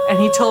talked, and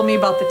he told me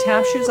about the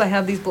tap shoes. I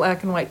have these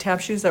black and white tap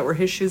shoes that were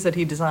his shoes that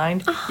he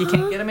designed. You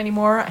can't get them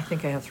anymore. I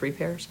think I have 3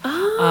 pairs.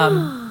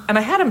 And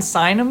I had him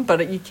sign them,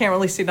 but you can't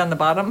really see it on the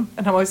bottom.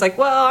 And I'm always like,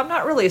 well, I'm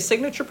not really a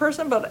signature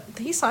person, but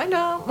he signed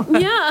them.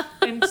 Yeah.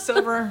 And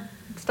silver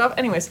stuff.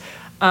 Anyways,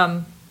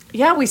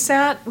 yeah, we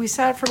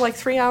sat for like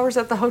 3 hours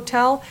at the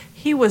hotel.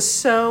 He was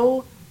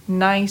so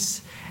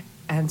nice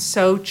and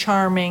so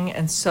charming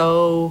and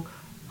so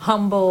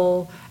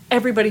humble.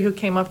 Everybody who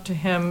came up to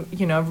him,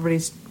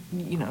 everybody's,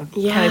 kind of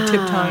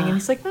tiptoeing, and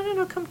he's like,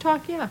 no, come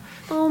talk, yeah.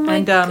 Oh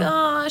my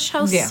gosh,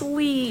 how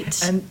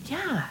sweet. And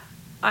yeah,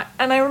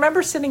 I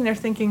remember sitting there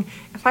thinking,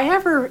 if I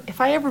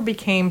ever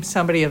became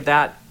somebody of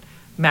that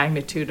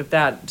magnitude, of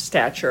that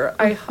stature,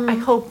 I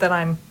hope that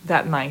I'm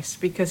that nice,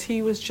 because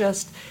he was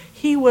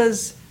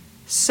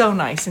so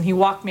nice. And he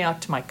walked me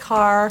out to my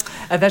car.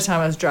 At that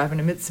time I was driving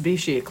a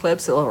Mitsubishi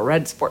Eclipse, a little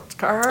red sports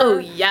car. Oh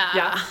yeah.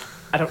 Yeah.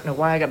 I don't know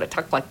why I got to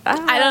talk like that.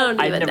 I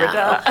don't even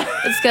know.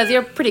 It's because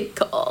you're pretty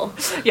cool.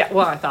 Yeah,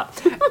 well, I thought,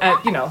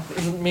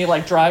 me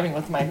like driving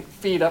with my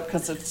feet up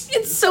because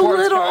it's so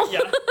little. Car.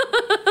 Yeah,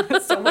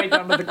 it's so way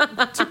down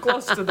too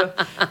close to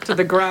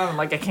the ground. I'm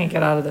like, I can't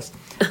get out of this.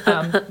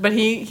 But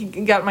he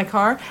got in my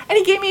car and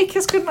he gave me a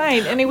kiss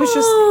goodnight, and it was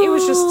just. Hello,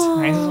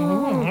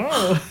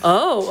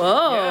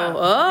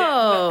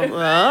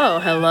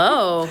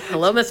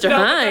 Mr.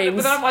 Hines.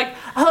 But then I'm like,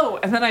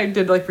 and then I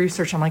did like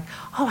research. I'm like,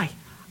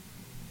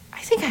 I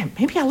think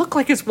maybe I look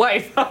like his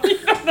wife. And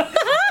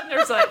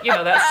there's like,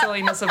 that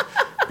silliness of,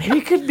 maybe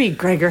it could be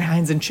Gregor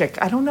Hines and Chick.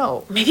 I don't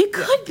know. Maybe it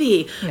could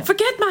be. Yeah.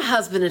 Forget my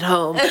husband at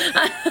home.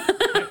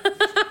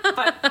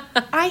 But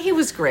he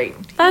was great.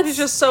 He was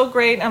just so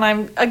great. And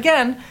I'm,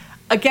 again,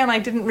 I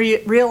didn't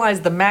realize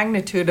the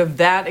magnitude of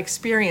that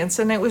experience.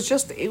 And it was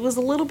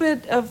a little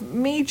bit of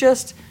me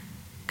just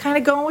kind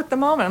of going with the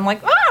moment. I'm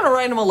like, I'm going to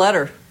write him a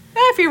letter.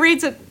 If he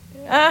reads it,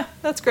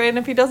 that's great. And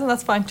if he doesn't,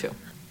 that's fine too.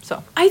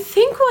 So I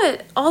think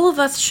what all of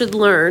us should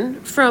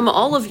learn from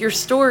all of your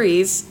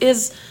stories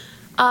is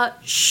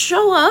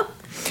show up,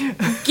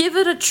 give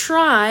it a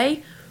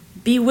try,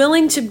 be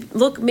willing to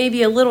look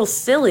maybe a little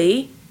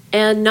silly,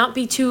 and not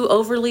be too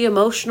overly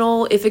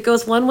emotional if it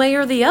goes one way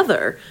or the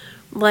other.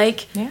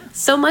 Like,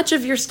 so much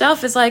of your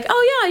stuff is like,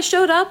 oh yeah, I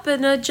showed up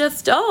and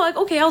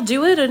okay, I'll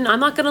do it, and I'm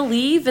not going to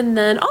leave, and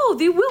then,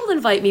 they will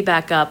invite me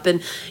back up,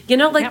 and,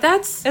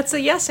 that's... It's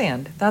a yes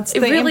and. That's the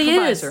really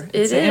improviser.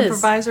 It's an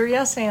improviser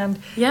yes and.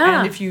 Yeah.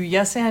 And if you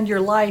yes and your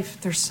life,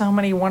 there's so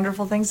many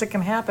wonderful things that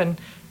can happen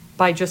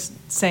by just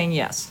saying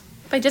yes.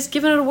 By just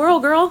giving it a whirl,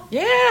 girl.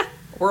 Yeah,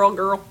 whirl,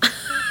 girl.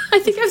 I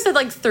think I've said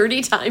like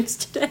 30 times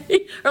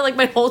today, or like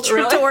my whole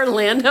trip to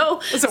Orlando.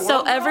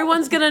 So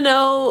everyone's going to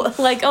know,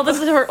 like, this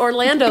is her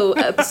Orlando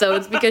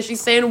episodes, because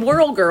she's saying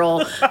whirl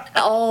girl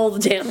all the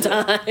damn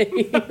time. I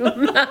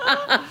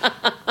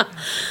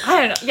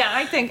don't know. Yeah,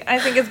 I think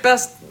it's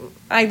best.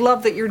 I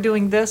love that you're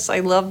doing this. I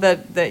love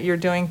that you're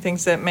doing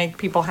things that make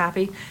people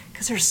happy,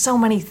 because there's so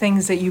many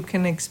things that you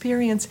can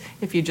experience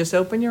if you just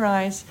open your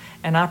eyes,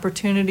 and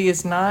opportunity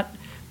is not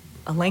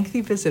a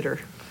lengthy visitor.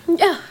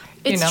 Yeah.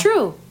 It's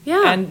true,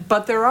 yeah.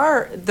 But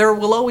there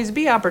will always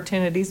be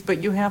opportunities,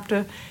 but you have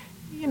to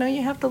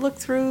look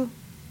through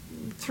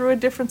a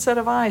different set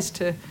of eyes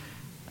to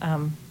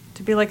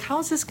be like, how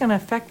is this going to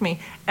affect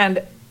me?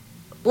 And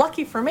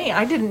lucky for me,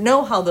 I didn't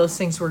know how those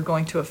things were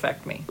going to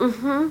affect me.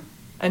 Mm-hmm.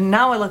 And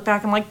now I look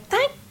back, I'm like,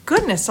 thank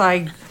goodness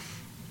I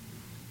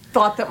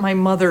thought that my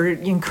mother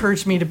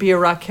encouraged me to be a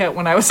rockette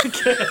when I was a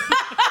kid.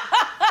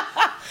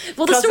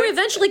 Well, the story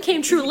eventually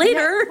came true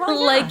later,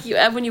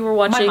 when you were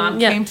watching. My mom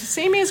came to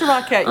see me as a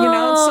rockette,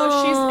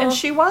 so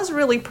she was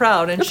really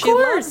proud, and she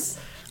loves.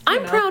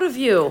 I'm proud of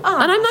you,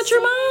 and I'm not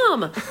your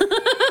mom.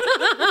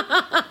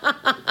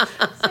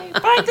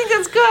 But I think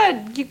it's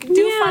good. You can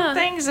do fun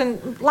things,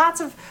 and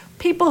lots of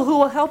people who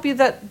will help you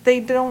that they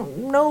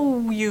don't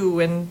know you,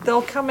 and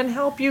they'll come and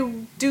help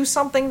you do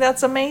something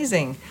that's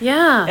amazing.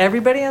 Yeah.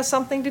 Everybody has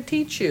something to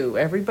teach you.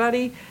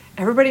 Everybody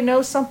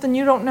knows something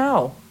you don't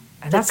know.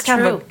 And that's kind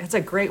true. it's a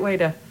great way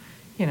to,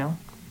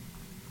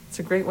 it's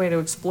a great way to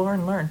explore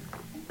and learn.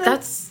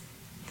 That's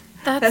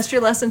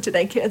your lesson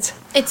today, kids.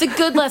 It's a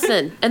good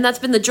lesson. And that's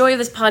been the joy of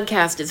this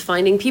podcast, is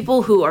finding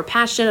people who are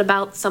passionate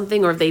about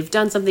something, or they've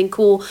done something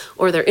cool,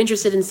 or they're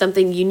interested in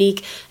something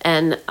unique.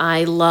 And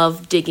I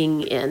love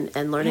digging in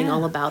and learning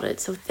all about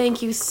it. So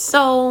thank you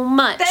so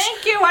much.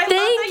 Thank you. I love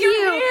that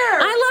you're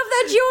here. I love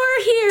that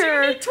you're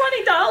here. Do you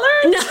need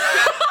 $20?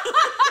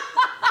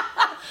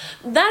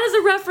 That is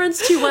a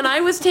reference to when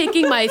I was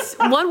taking my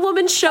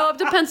one-woman show up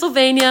to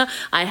Pennsylvania.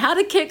 I had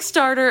a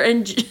Kickstarter,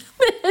 and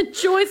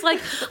Joy's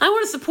like, I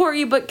want to support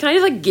you, but can I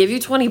just give you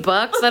 $20?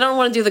 I don't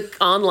want to do the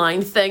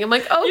online thing. I'm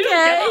like, okay. You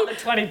don't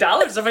get all the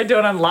 $20 if I do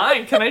it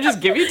online. Can I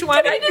just give you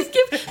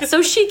 $20?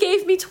 So she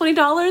gave me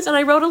 $20, and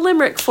I wrote a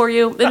limerick for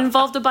you. It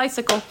involved a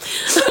bicycle.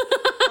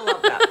 I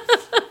love that.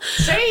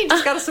 See,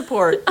 just got to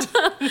support.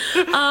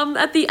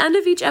 At the end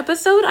of each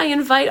episode, I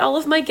invite all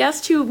of my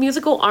guests to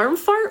musical arm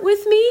fart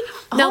with me.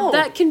 Now,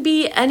 that can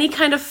be any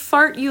kind of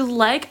fart you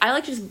like. I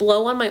like to just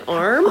blow on my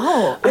arm.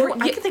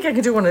 I think I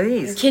could do one of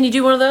these. Can you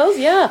do one of those?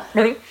 Yeah.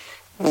 Ready?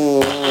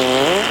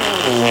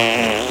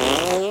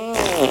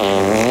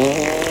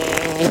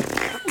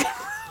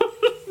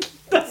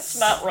 That's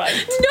not right.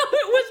 No,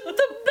 it was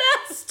the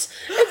best.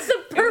 It's the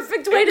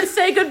perfect way to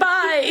say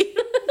goodbye.